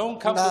Don't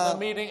come to una the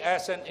meeting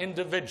as an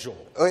individual.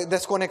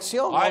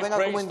 desconexión. No I venga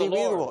como praise the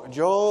individuo.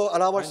 Yo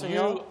alabo al And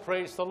Señor. you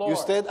praise the Lord. ¿Y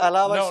usted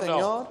alaba no, al Señor?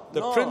 No. The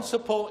No.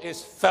 principle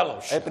is El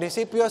fellowship.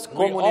 principio es We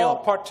all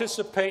comunión.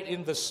 participate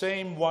in the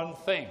same one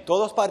thing.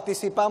 Todos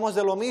participamos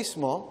de lo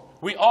mismo.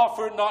 We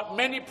offer not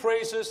many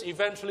praises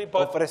eventually,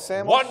 but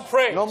Ofrecemos one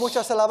praise no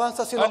muchas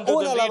alabanzas, sino under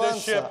una the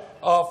leadership alabanza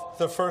of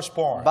the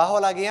firstborn. bajo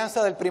la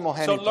guianza del So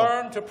primogénito.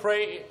 learn to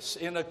pray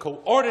in a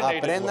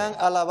coordinated Aprendan way.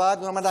 a alabar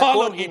de una manera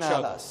Follow each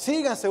coordinada. other.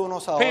 Síganse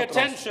unos a Pay otros.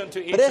 attention to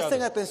each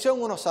Presten other.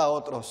 atención unos a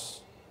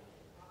otros.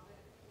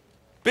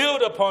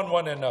 Build upon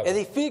one another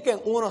Edifiquen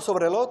uno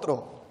sobre el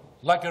otro.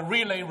 like a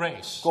relay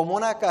race. Como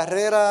una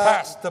carrera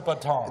Pass the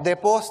baton. de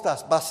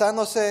postas,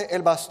 pasándose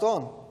el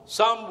bastón.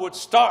 Some would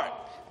start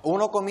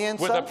Uno with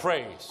comienza a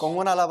praise con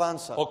una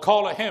alabanza. or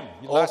call a hymn.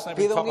 Last night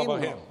we pide un talked about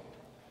himno. hymn.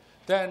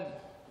 Then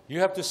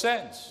you have to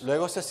sense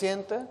Luego se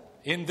siente,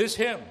 in this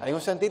hymn hay un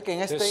sentir que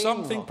en este there's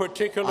something himno hay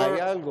particular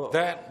algo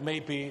that may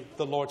be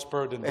the Lord's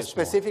burden this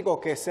morning.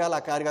 específico que sea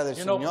la carga del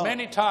You know, Señor.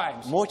 many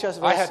times Muchas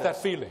I had veces that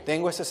feeling.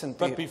 tengo ese But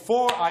sentir.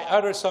 before I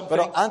utter something,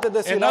 Pero antes de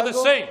decir another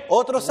algo, saint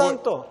otro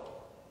santo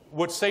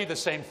would say the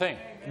same thing.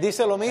 dice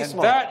lo And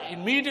mismo. that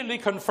immediately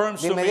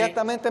confirms De to me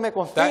inmediatamente me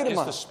that is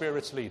confirma. the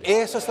Spirit's leading.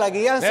 Eso es la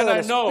guianza Then I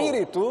del know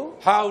Espíritu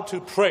how to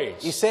y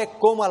praise, sé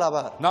cómo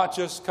alabar. not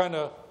just kind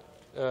of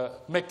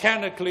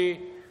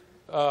mechanically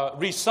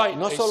recite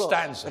No a solo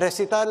stanza.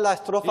 recitar la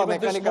estrofa Even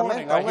this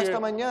morning, mecánicamente. I Aún esta hear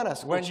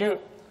mañana when escuché. you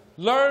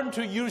learn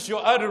to use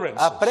your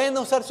utterances, Aprenda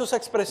a usar sus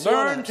learn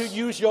expresiones. to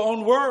use your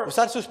own words.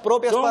 Usar sus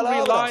propias Don't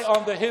rely palabras.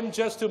 on the hymn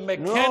just to No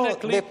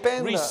mechanically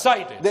dependa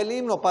recite it. del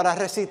himno para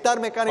recitar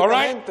All right?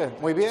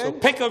 mecánicamente. Muy So bien.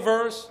 pick a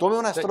verse Tome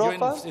una that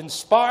estrofa you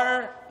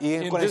inspire y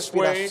in con this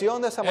way,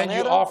 inspiración de esa and you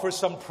manera offer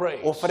some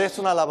praise. ofrece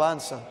una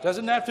alabanza.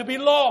 Doesn't have to be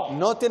long.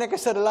 No tiene que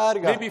ser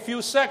larga. Maybe a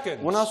few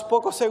seconds. Unos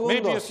pocos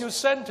Maybe a segundos. few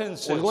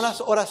sentences. Algunas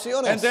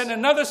oraciones. And then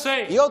another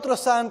saint Y otro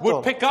santo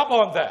would pick up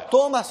on that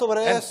toma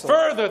sobre and eso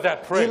further that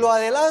y praise. lo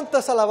adelanta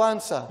esa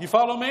alabanza. You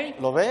follow me?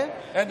 ¿Lo ve?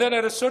 And then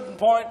at a certain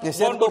point, Y en one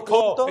cierto would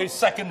call punto, a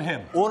second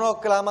hymn. Uno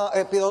clama,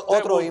 pide That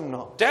otro will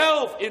himno.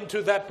 delve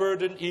into that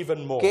burden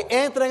even more. Que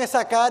entra en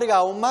esa carga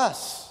aún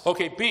más.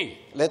 Okay, B,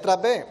 Letra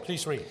B.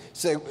 please read.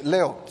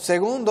 Leo.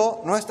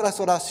 Segundo, nuestras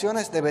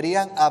oraciones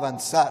deberían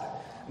avanzar.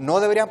 No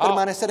deberían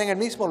permanecer en el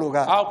mismo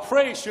lugar. Our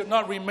praise should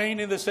not remain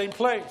in the same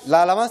place.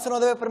 La alabanza no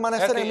debe At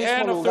permanecer en the el mismo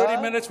end of lugar.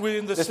 30 minutes,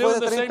 we're still Después in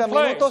de the 30 same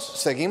place. minutos,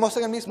 seguimos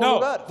en el mismo No,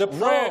 lugar. the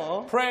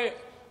No.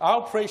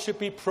 our praise should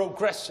be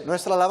progressive,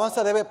 Nuestra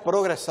alabanza debe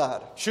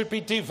progresar. should be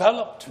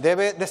developed,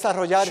 Debe should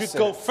desarrollarse.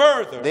 go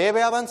further,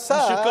 Debe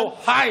avanzar. should go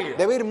higher.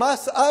 Debe ir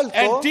más alto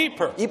and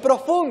deeper. y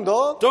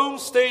profundo. Don't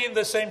stay in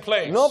the same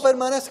place. No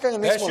permanezca en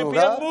el There mismo should be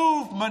a lugar.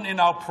 movement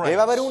in our praise.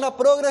 Debe haber una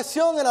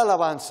progresión en la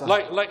alabanza.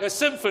 Like a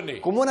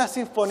symphony. Como una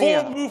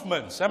sinfonía. 4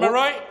 movements, am I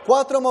right?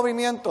 4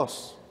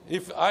 movimientos.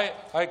 If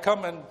I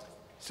come and to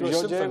Si a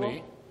yo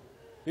symphony,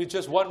 It's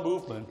just one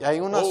movement. Y hay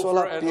una over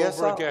sola and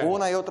pieza, over again.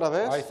 una y otra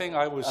vez, I think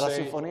I would a la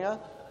say, sinfonía.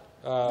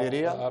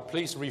 Diría,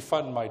 please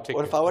refund my ticket.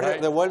 por favor, right?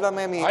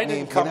 devuélvame I mi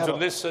didn't come to dinero.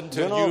 listen to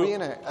Yo no you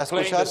vine a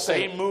playing the escucharte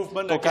same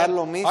movement tocar again.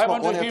 lo mismo I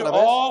want una to y hear otra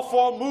vez. all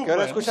four Quiero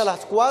movements escuchar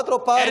las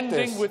cuatro partes,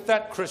 ending with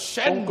that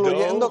crescendo.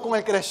 concluyendo con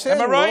el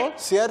crescendo, Am I right?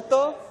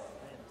 ¿cierto?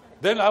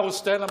 Then I will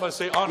stand up and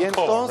say Y encore.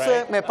 entonces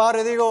Right? me paro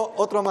y digo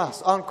otro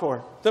más,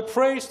 encore. The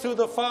praise to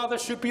the Father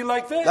should be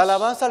like this. La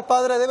alabanza al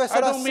Padre debe I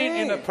ser don't mean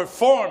in a así.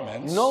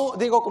 performance. No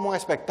digo como un But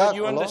you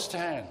espectáculo.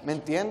 understand. ¿Me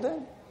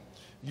entienden?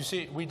 You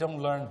see, we don't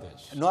learn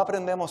this. No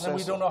aprendemos And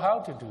we eso, don't know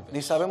how to do ni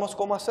this. sabemos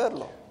cómo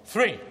hacerlo.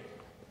 3.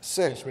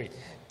 Sí. Just read.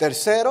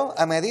 Tercero,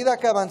 a medida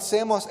que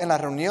avancemos en la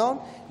reunión,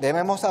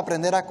 debemos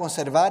aprender a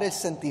conservar el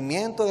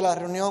sentimiento de la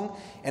reunión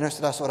en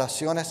nuestras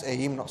oraciones e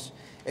himnos.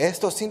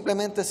 Esto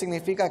simplemente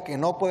significa que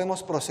no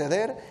podemos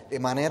proceder de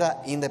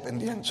manera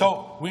independiente.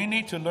 So we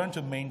need to learn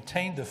to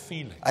maintain the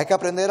feeling. Hay que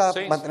aprender a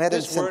Saints, mantener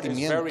el this word is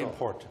very sentimiento.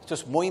 important. Esto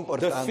es muy The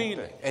importante.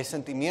 feeling. El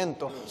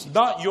sentimiento, It's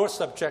not your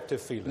subjective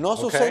feeling. no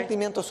su okay?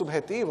 sentimiento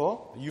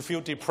subjetivo. You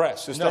feel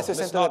depressed. Si No, usted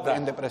se it's siente not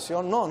en that.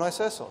 depresión, no, no es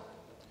eso.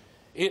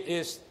 It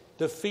is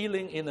the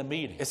feeling in a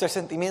meeting. Es el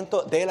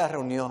sentimiento de la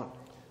reunión.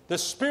 The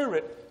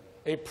spirit,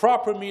 a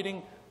proper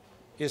meeting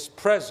is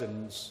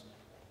presence.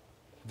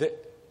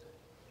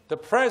 The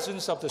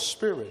presence of the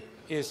Spirit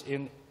is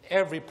in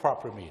every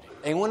proper meeting.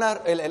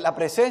 La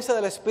presencia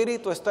del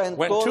Espíritu está en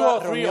When two toda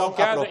or three reunión are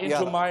gathered into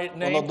apropiada. my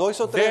Cuando name,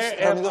 2 o 3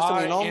 there am reunidos en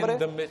mi I nombre, in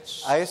the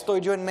midst. ahí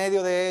estoy yo en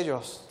medio de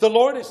ellos. The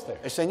Lord is there.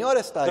 El Señor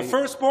está The ahí.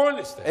 firstborn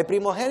is there. El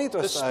primogénito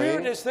The está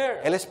Spirit ahí. is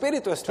there El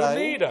Espíritu to está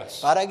ahí lead us.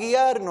 para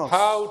guiarnos.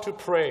 How to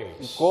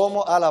praise.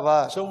 Cómo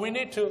alabar. So we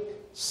need to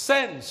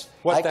sense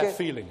what Hay that que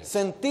feeling is.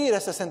 sentir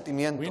ese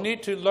sentimiento. We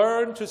need to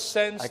learn to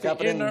sense Hay que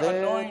the inner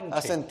aprender a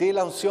anointing, sentir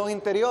la unción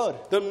interior.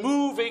 the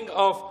moving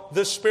of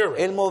the Spirit.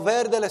 El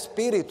mover del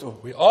Espíritu.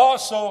 We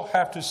also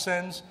have to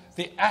sense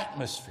the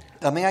atmosphere.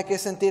 También hay que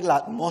sentir la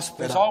There's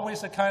atmósfera.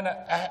 always a kind of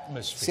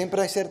atmosphere.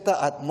 Siempre hay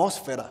cierta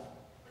atmósfera.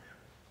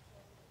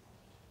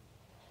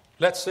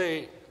 Let's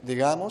say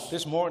Digamos,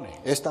 this morning,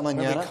 esta when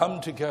we mañana, come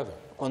together,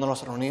 cuando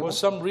nos for reunimos,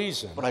 some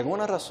reason, por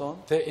alguna razón,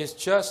 there is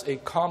just a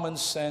common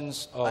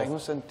sense hay un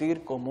of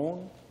sentir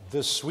común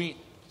the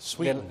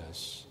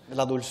sweetness de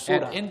la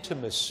dulzura and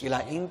intimacy y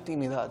la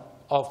intimidad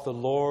of the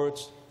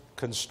Lord's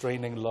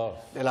constraining love.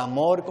 del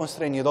amor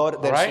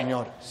constreñidor del Right?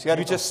 Señor. You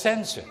 ¿Cierto? just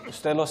sense it.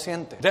 Usted lo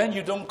siente. Then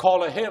you don't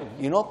call a hymn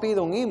Y no pide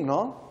un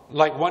himno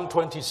like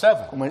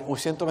 127. como el As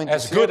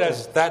good 127,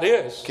 as that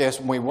is, que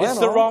es muy bueno, it's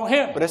the wrong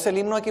hymn. pero es el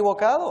himno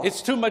equivocado.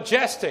 It's too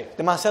majestic.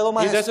 Demasiado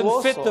It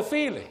doesn't fit the majestuoso.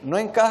 feeling. No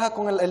encaja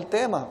con el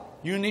tema.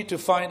 You need to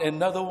find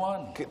another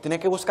one Que tiene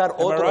que buscar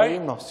I otro right?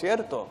 himno,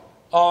 ¿cierto?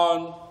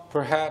 on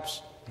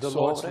perhaps the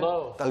Lord's Sobre,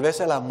 love. tal vez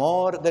el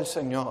amor del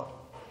Señor.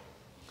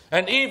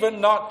 And even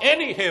not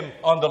any hymn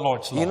on the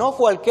Lord's Y love. no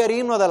cualquier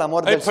himno del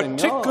amor A del Señor.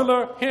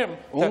 particular hymn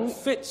that Un-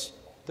 fits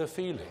the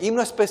feeling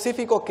Himno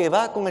específico que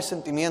va con el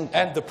sentimiento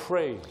and the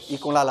praise y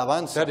con la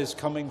alabanza that is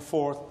coming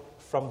forth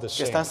from the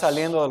que están saints.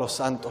 saliendo de los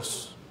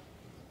santos.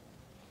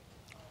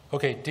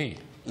 Okay, D.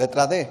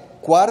 Letra D.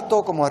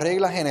 Cuarto, como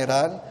regla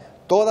general,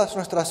 todas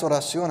nuestras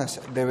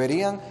oraciones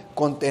deberían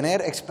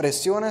contener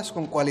expresiones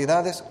con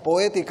cualidades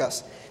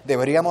poéticas.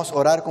 Deberíamos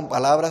orar con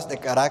palabras de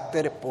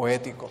carácter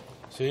poético.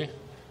 See?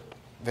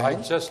 I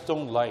 ¿Ven? just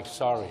don't like,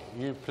 sorry.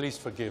 You please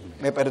forgive me.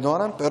 Me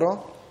perdonan,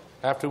 pero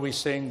After we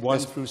sing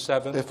 1 through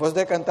 7, después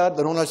de cantar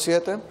del 1 al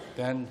 7,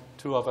 then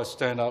two of us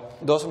stand up.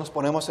 2 nos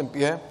ponemos en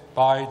pie.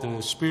 By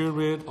the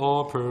Spirit,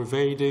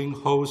 all-pervading,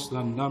 host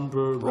and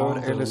number, Por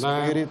round el the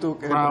Lamb, Espíritu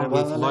que crowned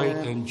with light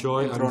prevale, and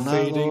joy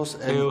unfading, entronados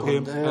el hail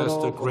him as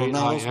the Cordero, great I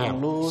coronados con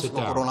am. luz, Sit lo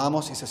down.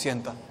 coronamos y se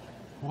sienta.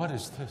 What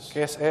is this?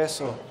 ¿Qué es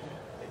eso?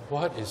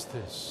 What is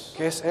this?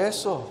 ¿Qué es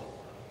eso?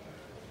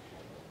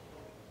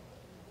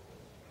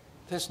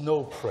 There's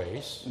no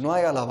praise. No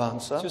hay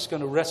alabanza. It's just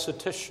going to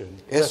recitation,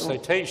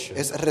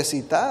 Es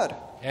recitar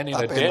and in a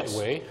apenas, dead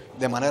way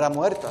de manera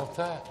muerta. of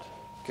that.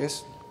 ¿Qué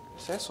es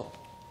eso?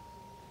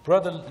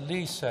 Brother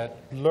Lee said,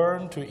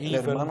 learn to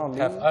even hermano Lee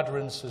have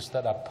utterances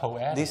that are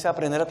poetic. Dice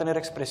aprender a tener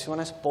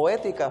expresiones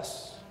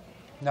poéticas.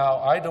 Now,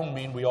 I don't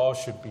mean we all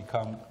should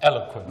become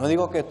eloquent, No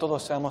digo que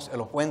todos seamos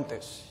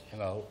elocuentes,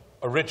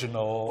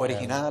 original. and-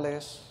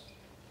 originales.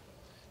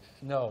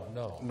 No.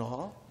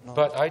 No.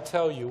 But I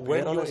tell you, when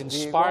Pero you're les digo,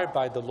 inspired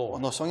by the Lord,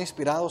 cuando son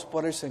inspirados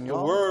por el the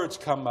Señor, words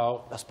come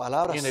out las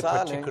palabras in a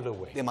salen particular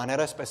way. de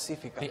manera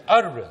específica. The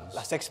utterance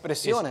Las is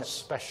expresiones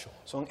special.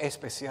 son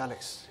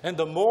especiales. And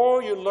the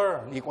more you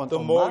learn, Y the cuanto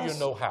more you más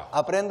know how.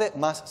 aprende,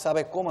 más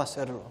sabe cómo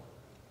hacerlo.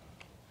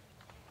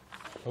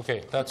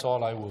 Okay, that's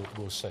all I will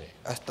say.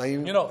 Hasta ahí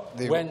You know,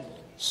 digo. when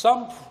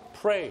some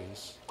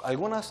praise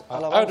Algunas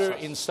are uttered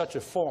alabanzas in such a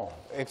form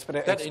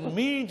expre- that exp-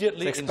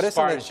 immediately se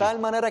expresan de inspires you. tal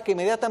manera que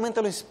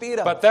inmediatamente lo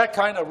inspiran. But that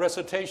kind of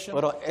recitation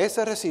Pero ese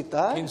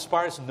recitar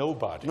inspires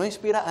nobody. no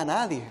inspira a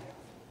nadie.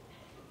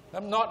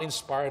 I'm not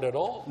inspired at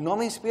all. No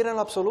me inspira en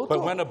lo absoluto.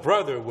 But when a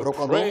brother would Pero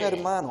cuando un pray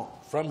hermano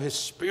from his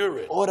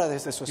spirit, ora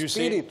desde su you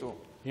see, espíritu,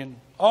 in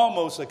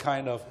almost a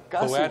kind of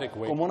casi poetic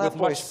way, como una with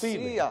much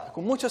feeling. poesía,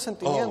 con mucho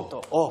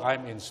sentimiento.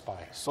 I'm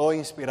inspired. Soy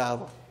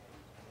inspirado.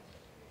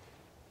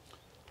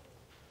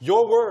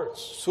 Your words,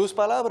 Sus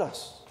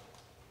palabras,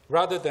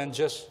 rather than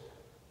just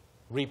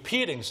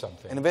repeating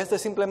something, en vez de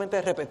simplemente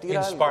repetir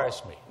algo,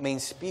 inspires me. me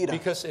inspira.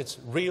 Because it's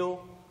real,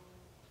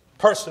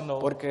 personal,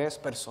 Porque es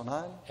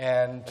personal,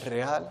 and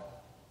real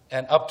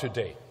up to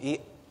date. y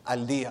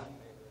al día.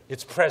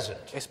 It's present.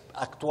 Es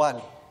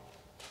actual.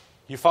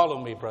 You follow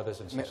me, brothers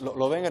and sisters.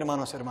 Lo ven,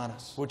 hermanos y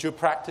hermanas. Would you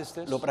practice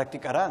this? Lo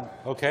practicarán.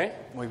 Okay?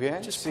 Muy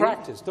bien. Just sí.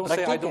 practice. Don't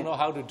say, I Practiquen. don't know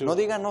how to do No it.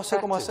 digan, no sé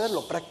cómo Practice.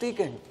 hacerlo.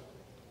 Practiquen.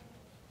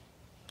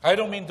 I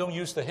don't mean don't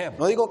use the hymn.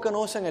 No digo que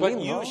no usen el But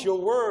himno, use your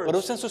words pero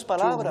usen sus to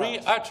palabras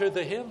re-utter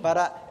the hymn.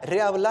 para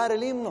rehablar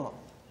el himno.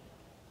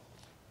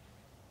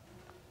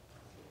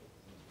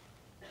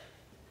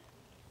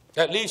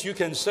 At least you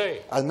can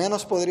say, Al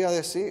menos podría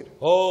decir,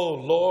 oh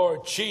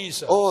Lord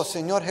Jesus, oh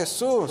Señor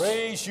Jesús,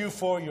 praise you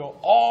for your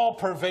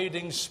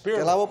all-pervading te spirit.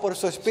 alabo por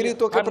su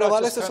espíritu que I'm not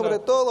prevalece just sobre kind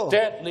of todo.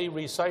 deadly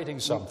reciting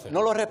something. No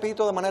lo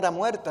repito de manera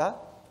muerta.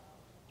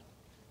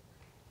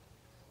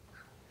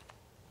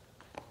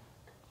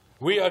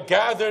 We are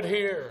gathered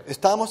here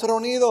Estamos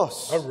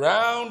reunidos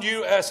around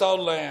you as our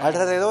Lamb.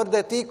 alrededor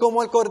de ti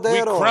como el We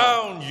Cordero.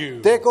 crown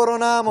you Te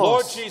coronamos.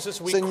 Lord Jesus,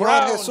 we Señor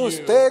crown Jesús,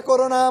 you te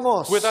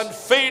coronamos. with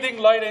unfading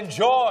light and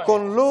joy.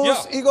 Con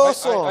luz y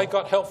gozo. I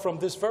got help from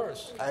this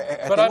verse.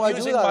 Tengo But I'm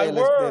using ayuda my del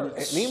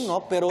words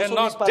himno, pero and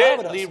uso mis not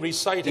palabras. deadly Y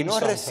reciting no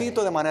something.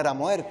 recito de manera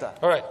muerta.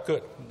 All right,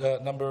 good.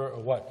 Number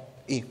what?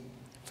 Y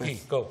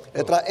Go.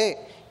 letra E.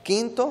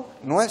 Quinto,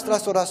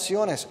 nuestras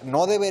oraciones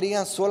no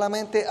deberían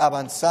solamente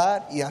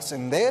avanzar y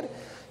ascender,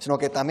 sino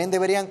que también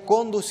deberían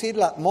conducir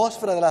la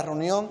atmósfera de la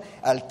reunión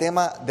al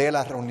tema de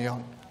la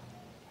reunión.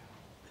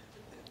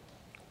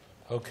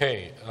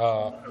 Okay,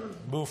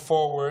 move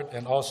forward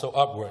and also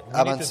upward. We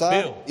Avanzar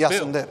need to y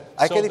ascender.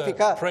 Hay que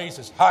edificar. The praise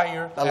is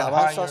higher and higher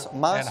Alabanzas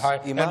más and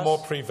higher y más, and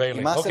more prevailing.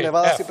 y más Okay,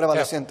 elevadas y F.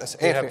 prevalecientes.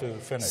 We have F. to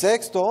finish.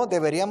 Sexto,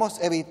 deberíamos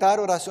evitar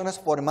oraciones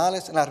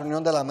formales en la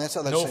reunión de la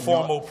mesa del No Señor.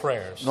 formal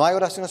prayers. No hay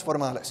oraciones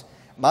formales.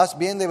 Más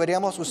bien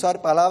deberíamos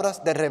usar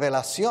palabras de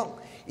revelación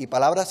y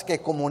palabras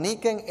que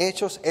comuniquen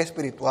hechos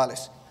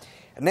espirituales.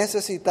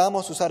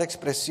 Necesitamos usar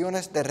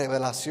expresiones de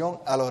revelación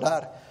al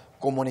orar,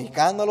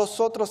 comunicando a los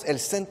otros el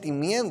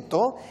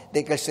sentimiento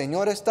de que el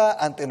Señor está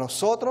ante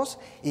nosotros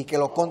y que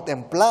lo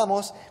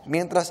contemplamos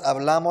mientras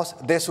hablamos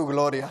de su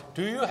gloria.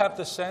 Do you have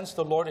the sense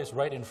the Lord is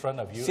right in front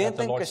of you at the ¿Sienten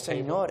que el Lord's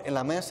table? Señor en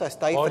la mesa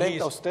está ahí Or frente a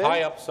he's usted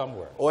high up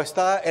somewhere? o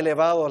está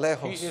elevado He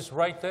lejos? is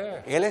right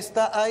there. Él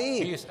está He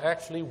ahí, is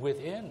actually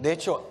within. de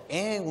hecho,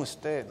 en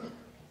usted.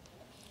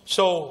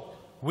 So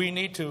we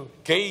need to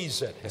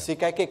gaze at him, Así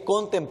que hay que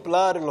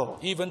contemplarlo,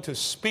 even to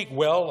speak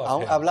well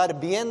of him, hablar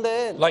bien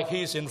de Él, like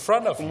he's in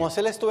front of como you si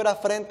Él estuviera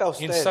frente a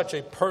in usted, such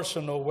a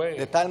personal de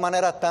way. tal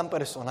manera tan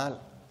personal.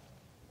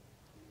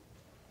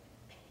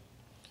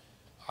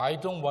 I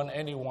don't want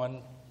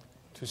anyone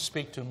to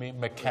speak to me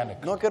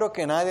mechanically. No quiero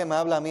que nadie me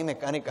hable a mí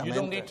You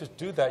don't need mecánicamente. to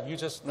do that. You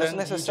just, No es then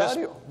you just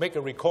necesario. make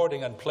a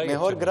recording and play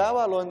Mejor it to me.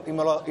 grábalo y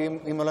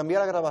me lo envía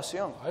a la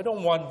grabación. I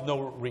don't want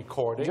no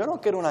recording. Yo no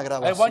quiero una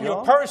I want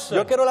your grabación. person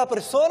Yo quiero la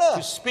persona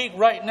to speak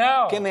right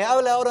now. que me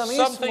hable ahora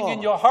mismo. Something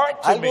in your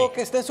heart to Algo me.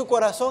 que esté en su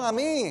corazón a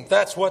mí.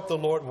 That's what the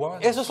Lord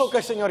wants. Eso es lo que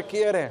el Señor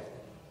quiere.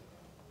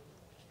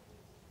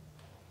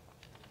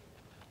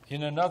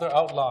 In another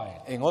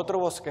outline, En otro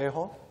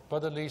bosquejo,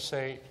 Brother Lee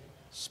say,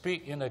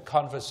 speak in a el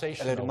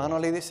conversational hermano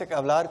way, le dice que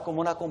hablar como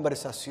una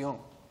conversación,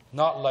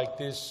 not like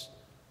this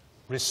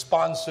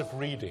responsive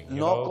reading, you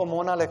no know, como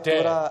una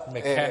lectura dead,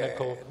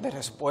 mechanical, de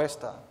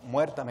respuesta,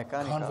 muerta,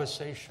 mecánica.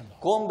 conversational,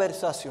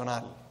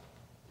 Conversacional,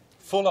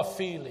 full of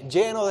feeling.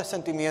 lleno de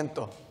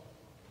sentimiento.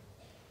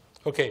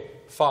 Okay,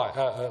 four.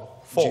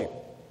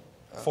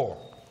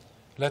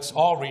 Let's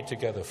all read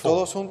together. Four.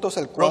 Todos juntos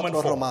el Roman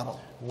 4 four. romano.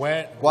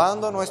 When,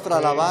 Cuando nuestra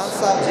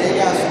alabanza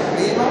llegue a su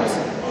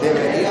clímax,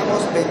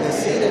 deberíamos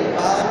bendecir el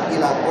pan y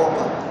la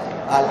copa.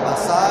 Al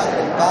pasar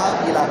el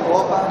pan y la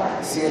copa,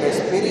 si el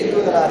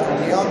espíritu de la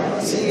reunión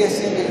sigue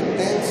siendo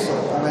intenso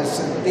con el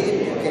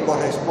sentir que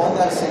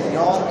corresponde al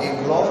Señor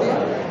en gloria,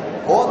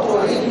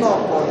 otro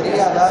himno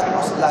podría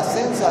darnos la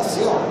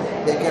sensación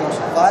de que nos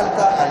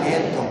falta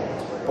aliento,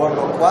 por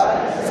lo cual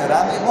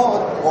será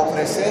mejor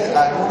ofrecer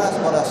algunas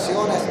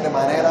oraciones de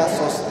manera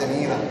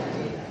sostenida.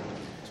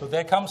 so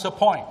there comes a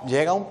point.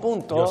 Llega un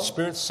punto Your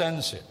spirit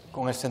sends it.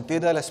 con el sentir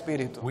del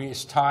Espíritu.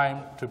 It's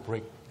time to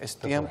break Es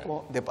the bread.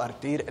 tiempo de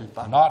partir el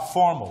pan. Not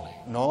formally.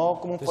 No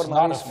como un This is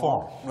not a formalismo,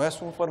 form. no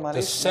es un The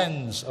formalismo.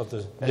 sense of the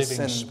El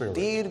living spirit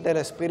sentir del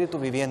Espíritu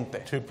viviente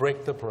to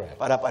break the bread.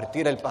 para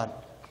partir el pan.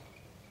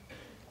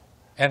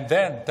 And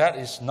then that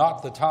is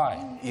not the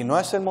time Y no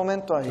es el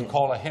momento to ahí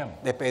call a hymn.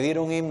 de pedir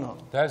un himno.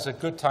 That is a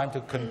good time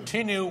to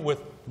continue with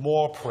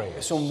more praise.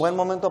 Es un buen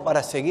momento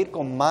para seguir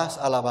con más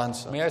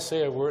alabanza. May I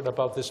say a word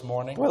about this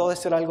morning? ¿Puedo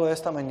decir algo de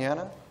esta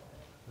mañana?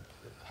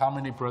 How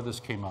many brothers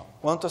came up?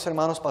 ¿Cuántos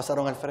hermanos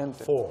pasaron al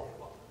frente? 4.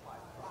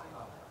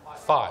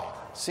 5.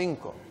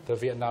 5. The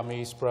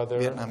Vietnamese brother,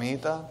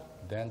 Vietnamita,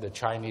 then the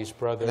Chinese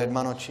brother, el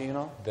hermano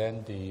chino,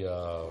 then the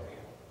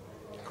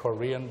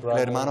Korean el brother.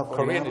 hermano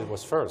Korean coreano. it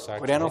was first,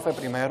 actually. Coreano fue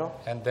primero.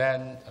 And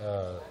then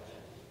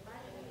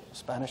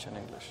Spanish and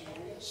English.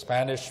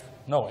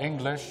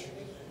 English,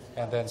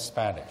 and then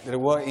Spanish.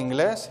 Luego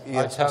inglés y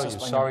I después tell you,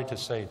 español. sorry to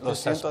say, Lo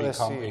this has siento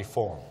become decir, a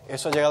form.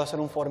 eso ha llegado a ser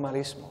un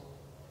formalismo.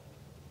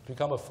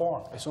 Become a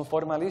form. Es un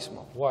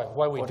formalismo.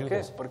 Why we ¿Por do qué?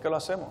 this? ¿Por qué lo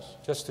hacemos?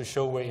 Just to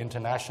show we're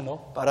international.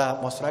 Para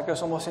mostrar que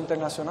somos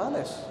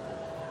internacionales.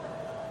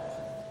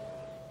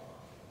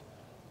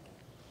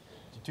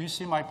 Do you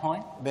see my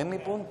point? ¿Ven mi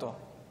punto?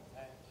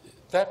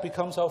 That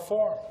becomes our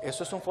form.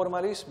 Eso es un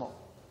formalismo.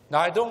 Now,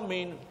 I don't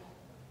mean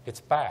it's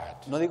bad,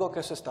 No digo que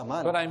eso está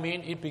mal. but I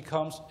mean it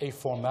becomes a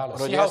formality.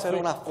 Pero See llega how a ser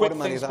una quick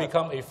things formalidad.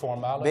 become a ¿Ven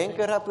formality?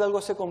 que rápido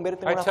algo se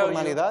convierte en I una tell you,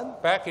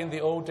 formalidad? back in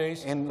the old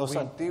days, En los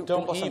we tiempos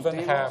don't even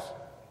antiguos, have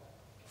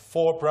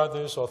 4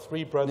 brothers or 3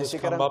 Ni brothers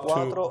siquiera come eran up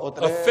to 4 o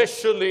 3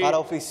 officially para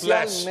bless.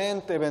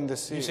 oficialmente You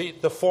bendecir. see,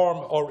 the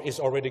form is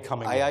already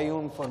coming Ahí in. hay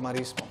un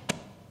formalismo.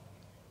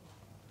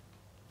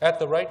 At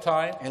the right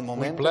time, El we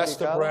momento bless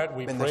the indicado, bread,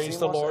 we praise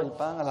the bendecimos Lord, el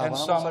pan, and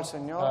alabamos some al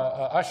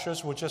Señor.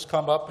 ushers would just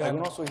come up and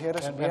Algunos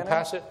sugieres vienen,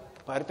 pass it.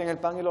 parten el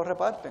pan y lo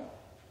reparten.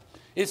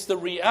 It's the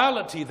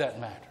reality that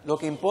matters. Lo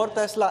que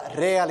importa es la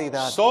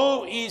realidad.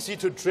 So easy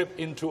to drip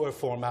into a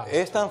formality.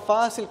 Es tan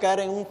fácil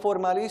caer en un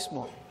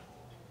formalismo.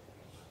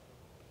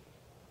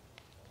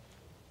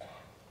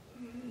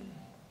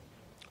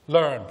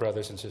 Learn,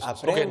 brothers and sisters.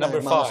 Okay, Aprendan, number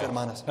hermanos y 5.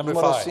 hermanas. Number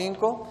Número 5.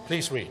 5,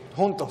 Please read.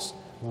 juntos.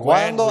 When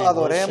Cuando we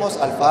adoremos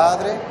worship- al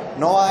Padre,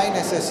 no hay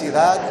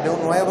necesidad de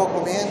un nuevo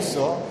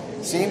comienzo,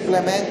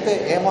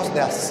 simplemente hemos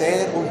de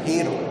hacer un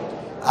giro.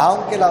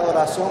 Aunque la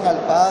adoración al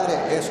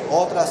Padre es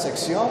otra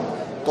sección,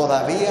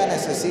 todavía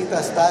necesita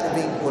estar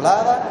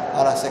vinculada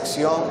a la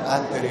sección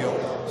anterior.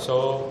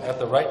 So, at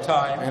the right En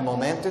time, el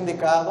momento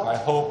indicado, I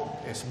hope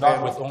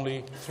Espero. not with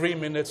only 3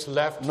 minutes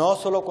left, no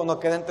solo cuando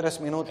queden 3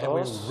 and we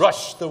minutos,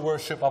 rush the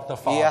worship of the y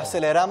Father.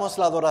 aceleramos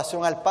la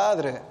adoración al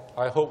Padre,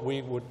 I hope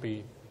we would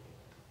be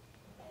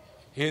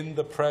in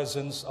the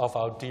presence of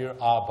our dear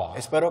Abba,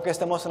 espero que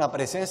estemos en la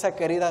presencia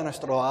querida de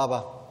nuestro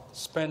Abba,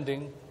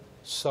 spending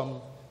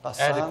some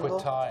pasando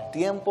adequate time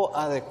tiempo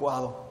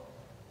adecuado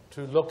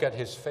to look at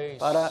His face,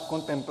 para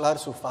contemplar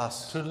su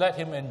faz to let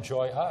Him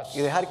enjoy us y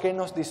dejar que Él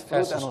nos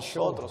disfrute As a His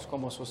nosotros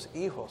como sus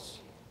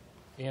hijos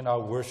in our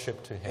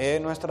worship to Him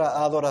en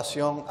nuestra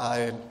adoración a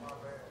Él,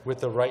 with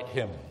the right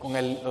hymn, con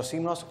los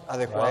himnos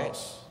right?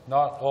 adecuados,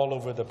 Not all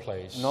over the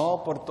place. no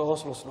por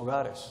todos los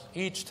lugares.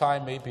 Each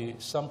time maybe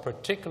some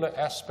particular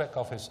aspect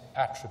of His Y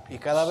attributes,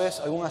 cada vez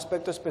hay un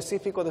aspecto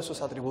específico de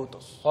sus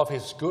atributos, of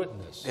His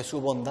goodness. de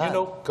su bondad. You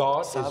know,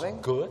 God ¿Saben?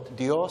 is good.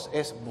 Dios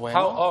es How bueno.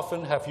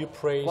 often have you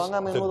praised ¿Cuán a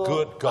the menudo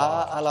good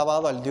ha God?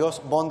 alabado al Dios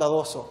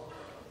bondadoso?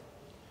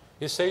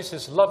 It says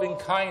His loving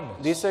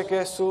kindness Dice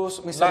que sus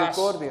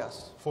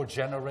misericordias for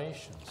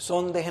generations.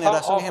 son de How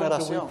generación en often do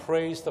we generación.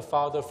 praise the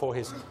Father for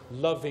His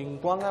loving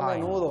 ¿Cuán a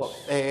menudo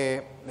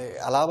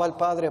kindness? alaba al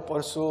Padre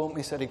por su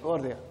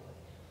misericordia?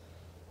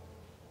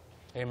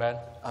 Amen.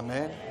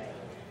 Amén.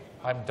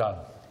 I'm done.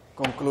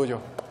 Concluyo.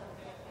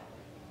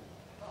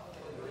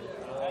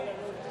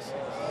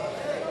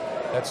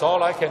 That's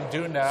all I can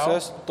do Eso now.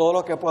 es todo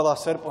lo que puedo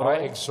hacer por I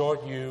hoy.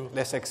 exhort you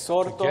Les to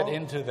exhorto, get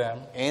into them,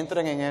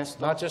 entren en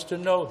esto, not just to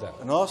know them.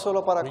 no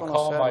solo para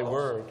Recall my conocerlos.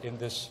 word in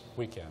this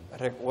weekend.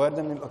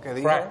 Recuerden lo que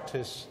dije.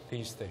 Practice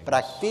these things,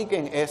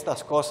 Practiquen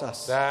estas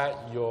cosas that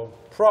your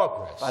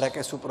progress para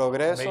que su may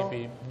progreso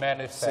be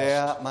manifest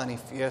sea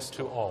manifiesto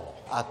to all.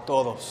 a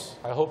todos.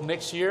 I hope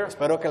next year,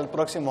 Espero que el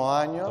próximo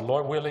the año,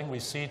 Lord willing,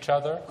 we see each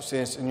other. si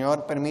el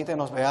Señor permite,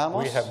 nos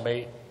veamos, We have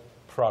made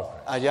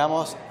progress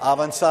hayamos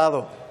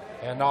avanzado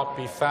and not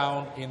be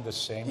found in the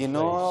same y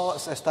no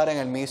place. estar en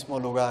el mismo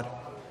lugar.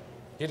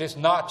 It is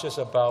not just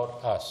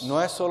about us. No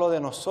es solo de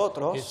It's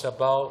nosotros,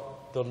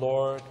 about the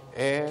Lord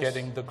es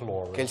getting the que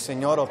glory, el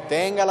Señor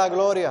obtenga la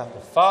gloria, the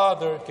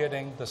Father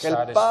getting the que el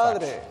satisfaction.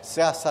 Padre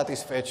sea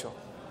satisfecho.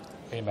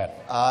 Amen.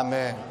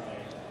 Amén.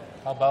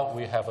 How about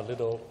we have a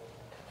little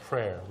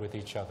prayer with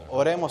each other?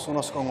 Oremos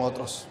unos con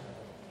otros.